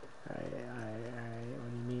this. Alright.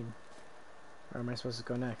 What do you mean? Where am I supposed to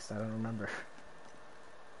go next? I don't remember.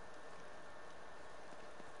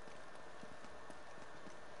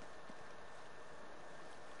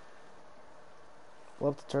 Blow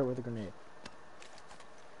up the turret with a grenade.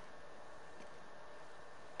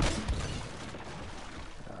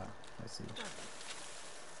 I see.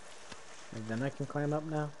 And then I can climb up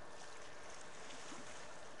now?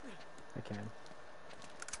 I can.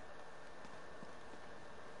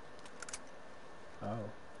 Oh.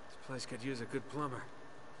 This place could use a good plumber.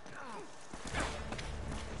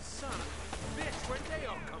 Son of a bitch, where'd they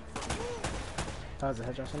all come from? Oh, is the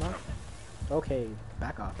head just enough? Okay,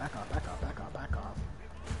 back off.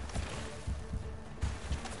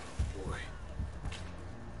 Boy.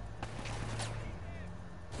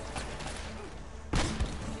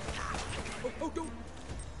 Oh, don't.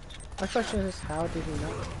 My question is, how did he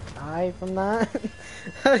not die from that?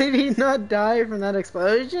 How did he not die from that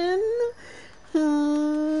explosion?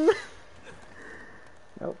 Nope,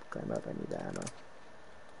 climb up, I need the ammo.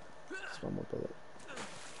 Just one more bullet.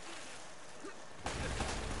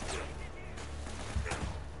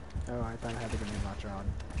 Oh, I thought I had the grenade launcher on.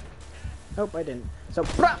 Nope, I didn't. So,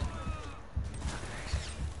 brah!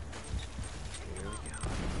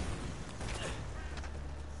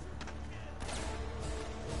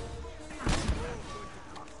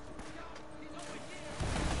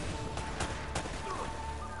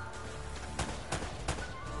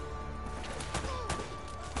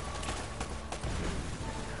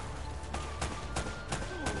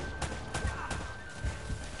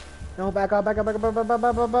 No, back up. He's over there!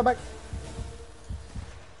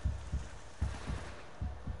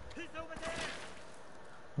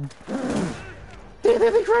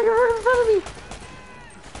 They're trying to run in front of me!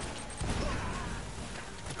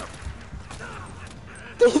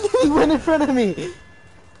 He went in front of me!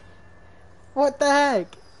 What the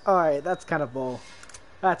heck? Alright, that's kind of bull.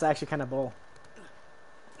 That's actually kind of bull.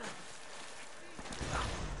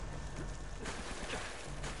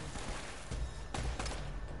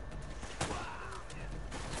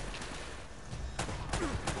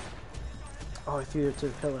 Oh, I threw it to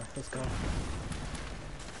the pillar. Let's go.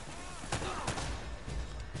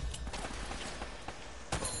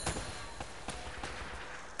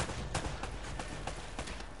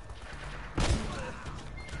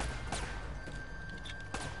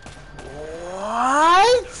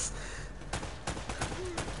 What?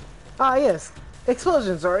 Ah, yes.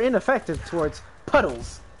 Explosions are ineffective towards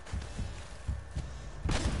puddles.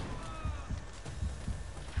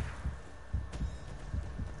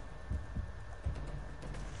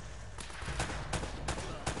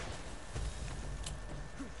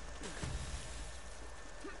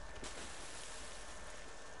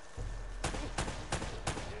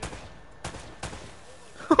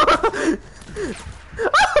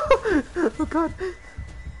 Oh god.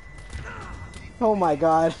 Oh my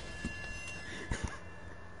god.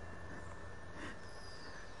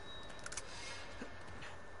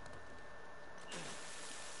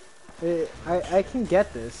 I can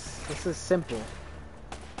get this. This is simple.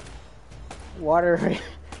 Water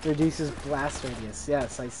reduces blast radius.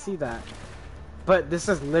 Yes, I see that. But this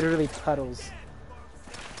is literally puddles.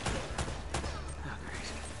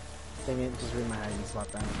 Dang it, just ruined my hiding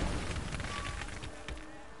spot then.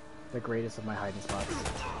 The greatest of my hiding spots.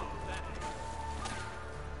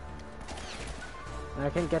 And I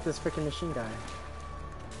can't get this freaking machine guy.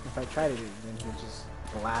 If I try to do it, then he would just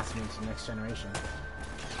blast me to next generation.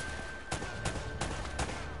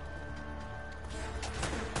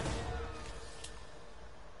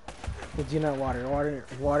 But do not water.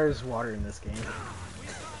 Water is water in this game.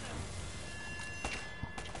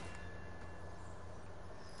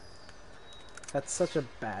 That's such a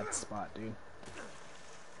bad spot, dude.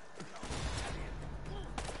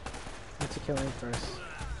 Need to kill him first.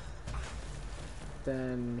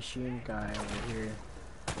 Then machine guy over here.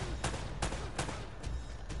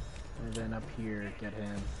 And then up here, get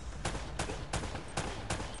him.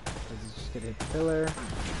 He's just gonna hit the pillar.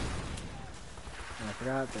 And I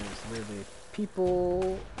forgot there's literally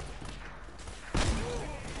people.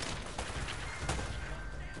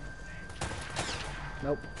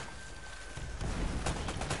 Nope.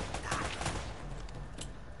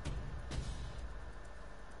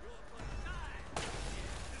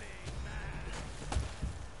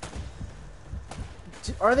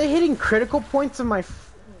 Are they hitting critical points of my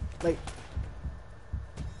like?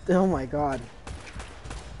 Oh my god.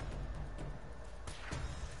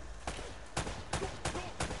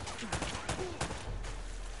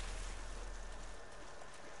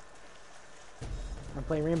 I'm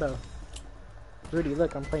playing Rainbow. Rudy,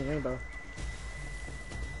 look, I'm playing Rainbow.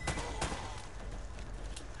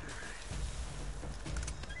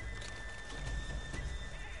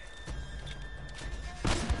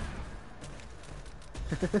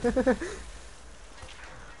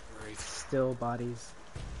 Still bodies.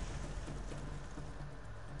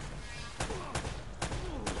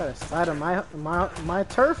 Try to slide on my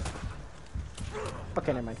turf.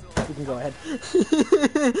 Okay, never mind. You can go ahead.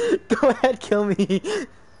 Go ahead, kill me.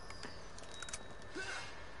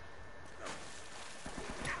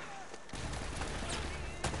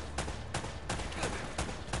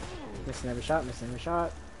 Missing every shot, missing every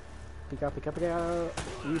shot. Peek out, peek out, peek out.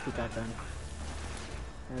 You peek out then.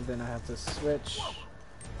 And then I have to switch.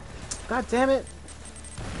 God damn it!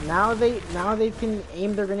 Now they can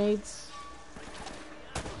aim their grenades.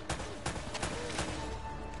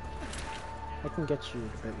 I can get you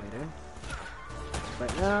a bit later.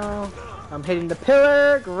 Right now, I'm hitting the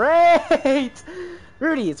pillar. Great!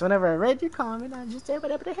 Rudy, it's whenever I read your comment, I'm just able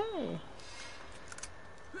to hey.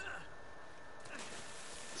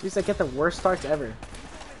 Seems I get the worst starts ever.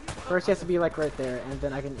 First he has to be like right there, and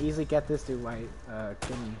then I can easily get this dude by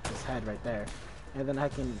killing his head right there. And then I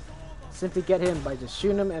can simply get him by just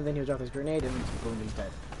shooting him, and then he'll drop his grenade, and then boom, he's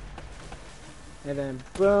dead. And then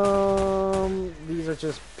boom, these are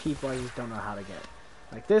just people I just don't know how to get.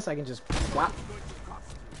 Like this, I can just whap.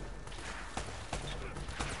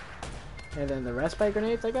 And then the rest by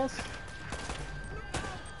grenades, I guess.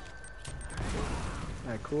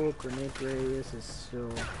 Alright, cool. Grenade radius is still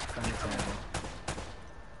kind of terrible.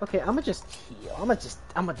 Okay, I'ma just heal. I'ma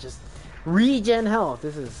just regen health.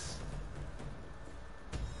 This is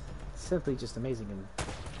simply just amazing in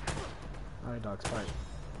Naughty Dog's part.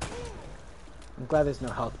 I'm glad there's no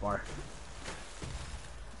health bar.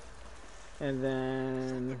 And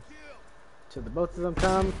then till the both of them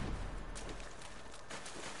come.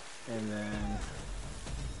 And then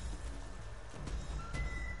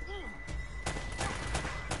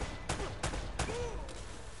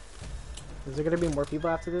is there gonna be more people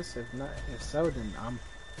after this? If not, if so, then I'm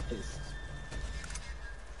pissed.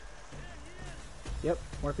 Yep,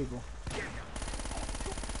 more people.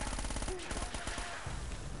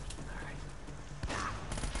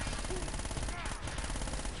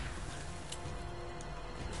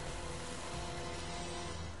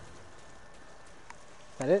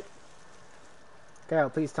 Is that it? Kyle,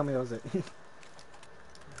 please tell me that was it.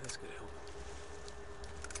 This could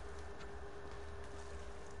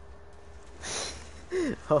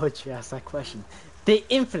help. Oh, would you ask that question? They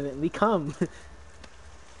infinitely come.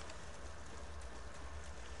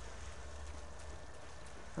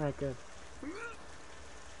 Alright, good.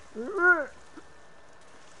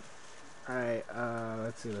 Alright,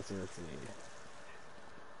 let's see.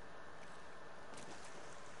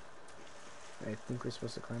 I think we're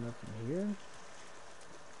supposed to climb up from here.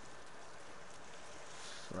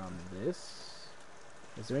 From this.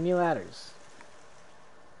 Is there any ladders?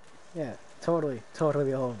 Yeah, totally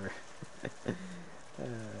over.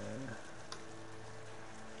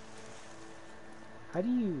 How do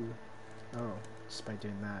you... Oh, just by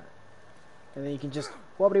doing that. And then you can just...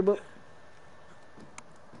 Wobbly boop.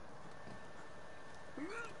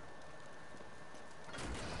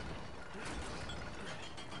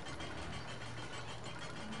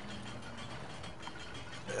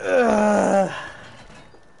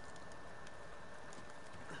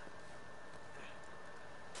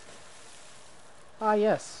 Ah,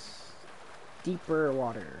 yes. Deeper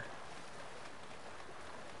water.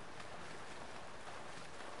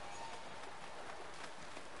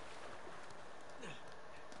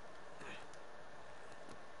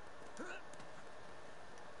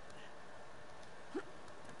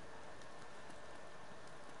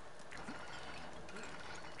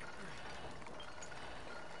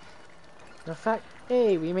 In fact,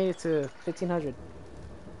 hey, we made it to 1500.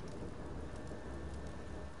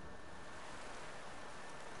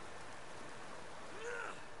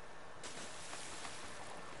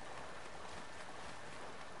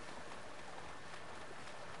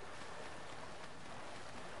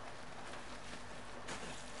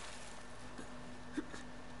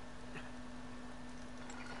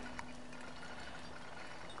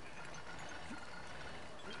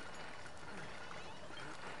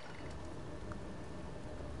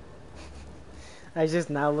 I just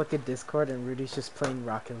now look at Discord and Rudy's just playing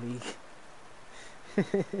Rocket League.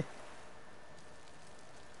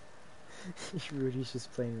 Rudy's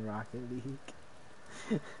just playing Rocket League.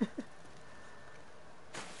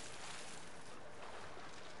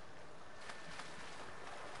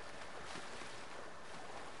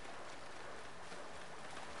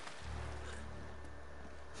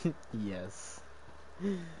 Yes.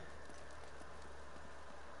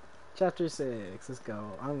 Chapter 6. Let's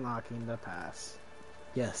go. Unlocking the pass.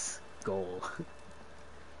 Yes. Goal.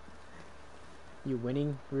 You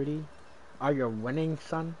winning, Rudy? Are you winning,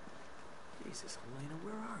 son? Jesus, Elena,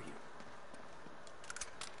 where are you?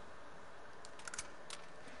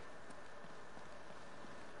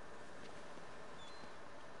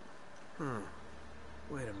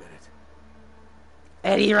 Wait a minute.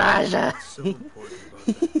 Eddie Raja! What's so important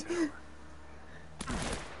about that tower?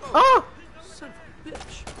 Oh! Son of a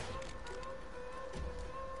bitch.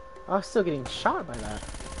 I was still getting shot by that.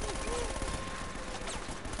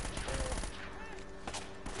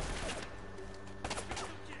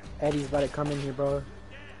 Eddie's about to come in here, bro.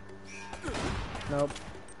 Nope.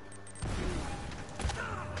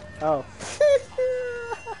 Oh.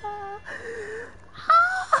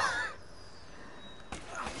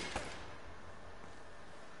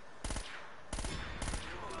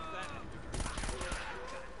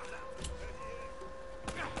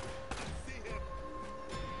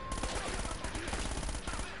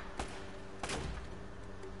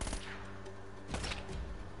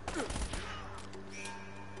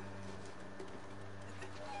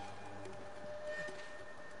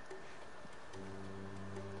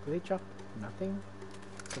 Did they drop nothing?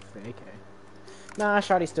 Except for the AK. Nah,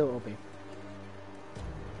 Shotty's still OP. Look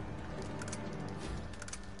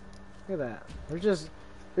at that.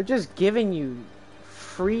 They're just giving you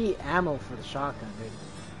free ammo for the shotgun, dude.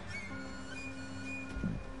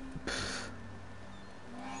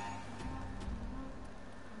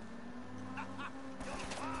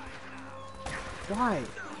 Why?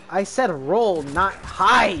 I said roll, not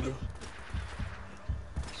hide.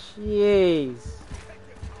 Jeez.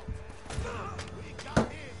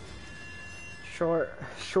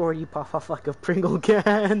 Sure, you puff off like a Pringle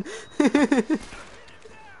can. It's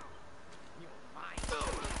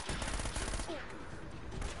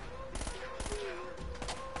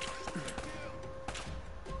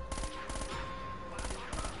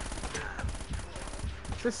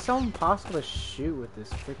just so impossible to shoot with this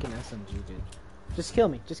freaking SMG, dude. Just kill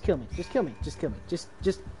me, just kill me, just kill me, just kill me, just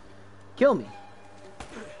kill me.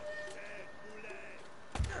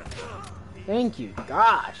 Thank you,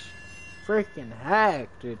 gosh. Freaking heck,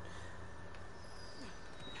 dude.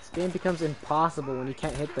 This game becomes impossible when you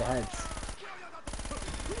can't hit the heads.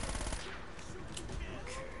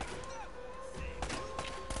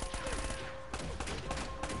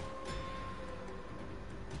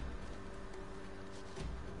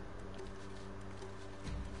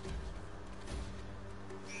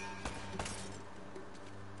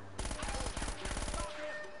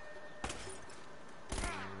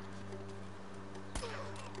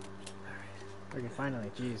 Okay, finally,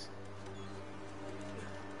 jeez.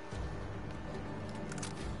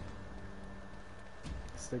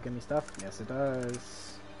 Still give me stuff? Yes, it does.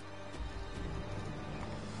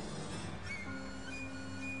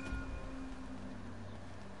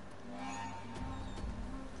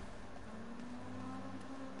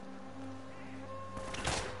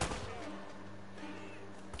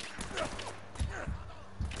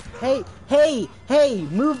 Hey,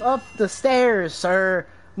 move up the stairs, sir.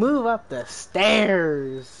 Move up the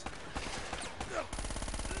stairs.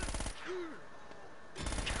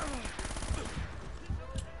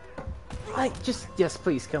 Like, yes,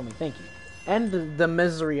 please kill me, thank you. End the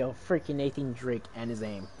misery of freaking Nathan Drake and his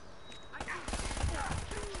aim.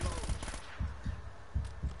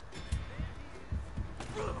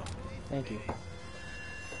 Thank you.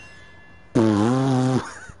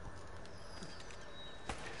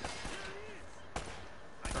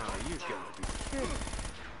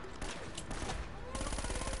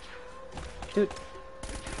 Dude,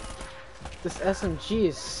 this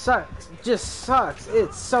SMG sucks. It just sucks.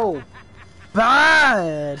 It's so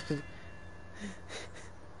bad.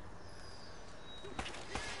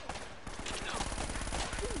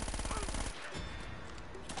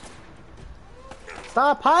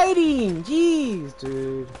 Stop hiding! Jeez,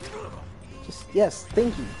 dude. Yes,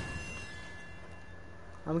 thank you.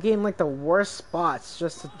 I'm getting like the worst spots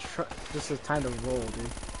just to time to roll,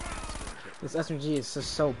 dude. This SMG is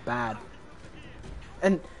just so bad.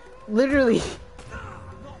 And literally,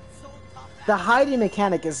 the hiding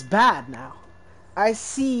mechanic is bad now. I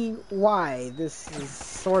see why this is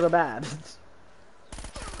sort of bad.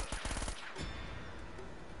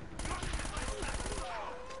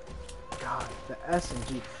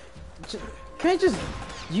 SMG. Can I just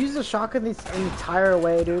use the shotgun this entire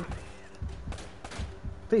way, dude?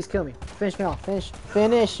 Please kill me. Finish me off.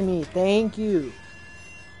 Finish me. Thank you.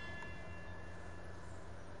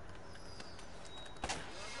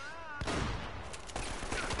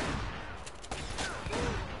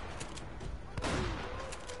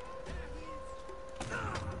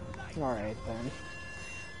 Alright then.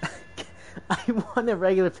 I want a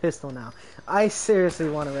regular pistol now. I seriously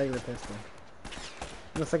want a regular pistol.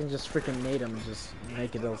 Unless I can just freaking nade him and just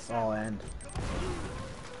make it all end.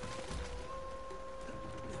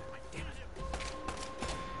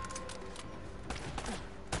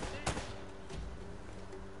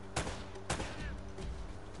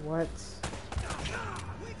 What?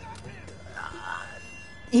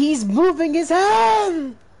 He's moving his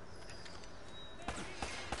hand!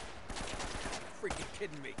 Freaking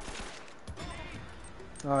kidding me.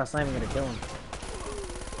 Oh, that's not even gonna kill him.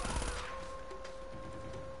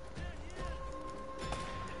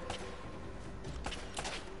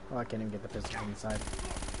 Oh, I can't even get the pistol from inside.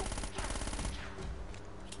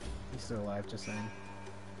 He's still alive, just saying.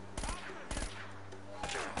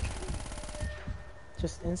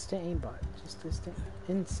 Just instant aimbot. Just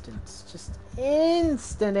instant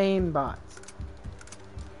aimbot.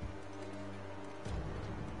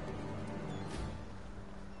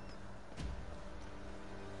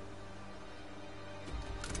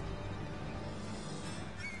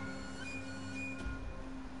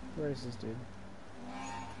 Where is this dude?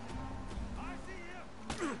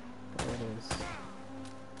 There it is.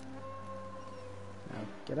 Now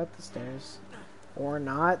get up the stairs. Or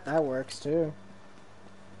not, that works too.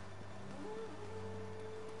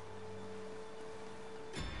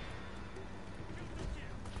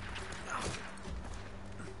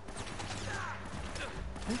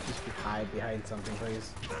 Just hide behind something,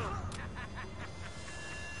 please.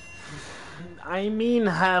 I mean,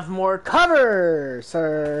 have more cover,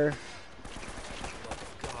 sir.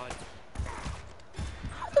 God.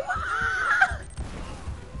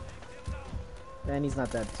 And he's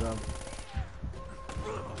not dead, so.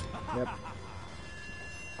 Yep.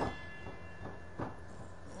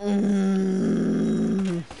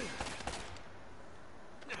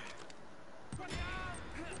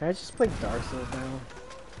 Can I just play Dark Souls now?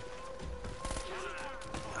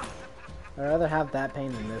 I'd rather have that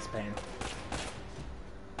pain than this pain.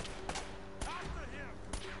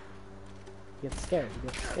 You get scared. You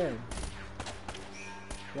get scared.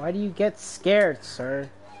 Why do you get scared, sir?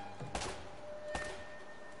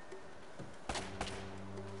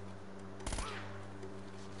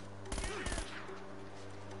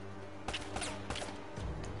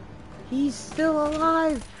 He's still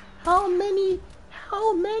alive! How many?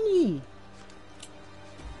 How many?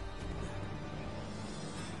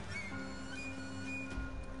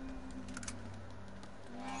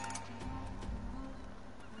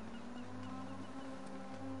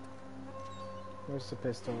 Where's the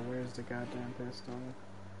pistol? Where's the goddamn pistol?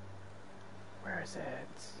 Where is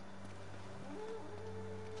it?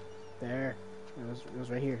 There. It was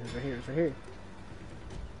right here. It was right here. It was right here.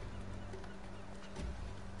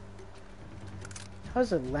 How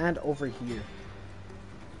does it land over here?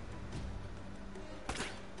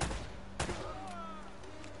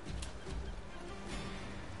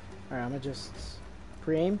 Alright, I'm gonna just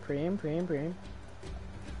pre-aim.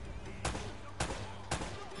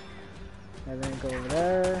 And then go over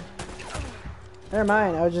there. Never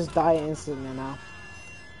mind, I would just die instantly now.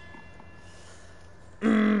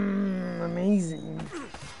 Amazing.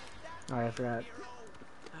 Alright, I forgot.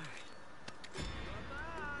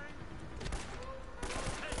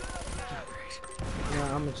 No,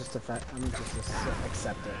 I'm gonna just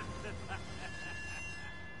accept it.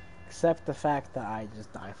 Accept the fact that I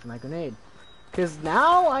just died from that grenade. Cause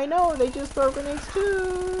now I know they just throw grenades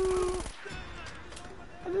too.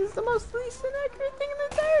 And this is the most least inaccurate thing in the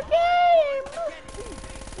entire game.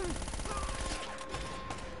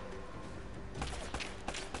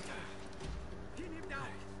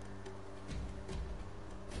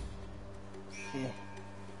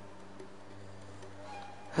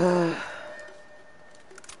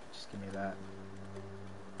 Just give me that.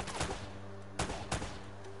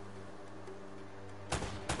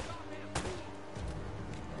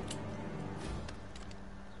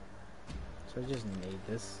 So I just nade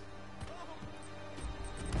this.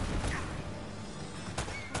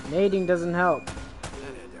 Nading doesn't help. That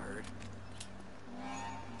had to hurt.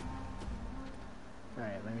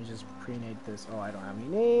 Alright, let me just pre-nade this. Oh, I don't have any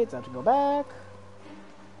nades. I have to go back.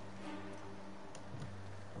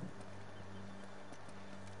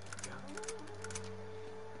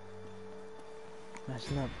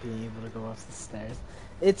 Imagine not being able to go up the stairs.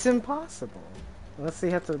 It's impossible. Unless they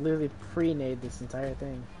have to literally pre-nade this entire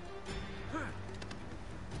thing.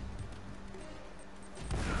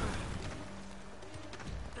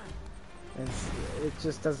 It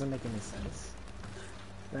just doesn't make any sense.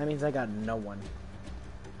 That means I got no one.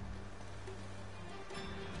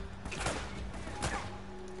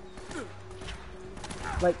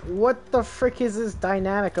 Like, what the frick is this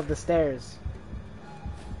dynamic of the stairs?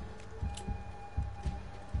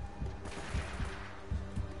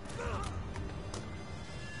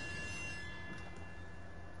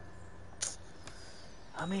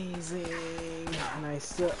 Amazing. And I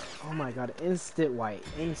still, oh my god, instant white.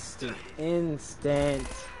 Instant.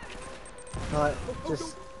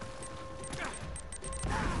 Just.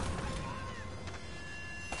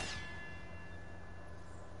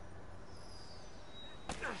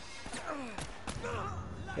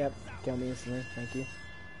 Yep, kill me instantly, thank you.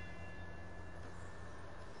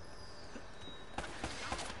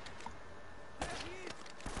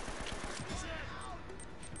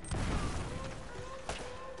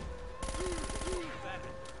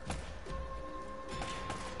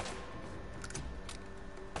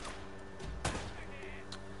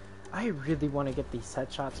 I really want to get these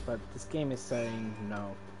headshots, but this game is saying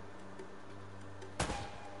no.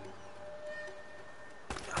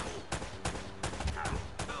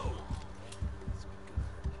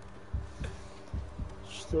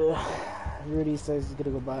 So, Rudy says he's gonna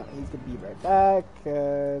go back. He's gonna be right back.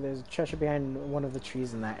 There's a treasure behind one of the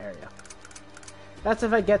trees in that area. That's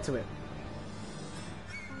if I get to it.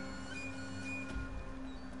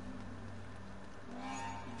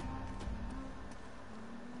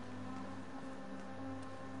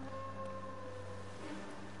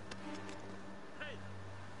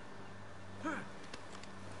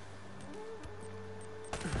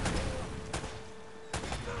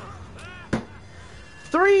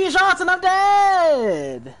 Three shots and I'm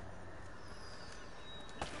dead!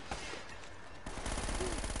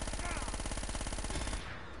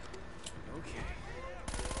 Okay.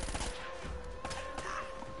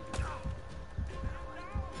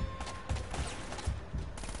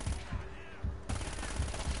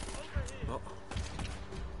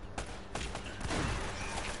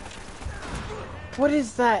 What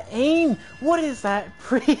is that aim? What is that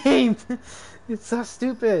pre-aim? It's so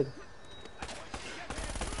stupid.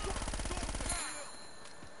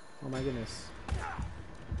 Oh my goodness.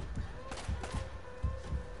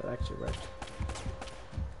 That actually worked.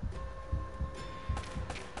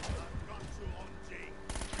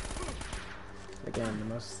 Again, the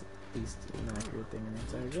most least inaccurate thing in the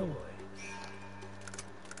entire game.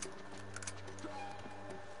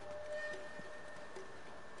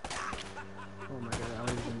 Oh my god, I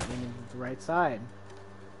was even aiming at the right side.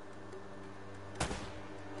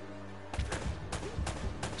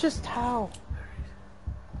 Just how?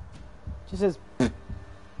 Just says.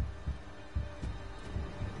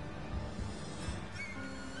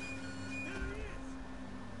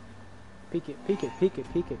 Peek it, peek it, peek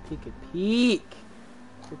it, peek it, peek it, peek!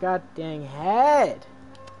 Your god dang head!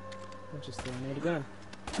 I'm just throwing it again.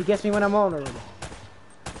 He gets me when I'm vulnerable.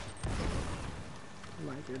 Oh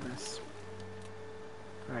my goodness.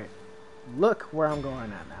 Alright. Look where I'm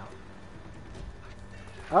going at now.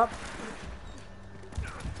 Up.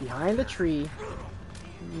 Behind the tree.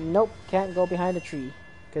 Nope, can't go behind the tree.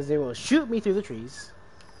 Because they will shoot me through the trees.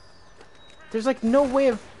 There's like no way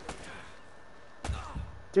of...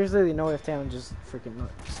 There's literally no way of telling, just freaking... No,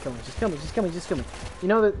 just kill me, just kill me, just kill me, just kill me. You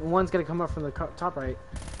know that one's gonna come up from the top right.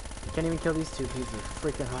 You can't even kill these two because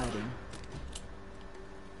they're freaking hiding.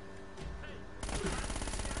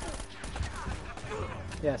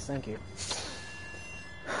 Yes, thank you.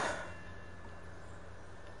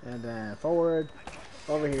 And then forward,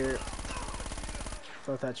 over here,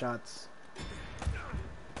 both headshots.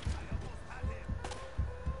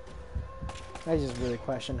 I just really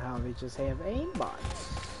question how they just have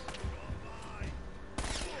aimbots.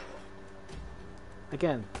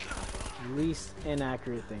 Again, least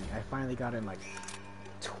inaccurate thing. I finally got in like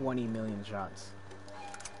 20 million shots.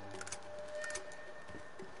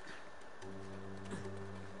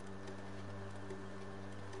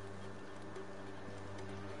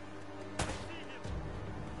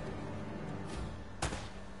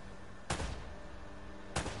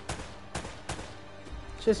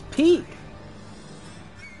 Just peek.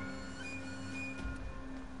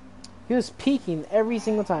 He was peeking every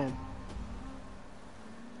single time.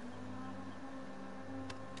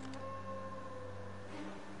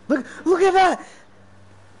 Look at that!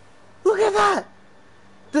 Look at that!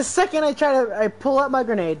 The second I pull out my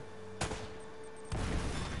grenade.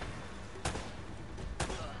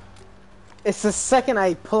 It's the second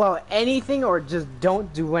I pull out anything or just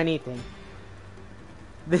don't do anything.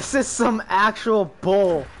 This is some actual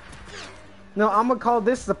bull. No, I'm gonna call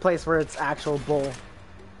this the place where it's actual bull.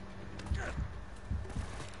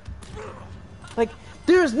 Like,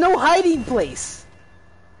 there's no hiding place.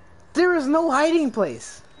 There is no hiding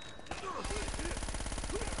place.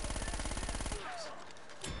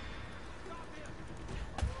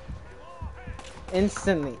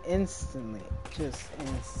 Instantly, just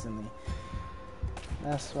instantly.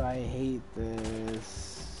 That's why I hate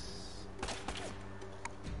this.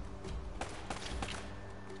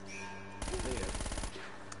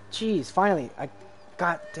 Jeez, finally, I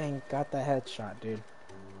got the headshot, dude.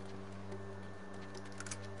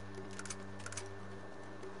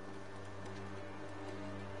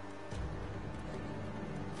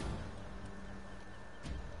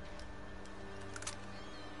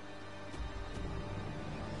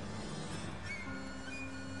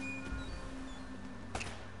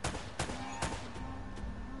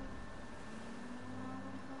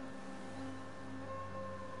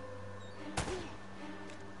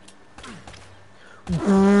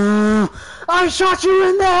 I shot you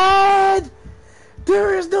in the head!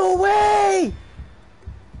 There is no way!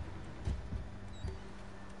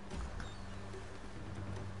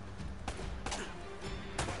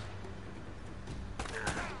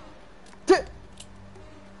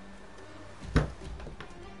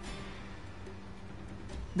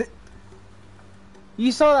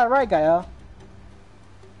 You saw that right, Gael.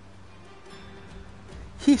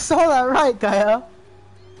 You saw that right, Gael.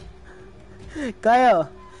 Gael,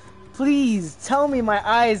 please tell me my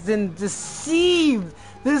eyes didn't deceive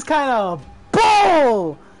this kind of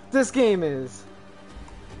bull this game is.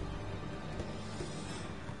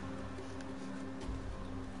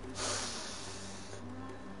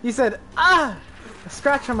 He said, ah! A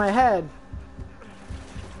scratch on my head.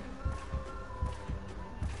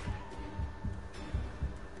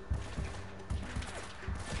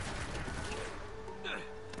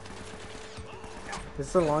 This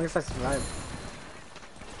is the longest I survived.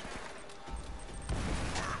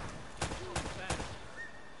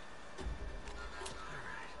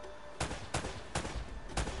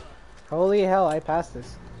 Holy hell, I passed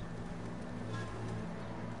this.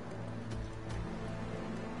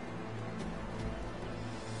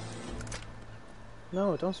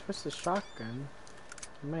 No, don't switch the shotgun.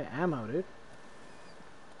 You might ammo, dude.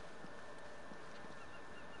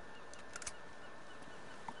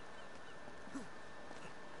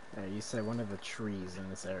 Yeah, you said one of the trees in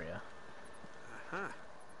this area. Huh.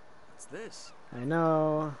 What's this? I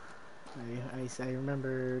know. I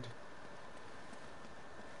remembered.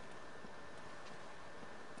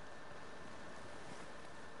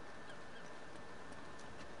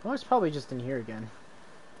 Oh, it's probably just in here again.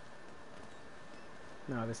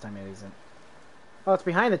 No, this time it isn't. Oh, it's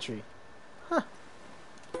behind the tree. Huh.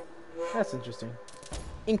 That's interesting.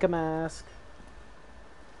 Inca mask.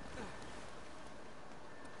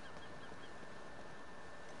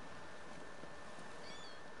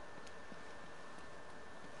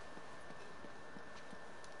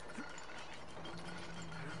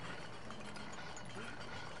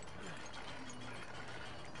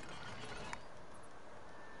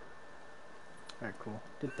 Alright, cool.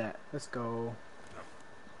 Did that. Let's go.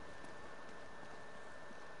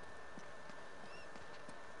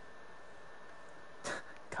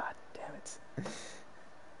 God damn it.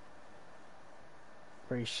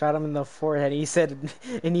 Where he shot him in the forehead, he said,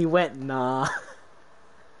 and he went, nah.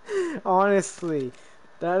 Honestly,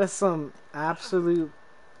 that is some absolute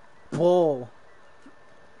bull.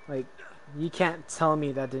 Like, you can't tell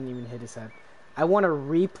me that didn't even hit his head. I want a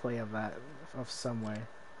replay of that, of some way.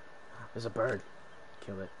 There's a bird.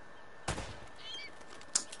 Kill it.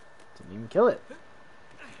 Didn't even kill it.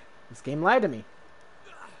 This game lied to me.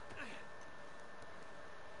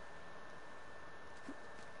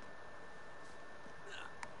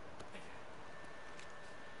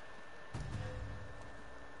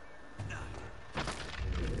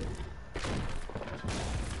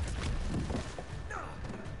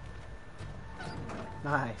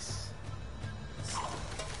 Nice.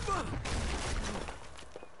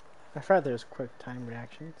 I forgot there's quick time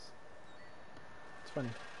reactions. It's funny.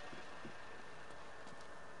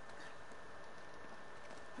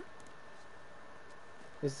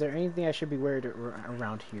 Is there anything I should be worried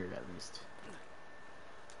around here at least?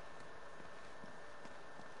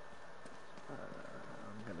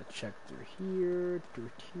 I'm gonna check through here,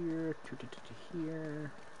 through here, to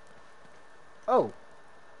here. Oh!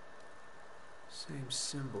 Same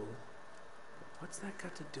symbol. What's that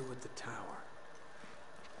got to do with the tower?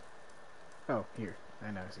 Oh, here.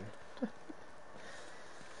 I know, see.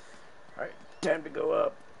 Alright, time to go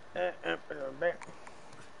up. Let's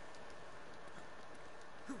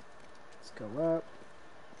go up.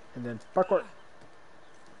 And then parkour.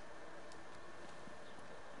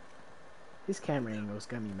 These camera angles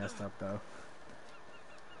got me messed up though.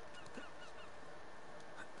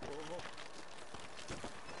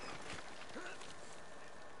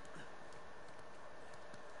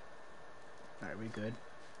 Alright, we good.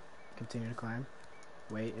 Continue to climb.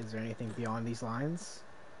 Wait, is there anything beyond these lines?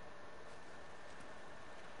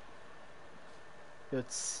 It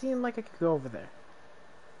would seem like I could go over there.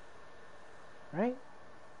 Right?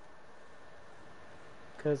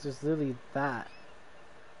 Because there's literally that.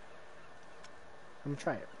 I'm gonna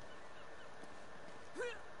try it.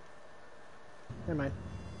 Never mind.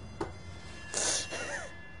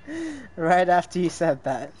 Right after you said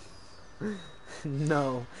that.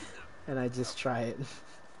 No. And I just try it.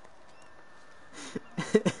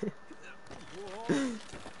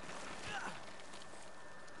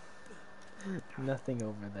 Nothing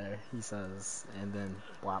over there, he says, and then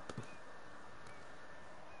blop.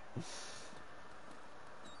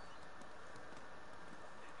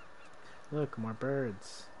 Look, more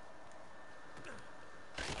birds.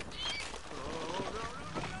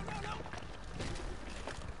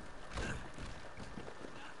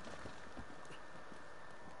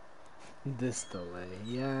 This delay,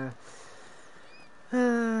 yeah.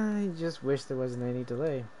 I just wish there wasn't any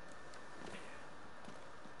delay.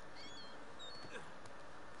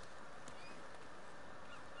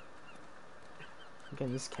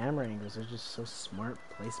 Again, these camera angles are just so smart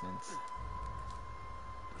placements.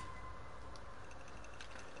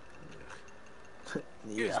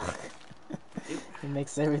 Yeah. It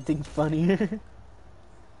makes everything funnier.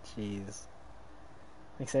 Jeez.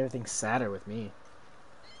 Makes everything sadder with me.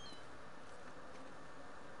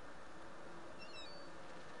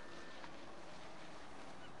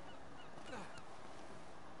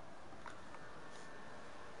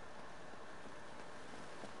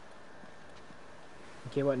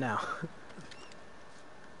 Okay, what now? Alright,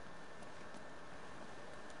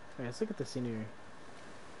 let's look at the scenery.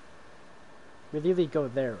 We really go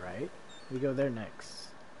there, right? We go there next.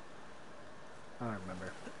 I don't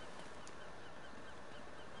remember.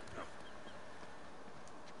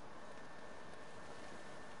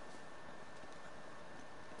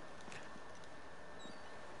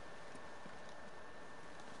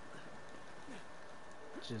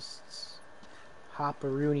 Just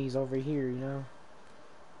hopperoonies over here, you know?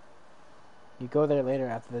 You go there later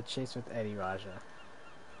after the chase with Eddie Raja.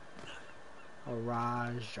 Or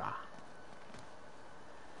Raja.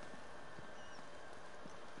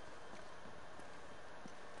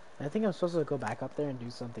 I think I'm supposed to go back up there and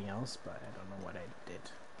do something else, but I don't know what I did.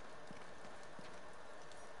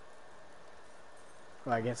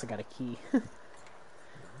 Well, I guess I got a key.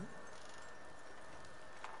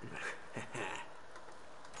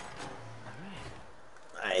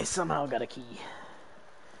 I somehow got a key.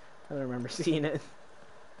 I don't remember seeing it.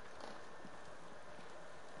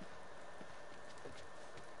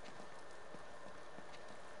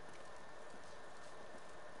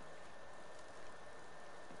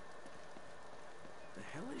 The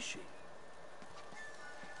hell is she?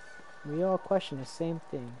 We all question the same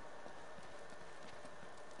thing.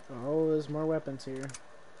 Oh, there's more weapons here.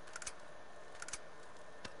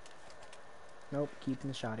 Nope,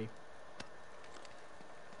 keeping the shotty.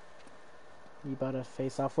 You about to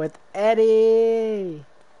face off with Eddie!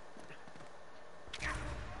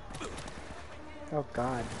 Oh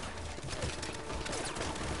god.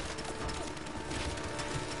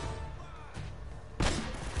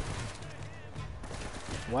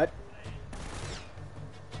 What?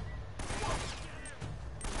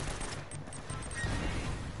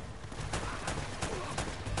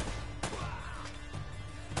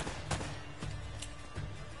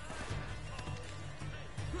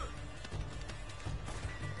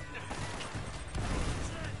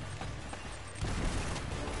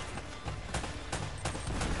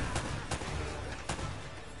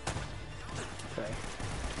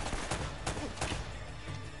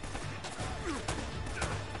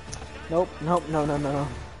 Nope, nope, no, no, no, no.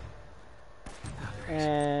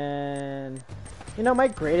 And... You know, my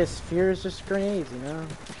greatest fear is just grenades, you know?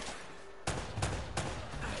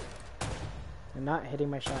 And not hitting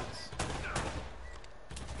my shots.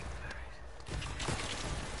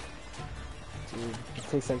 Dude, it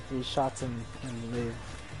takes like 3 shots and live.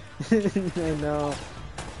 I know.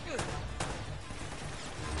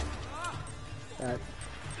 That...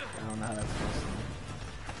 I don't know how that's supposed to be.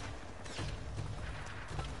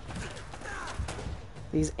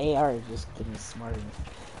 These AR are just getting smarter.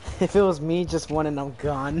 If it was me, just one and I'm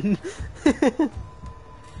gone.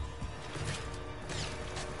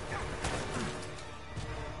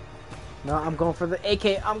 No, I'm going for the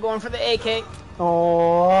AK. I'm going for the AK.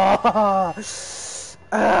 Oh.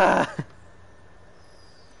 Ah.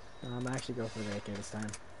 No, I'm actually going for the AK this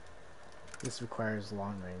time. This requires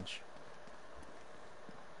long range.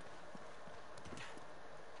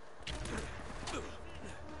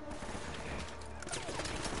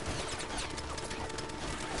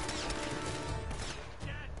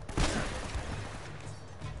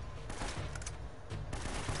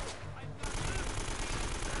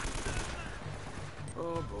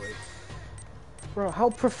 Oh boy. Bro, how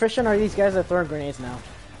proficient are these guys at throwing grenades now?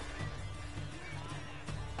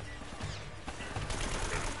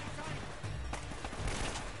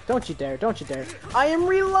 Don't you dare, don't you dare. I am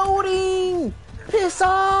reloading! Piss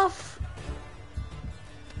off!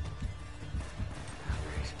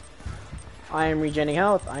 I am regenning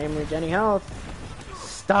health, I am regenning health.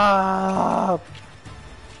 Stop!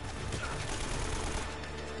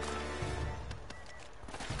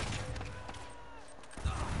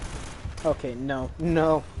 Okay, no,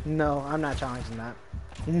 no, no, I'm not challenging that.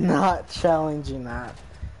 Not challenging that.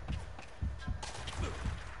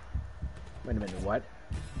 Wait a minute, what?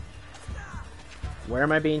 Where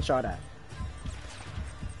am I being shot at?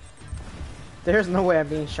 There's no way I'm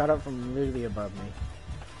being shot up from literally above me.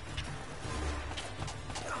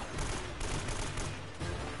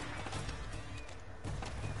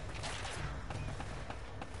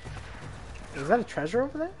 Is that a treasure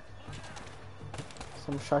over there?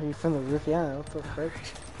 Someone shot you from the roof, yeah, what the frick?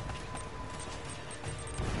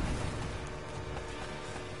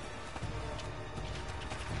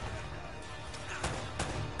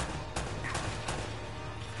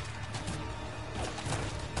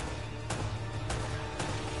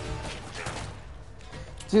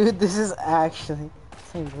 Dude, this is actually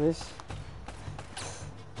English.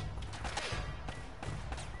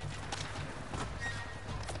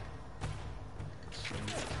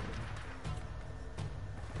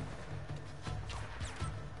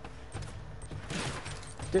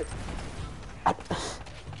 Dude.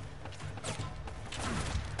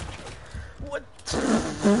 What?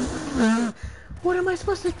 What am I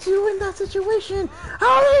supposed to do in that situation?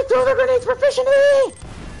 How do you throw the grenades proficiently?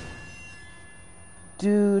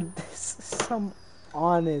 Dude, this is some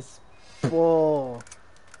honest bull.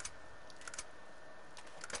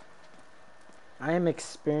 I am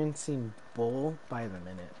experiencing bull by the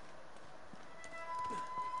minute.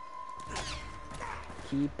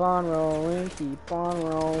 Keep on rolling, keep on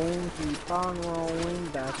rolling, keep on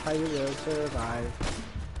rolling. That's how you will survive.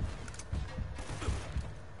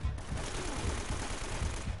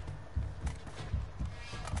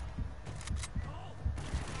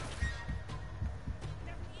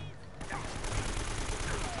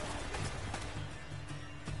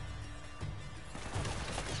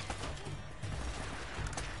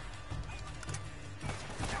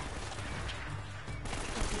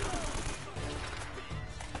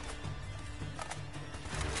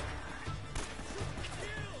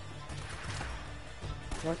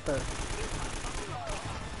 What the?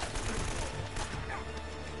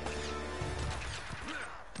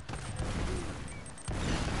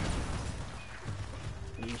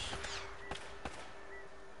 Yeesh.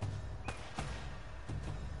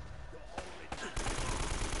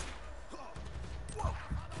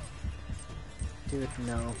 Dude,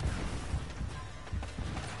 no.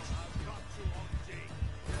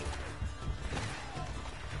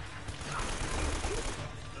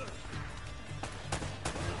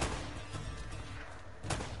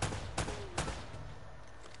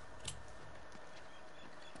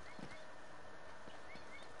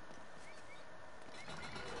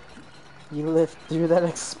 You lived through that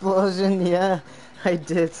explosion? Yeah, I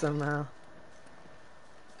did somehow.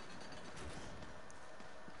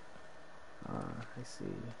 I see.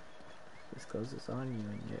 This closes on you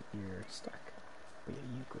and yet you're stuck. But yet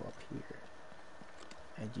you go up here.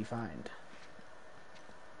 And you find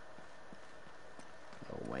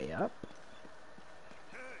a way up.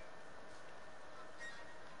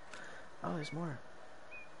 Oh, there's more.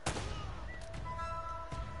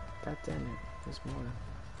 God damn it, there's more.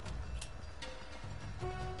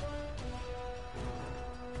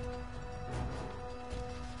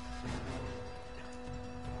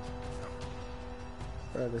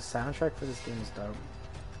 Bro, the soundtrack for this game is dope.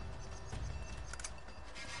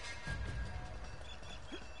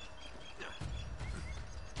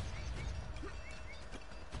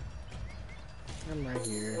 I'm right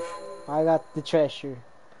here. I got the treasure.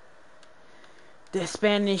 The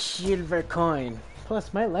Spanish silver coin.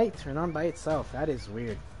 Plus, my light turned on by itself. That is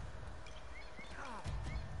weird.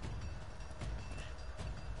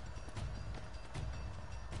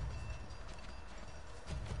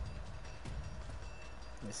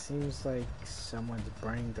 It seems like someone's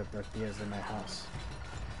burning the tortillas in my house.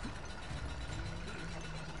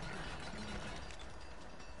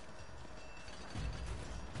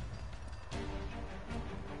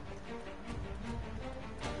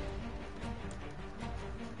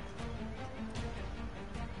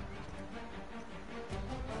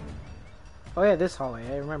 Oh yeah, this hallway.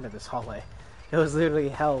 I remember this hallway. It was literally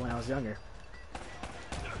hell when I was younger.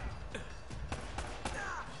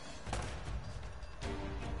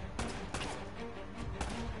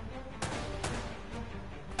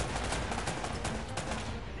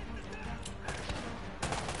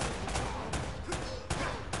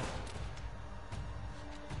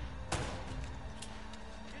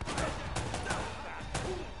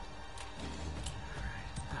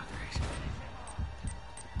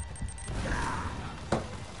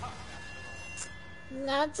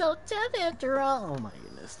 Not so tough after all. Oh my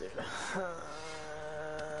goodness, dude.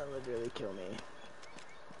 Would really kill me.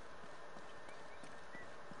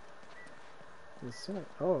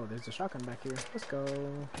 Oh, there's a shotgun back here. Let's go.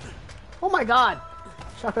 Oh my god!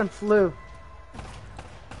 Shotgun flew.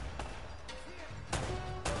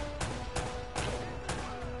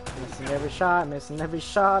 Missing every shot, missing every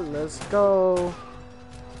shot. Let's go.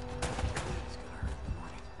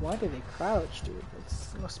 Why do they crouch, dude? It's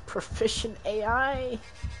the most proficient AI.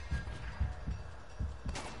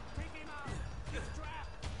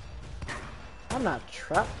 I'm not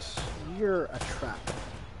trapped. You're a trap.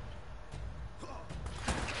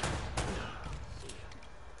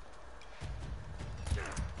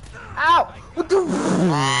 Ow! What the?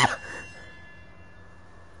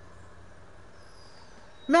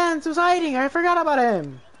 Man, who's hiding? I forgot about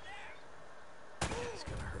him. It's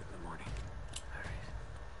gonna hurt in the morning.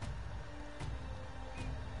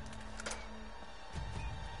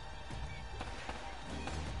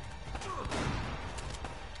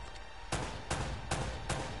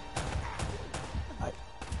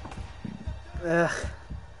 Ugh.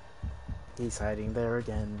 He's hiding there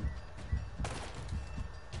again.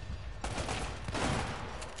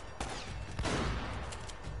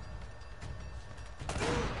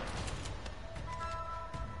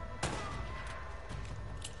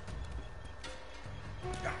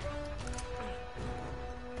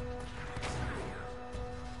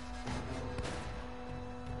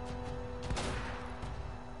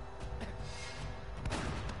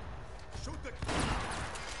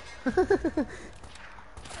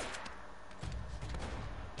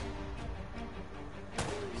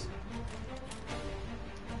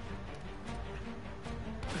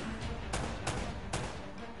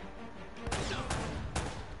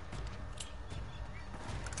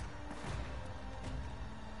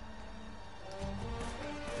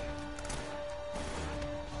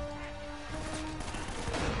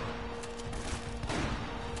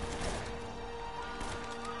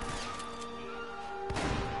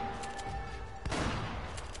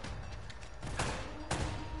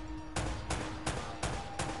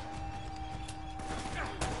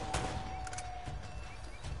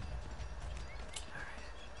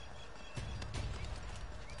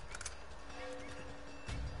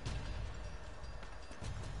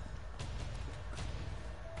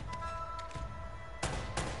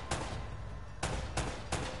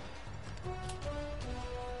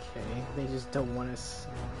 Okay, they just don't want us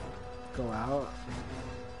to go out.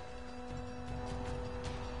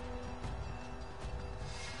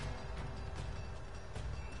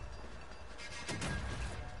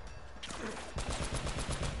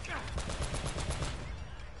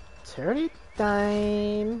 Charity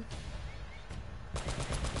time.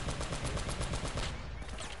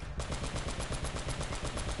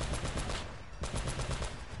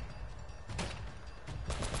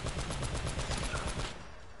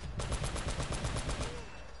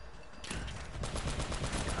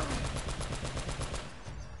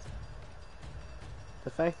 The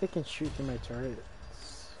fact they can shoot through my turret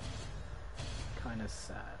is kind of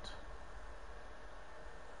sad.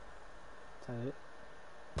 Is that it?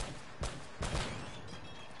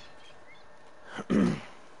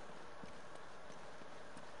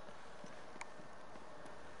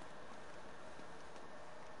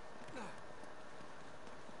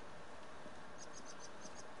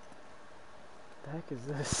 The heck is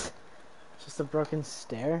this? Just a broken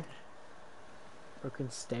stair? Broken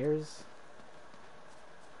stairs?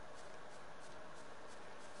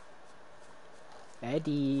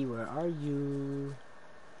 Eddie, where are you?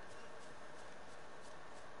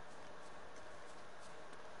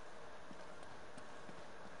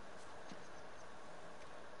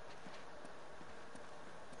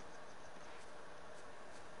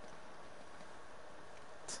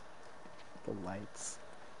 The lights.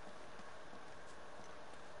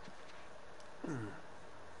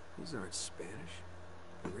 These aren't Spanish.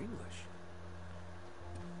 They're English.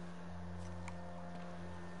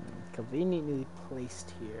 Conveniently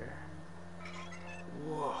placed here.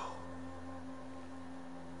 Whoa.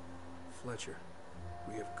 Fletcher,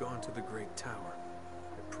 we have gone to the Great Tower.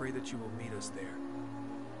 I pray that you will meet us there.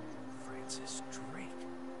 Francis Drake.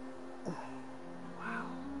 Wow.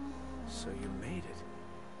 So you made it.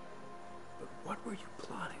 But what were you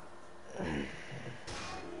plotting?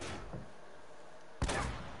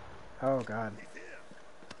 Oh God.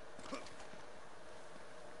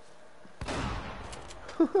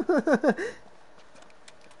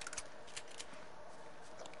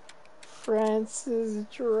 Francis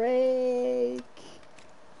Drake.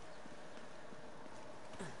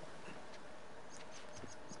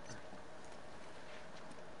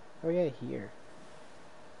 Oh yeah, here.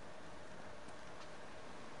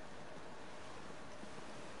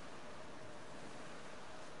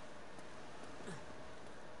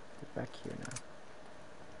 Get back here now.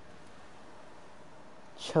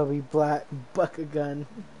 Chubby black bucket gun.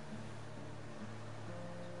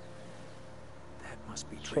 That must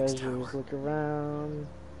be Drake's Treasures, tower. look around.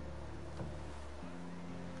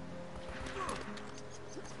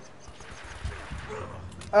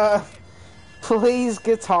 Please,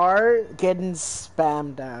 guitar getting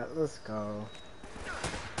spammed out. Let's go.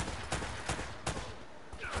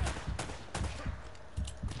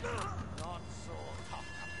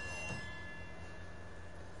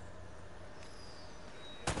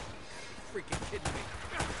 Freaking kidding me.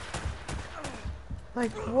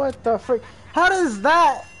 Like, what the frick? How does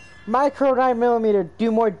that micro 9mm do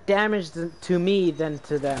more damage to me than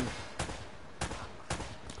to them?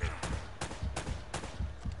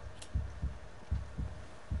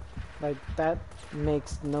 Like, that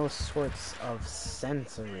makes no sorts of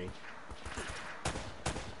sensory.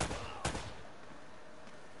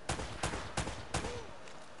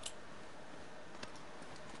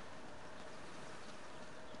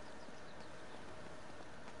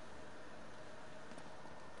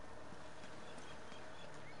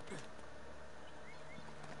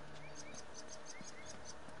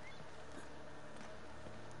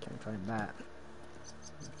 Can't climb that.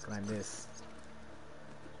 Climb this.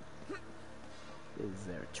 Is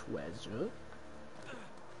there treasure?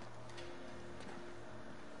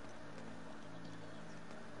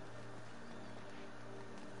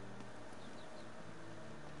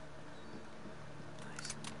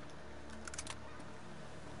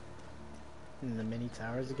 In the mini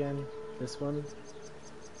towers again? This one?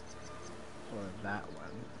 Or that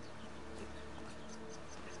one?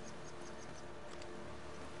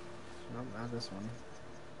 Nope, not this one.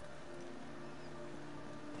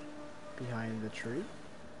 Behind the tree?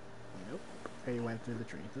 Nope. He went through the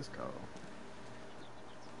tree. Let's go.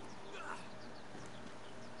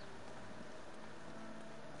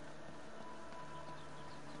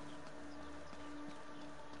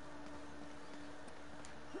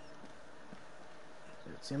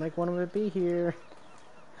 It seemed like one would be here.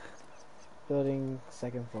 Building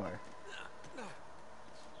second floor.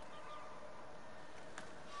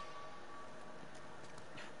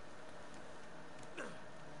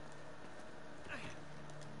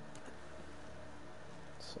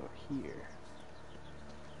 So here.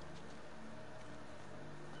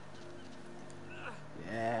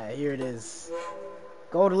 Yeah, here it is.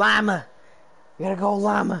 Gold llama! We gotta go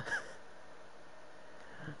llama!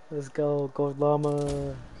 Let's go, gold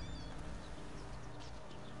llama!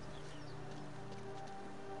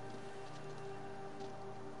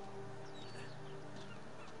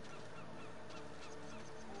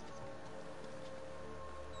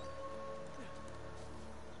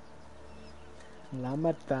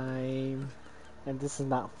 Llama time! And this is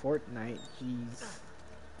not Fortnite, jeez.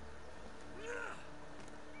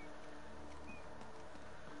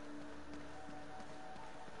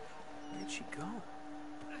 Where'd she go?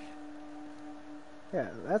 Yeah,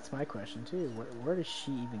 that's my question too. Where does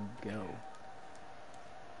she even go?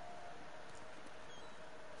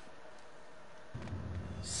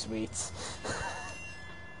 Sweet.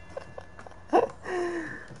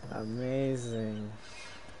 Amazing.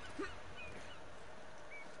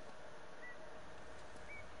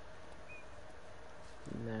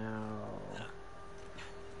 Now,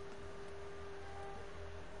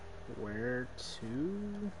 where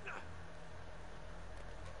to?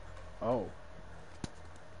 Oh,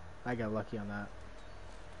 I got lucky on that.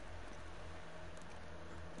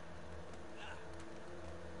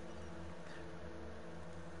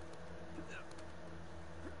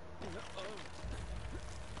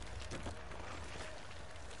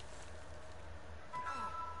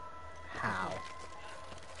 How?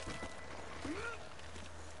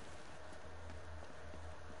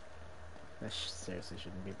 seriously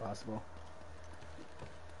shouldn't be possible.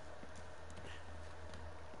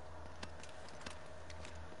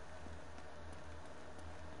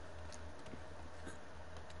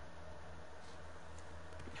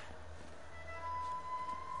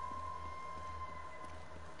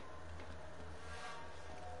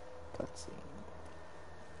 Cutscene.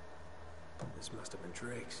 This must have been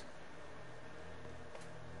Drake's.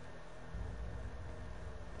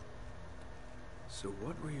 So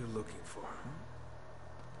what were you looking for, huh?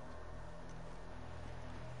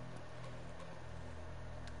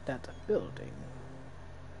 That building.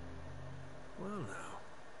 Well now,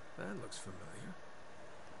 that looks familiar.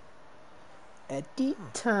 Edit The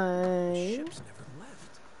time. ship's never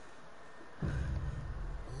left.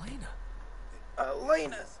 Elena.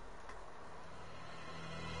 Elena.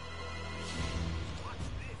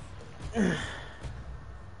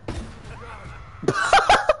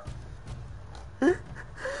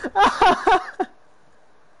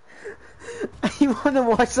 You want to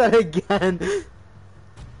watch that again?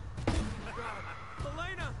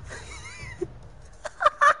 Elena!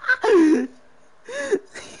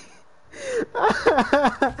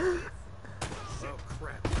 Oh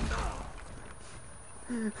crap.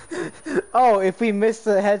 Oh, if we missed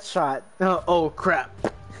the headshot. Oh crap.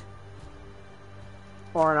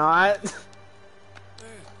 Or not.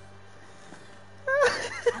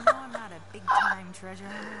 I know I'm not a big-time treasure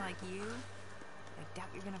hunter like you. I doubt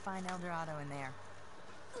you're gonna find El Dorado in there.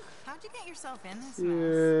 How'd you get yourself in this mess?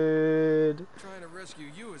 Dude. Trying to rescue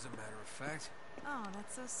you, as a matter of fact. Oh,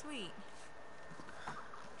 that's so sweet.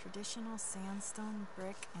 Traditional sandstone,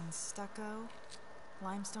 brick, and stucco.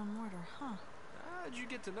 Limestone mortar, huh? How'd you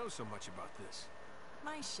get to know so much about this?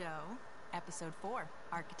 My show, Episode 4,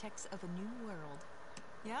 Architects of a New World.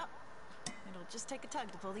 Yep. It'll just take a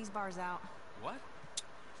tug to pull these bars out. What?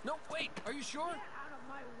 No, wait, are you sure?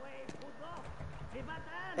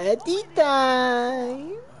 Edit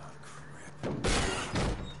time. Oh, crap.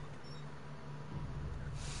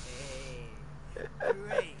 Hey,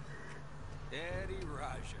 great. Eddie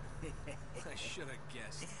Raja. I should have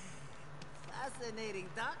guessed. Fascinating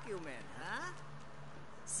document, huh?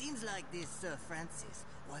 Seems like this Sir Francis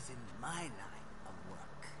was in my line of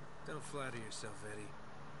work. Don't flatter yourself, Eddie.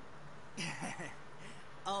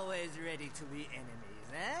 Always ready to be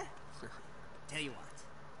enemies, eh? Tell you what,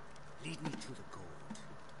 lead me to the gold,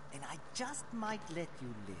 and I just might let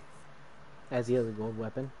you live. As he has a gold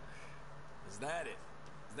weapon. Is that it?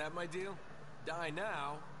 Is that my deal? Die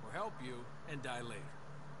now, or help you, and die later.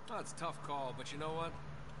 Oh, it's a tough call, but you know what?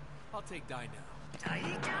 I'll take die now.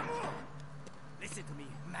 Taikamu! Listen to me,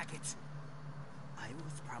 maggot. I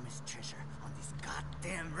was promised treasure on this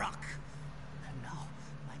goddamn rock. And now,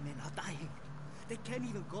 my men are dying. They can't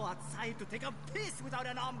even go outside to take a piss without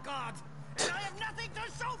an armed guard. And I have nothing to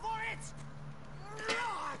show for it!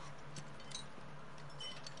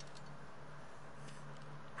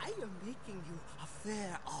 I am making you a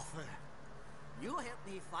fair offer. You help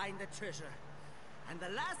me find the treasure, and the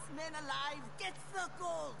last man alive gets the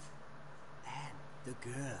gold. And the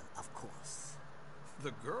girl, of course.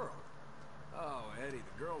 The girl? Oh, Eddie,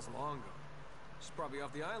 the girl's long gone. She's probably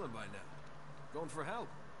off the island by now. Going for help.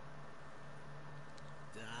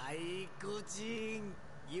 Daikujin,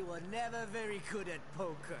 you were never very good at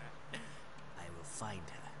poker. I will find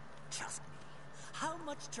her. Trust me. How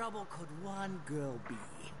much trouble could one girl be?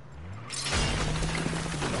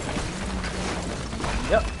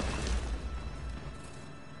 Yep.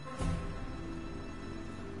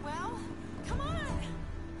 Well, come on!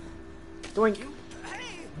 Doink.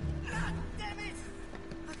 Hey! God damn it!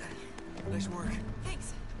 Nice work.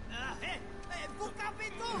 Thanks. Hey! Hey! Buka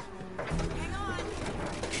pintu! Hang on.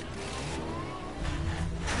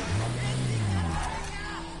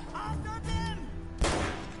 After them!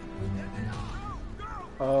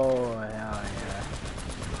 Oh, hell yeah.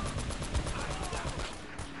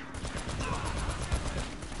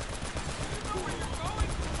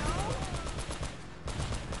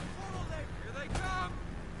 Here they come!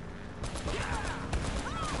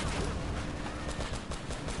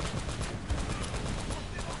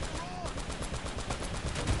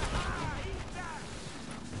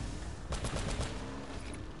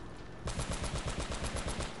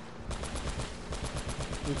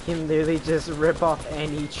 You can literally just rip off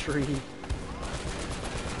any tree.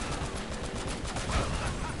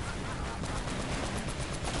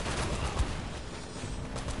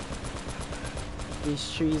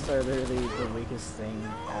 These trees are literally the weakest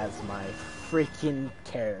thing as my freaking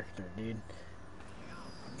character, dude.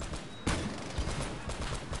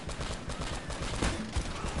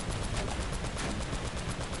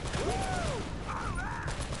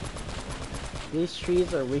 These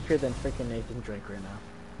trees are weaker than freaking Nathan Drake right now.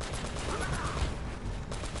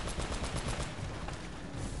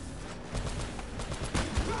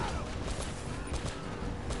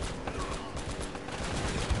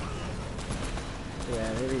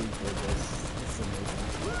 Yeah, they really did this. It's amazing.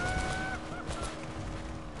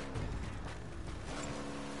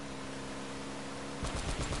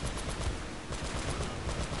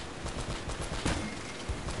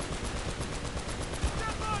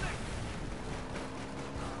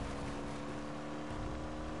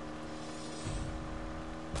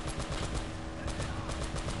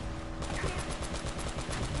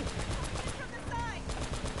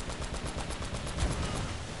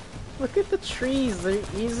 Look at the trees, they're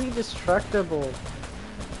easily destructible.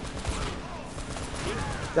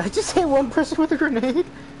 Did I just hit one person with a grenade?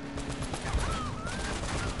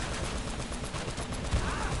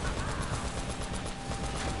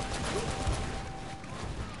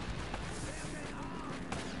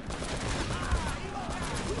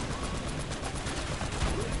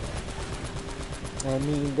 I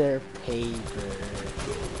mean, they're paper.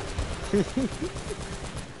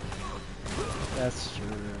 That's true.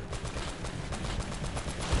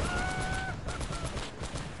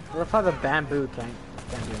 What if the bamboo can't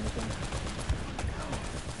do anything?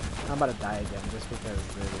 I'm about to die again just because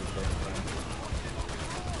they're different.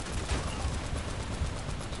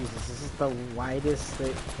 Jesus, this is the widest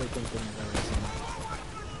freaking thing I've ever seen.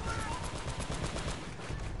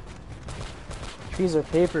 Trees are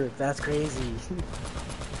paper, that's crazy.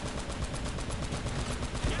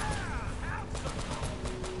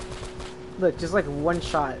 Look, just like one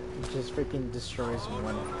shot just freaking destroys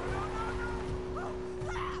one.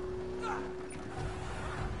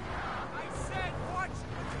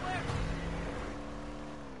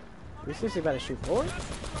 Are you seriously about to shoot forward?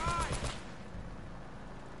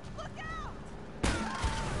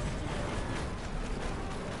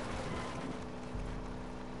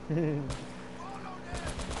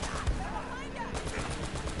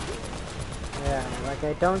 Yeah, like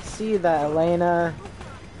I don't see that, Elena.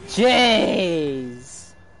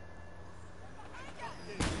 Jeez!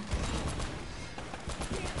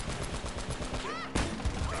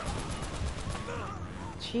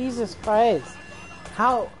 Jesus Christ.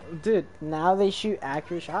 How? Dude, now they shoot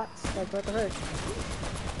accurate shots? Like, what the heck?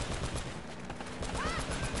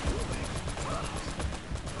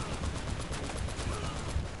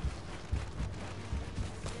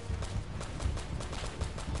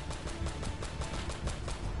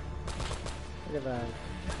 Look at that.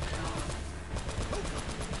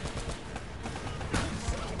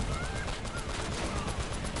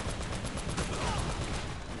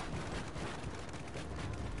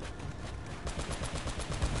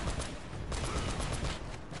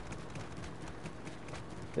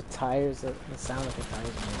 The tires, the sound of the tires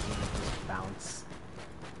making it just bounce.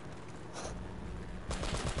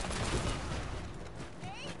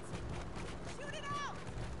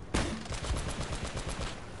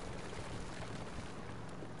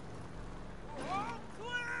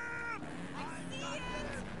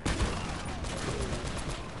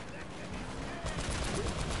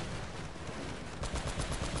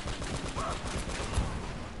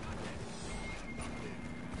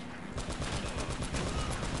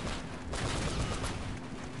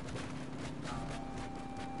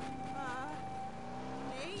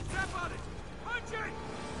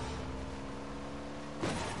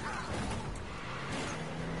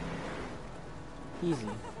 Easy.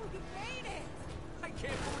 We made it! I can't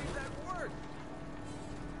believe that worked!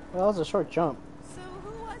 Well, that was a short jump. So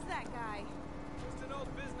who was that guy? Just an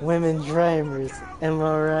old business. Women drivers, am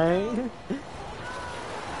I right?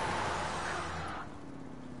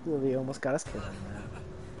 Lily almost got us killed on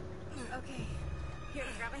that. Okay. Here,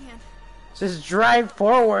 grab my hand. Just drive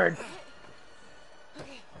forward!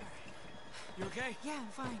 Okay. You okay? Yeah, I'm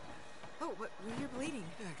fine. Oh, but you're bleeding.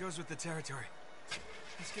 Yeah, it goes with the territory.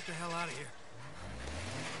 Let's get the hell out of here.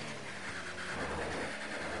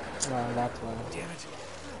 Oh, that's why. Damn it.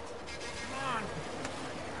 Come on.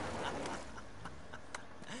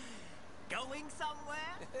 Going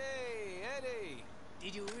somewhere? Hey, Eddie.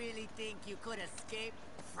 Did you really think you could escape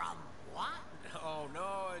from what? Oh, no,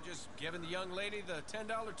 I just giving the young lady the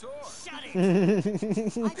 $10 tour. Shut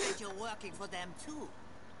it! I bet you're working for them too.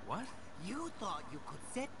 What? You thought you could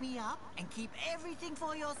set me up and keep everything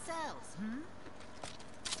for yourselves, hmm?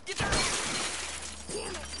 Get down!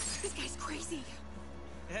 Damn it! This guy's crazy.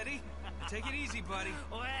 Eddie, take it easy, buddy.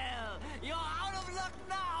 Well, you're out of luck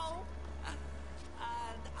now.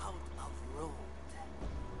 And out of road.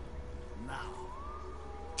 Now,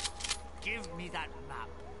 give me that map.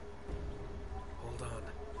 Hold on.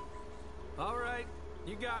 All right,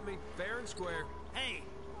 You got me, fair and square. Hey,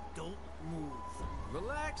 don't move.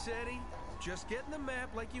 Relax, Eddie. Just getting the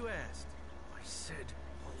map like you asked. I said,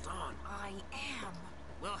 hold on. I am.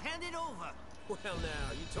 Well, hand it over. Well,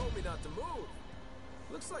 now, you told me not to move.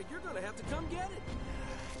 Looks like you're gonna have to come get it.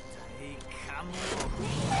 Hey, come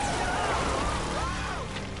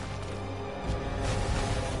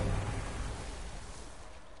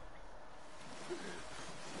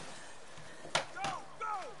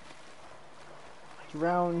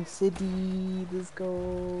Drown City, let's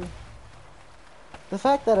go. The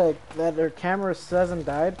fact that her camera hasn't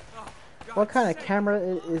died. What kind of camera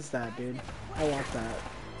is that, dude? I want that.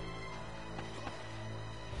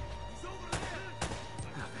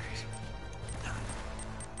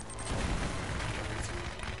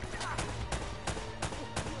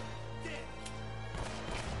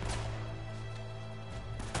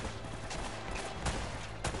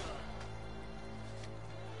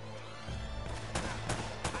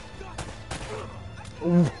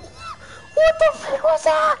 What the frick was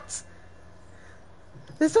that?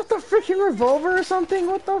 Is that the freaking revolver or something?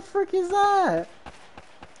 What the frick is that?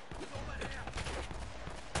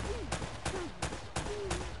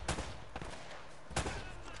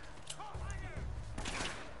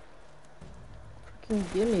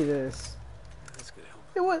 Freaking give me this. That's gonna help.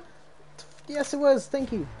 It was. Yes, it was.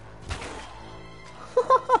 Thank you.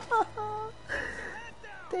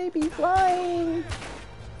 They be flying.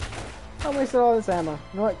 I wasted all this ammo. You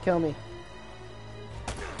know what? Kill me.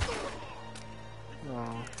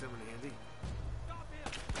 Oh. Coming handy.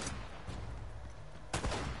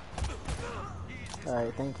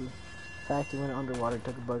 Alright, thank you. The fact you went underwater,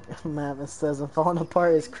 took a book map and says I'm falling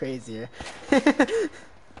apart is crazier.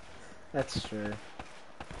 That's true.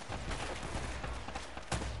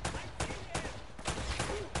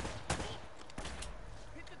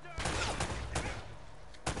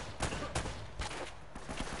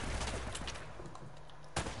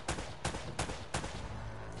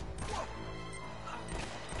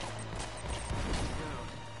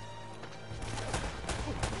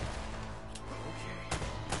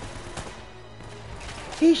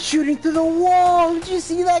 He's shooting through the wall! Did you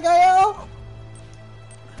see that guy out?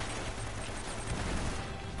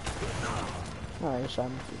 Oh, he shot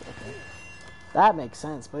me through. Okay. That makes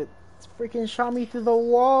sense, but it's freaking shot me through the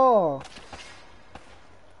wall!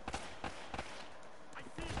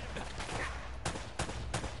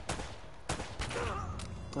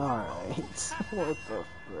 Alright. What the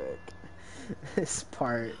frick? This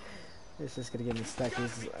part is just gonna get me stuck.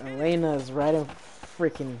 Elena's right in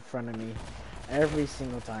freaking front of me. Every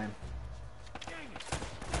single time.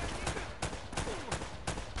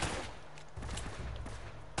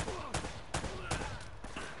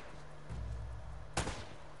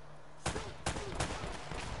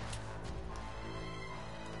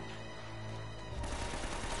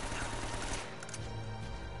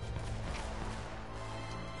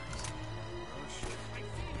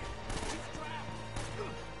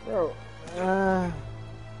 Bro,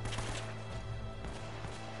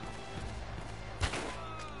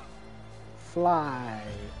 fly.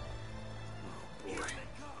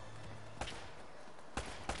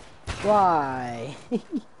 Fly.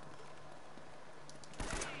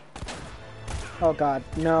 Oh god,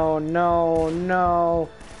 no, no, no.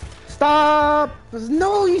 Stop!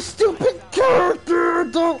 No, you stupid character!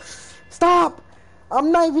 Don't stop!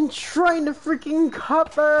 I'm not even trying to freaking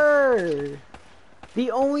cover!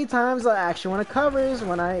 The only times I actually want to cover is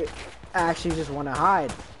when I actually just want to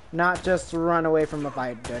hide. Not just run away from a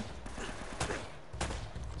fight, dude.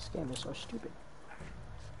 This game is so stupid.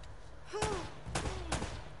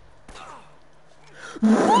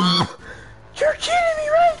 You're kidding me,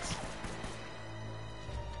 right?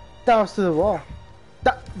 That was through the wall.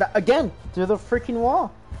 That again, through the freaking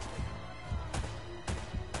wall.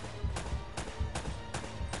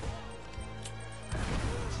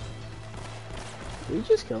 Did he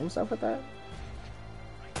just kill himself with that?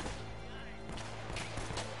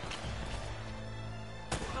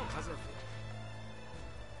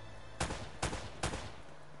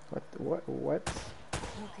 What?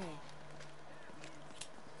 Okay.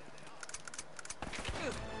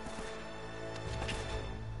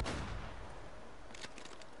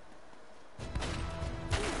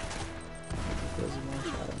 There's one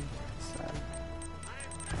shot on the side.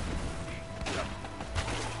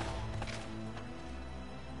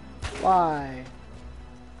 Why?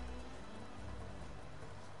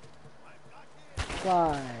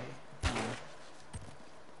 Why?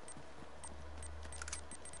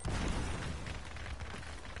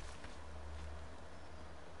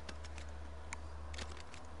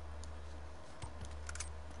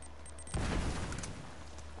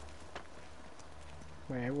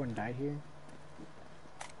 Wait, everyone died here?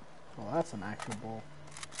 Well, that's an actual bowl.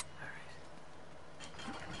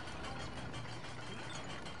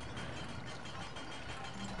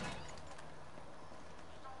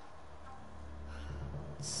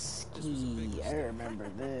 Ski, I remember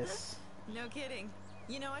this. No kidding.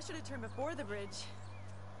 You know, I should have turned before the bridge.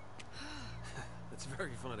 That's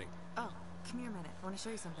very funny. Oh, come here a minute. I want to show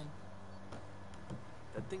you something.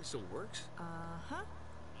 That thing still works? Uh-huh.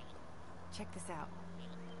 Check this out.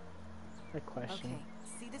 A question. Okay,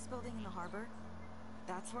 see this building in the harbor?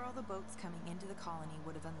 That's where all the boats coming into the colony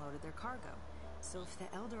would have unloaded their cargo. So if the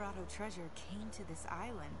El Dorado treasure came to this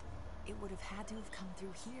island, it would have had to have come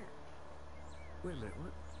through here. Wait a minute,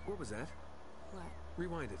 what was that? What?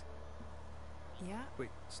 Rewind it. Yeah? Wait,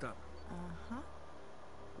 stop. Uh-huh.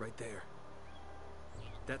 Right there.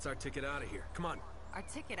 That's our ticket out of here. Come on. Our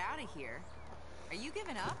ticket out of here? Are you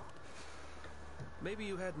giving up? Maybe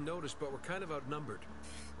you hadn't noticed, but we're kind of outnumbered.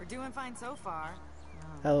 We're doing fine so far.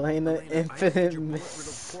 Elena, I infinite have your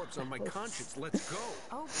bullet-riddled corpse on my conscience. Let's go.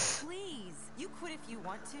 Oh, please. You quit if you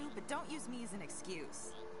want to, but don't use me as an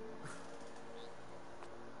excuse.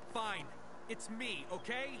 Fine. It's me,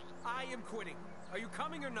 okay? I am quitting. Are you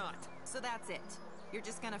coming or not? So that's it. You're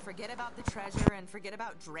just gonna forget about the treasure and forget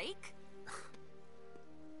about Drake?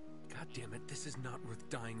 God damn it, this is not worth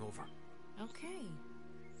dying over. Okay.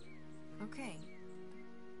 Okay.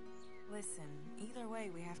 Listen, either way,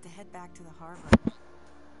 we have to head back to the harbor.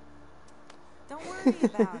 Don't worry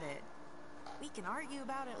about it. We can argue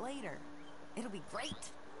about it later. It'll be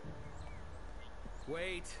great.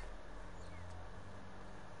 Wait.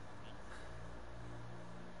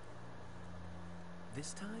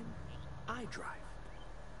 This time, I drive.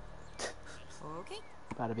 Okay.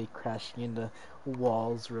 About to be crashing into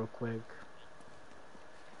walls real quick.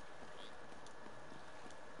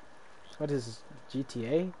 What is this,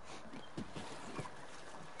 GTA?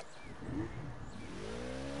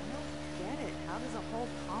 Get it? How does a whole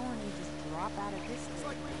colony just drop out of history? It's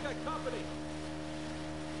like we've got company.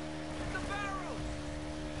 The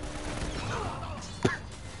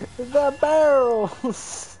barrels! The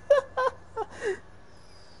barrels!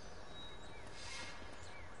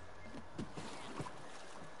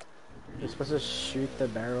 You're supposed to shoot the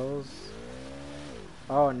barrels?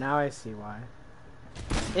 Oh, now I see why.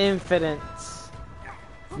 Infinite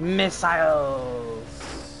missiles!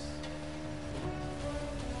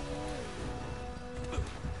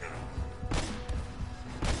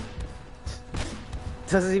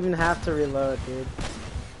 Doesn't even have to reload, dude.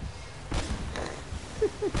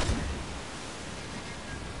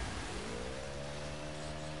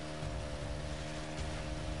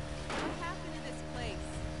 What happened to this place?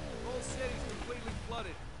 The whole city's completely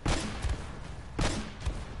flooded.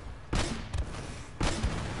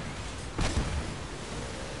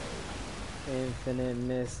 Infinite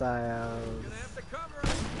missiles. Gonna have to cover it.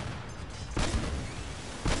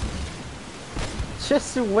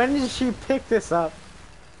 Just when did she pick this up?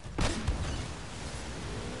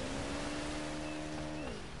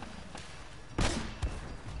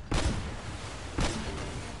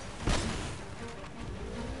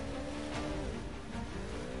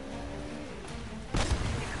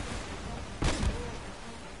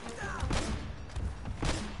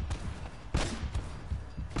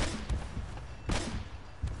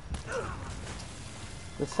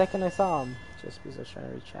 The second I saw him, just because I was trying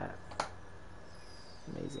to reach chat.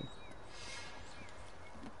 Amazing.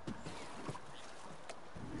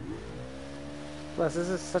 Plus, this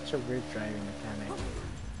is such a weird driving mechanic.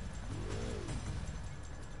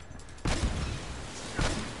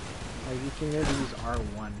 Like, you can nearly use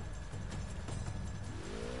R1.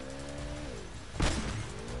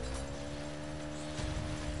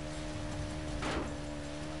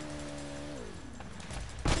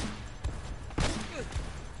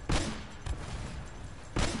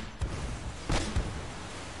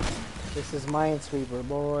 This is Minesweeper,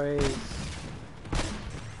 boys.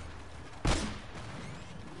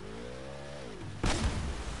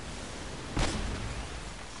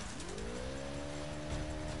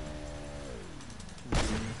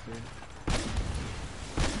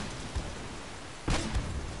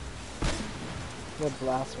 What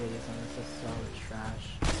blast radius on this is so trash.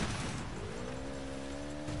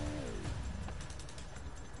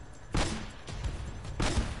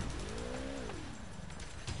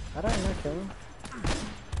 How did I not kill him?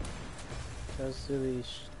 That was really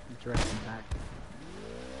direct impact.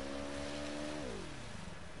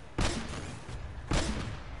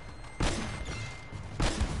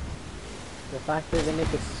 The fact that they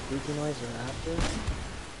make a squeaky noise right after.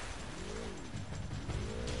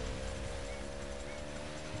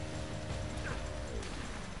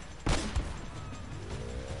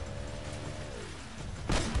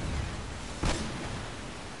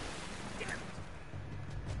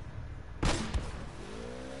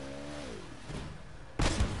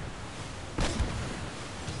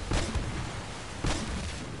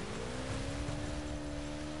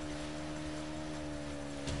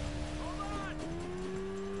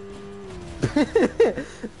 There it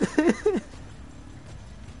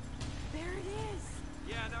is!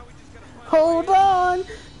 Yeah, now we just gotta find Hold a way in. on!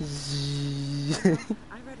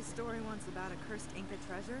 I read a story once about a cursed Inca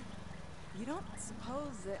treasure. You don't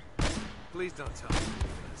suppose that... Please don't tell me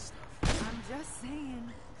that stuff. I'm just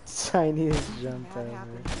saying. Chinese Something jump bad over.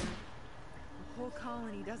 happened here. The whole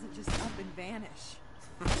colony doesn't just up and vanish.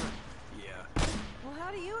 Yeah. Well,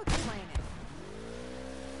 how do you explain it?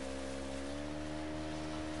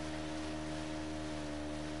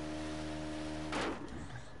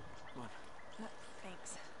 Come on. No,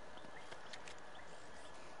 thanks.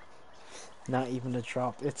 Not even a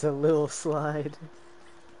drop, it's a little slide.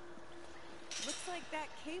 Looks like that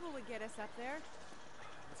cable would get us up there.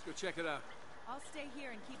 Let's go check it out. I'll stay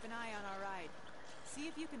here and keep an eye on our ride. See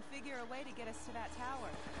if you can figure a way to get us to that tower.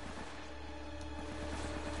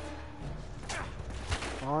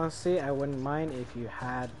 Honestly, I wouldn't mind if you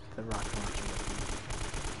had the rocket launcher with me.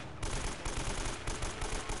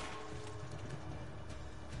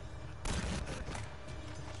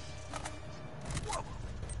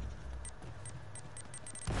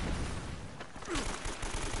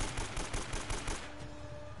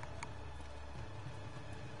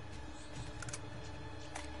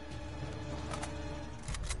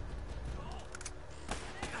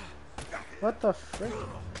 What the frick?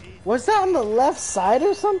 Was that on the left side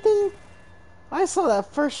or something? I saw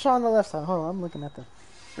that first shot on the left side. Hold on, I'm looking at the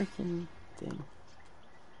freaking thing.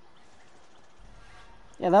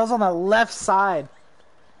 Yeah, that was on the left side.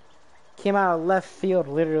 Came out of left field,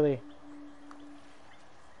 literally.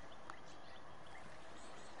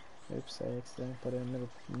 Oops, I accidentally put in a middle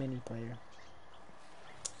mini player.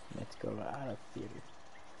 Let's go out of theater.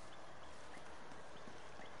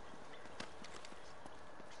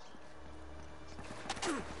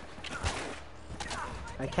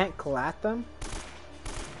 I can't collat them.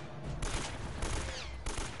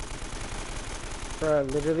 Bro,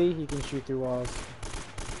 literally, you can shoot through walls.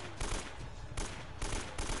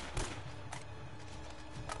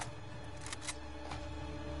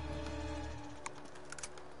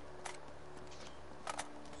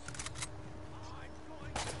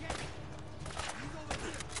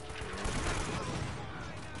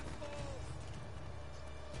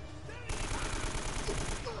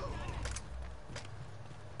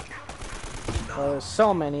 Oh, there's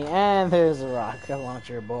so many, and there's a rocket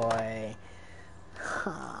launcher, boy.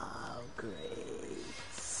 Oh, great.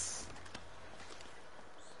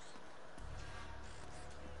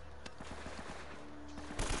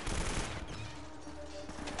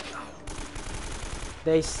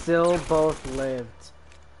 They still both lived.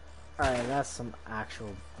 Alright, that's some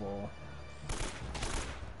actual bull.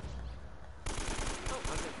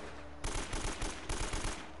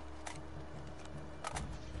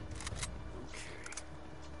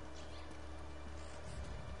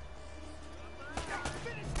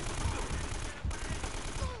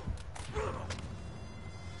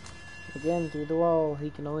 Again, through the wall,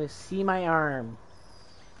 he can only see my arm.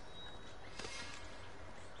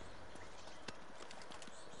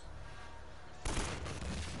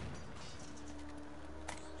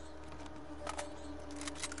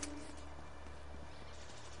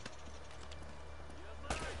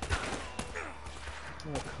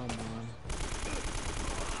 Oh, come on.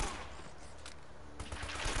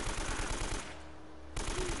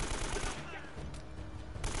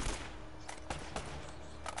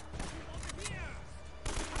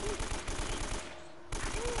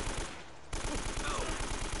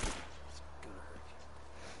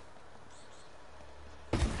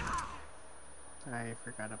 I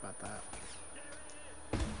forgot about that.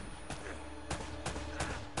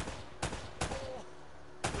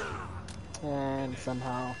 And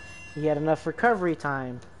somehow he had enough recovery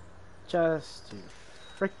time just to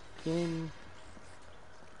freaking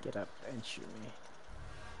get up and shoot me.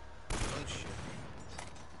 Oh shit.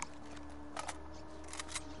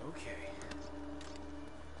 Okay.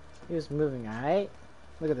 He was moving, alright?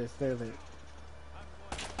 Look at this, there.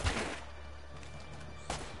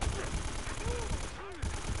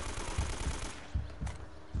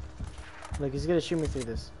 Look, he's gonna shoot me through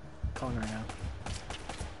this corner now.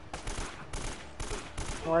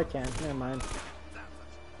 Oh, I can. Never mind.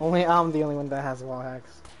 Only I'm the only one that has wall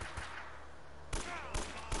hacks.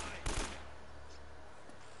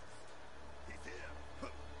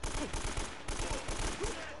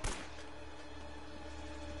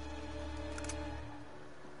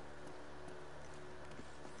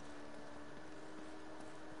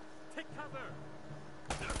 Take cover!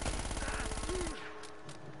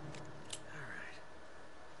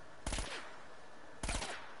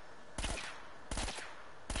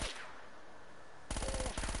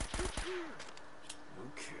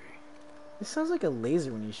 Okay. This sounds like a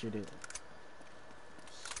laser when you shoot it.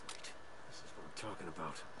 Sweet. This is what I'm talking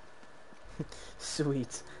about.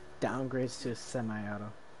 Sweet. Downgrades to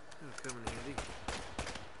semi-auto. That'll come in handy.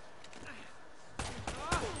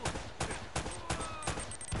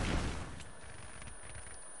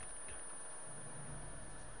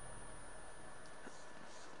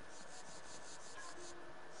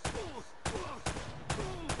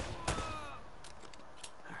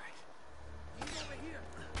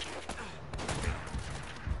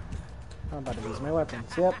 I'm about to use my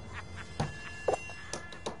weapons. Yep.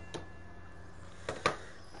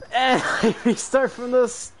 And I restart from the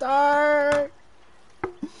start.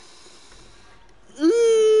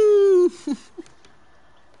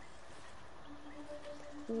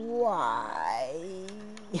 Why?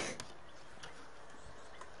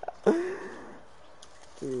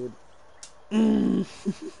 Dude.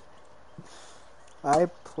 I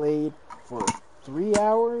played for 3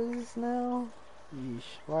 hours now? Yeesh.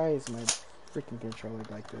 Why is my freaking controller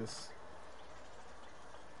like this?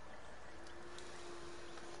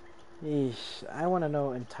 Yeesh. I want to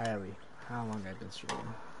know entirely how long I've been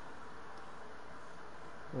streaming.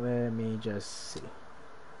 Let me just see.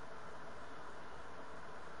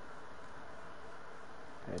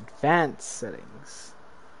 Advanced settings.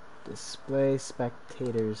 Display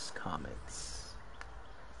spectators' comments.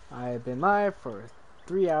 I've been live for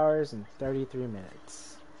 3 hours and 33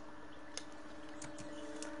 minutes.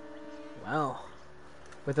 Wow.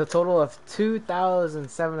 With a total of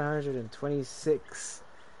 2,726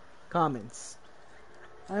 comments.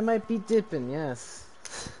 I might be dipping, yes.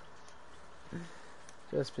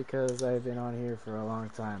 Just because I've been on here for a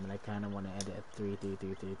long time and I kind of want to end it at 3,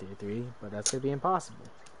 but that's going to be impossible.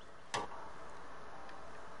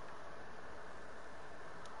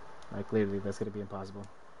 Like, literally, that's going to be impossible.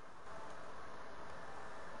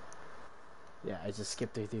 Yeah, I just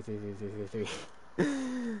skipped 3.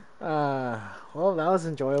 Well, that was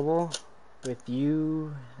enjoyable with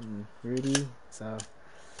you and Rudy, so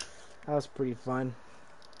that was pretty fun.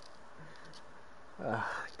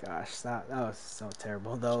 Gosh, that was so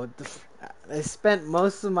terrible, though. I spent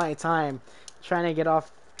most of my time trying to get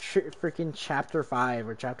off freaking chapter 5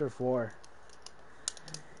 or chapter 4.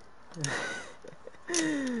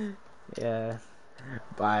 Yeah.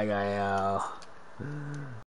 Bye, Gael.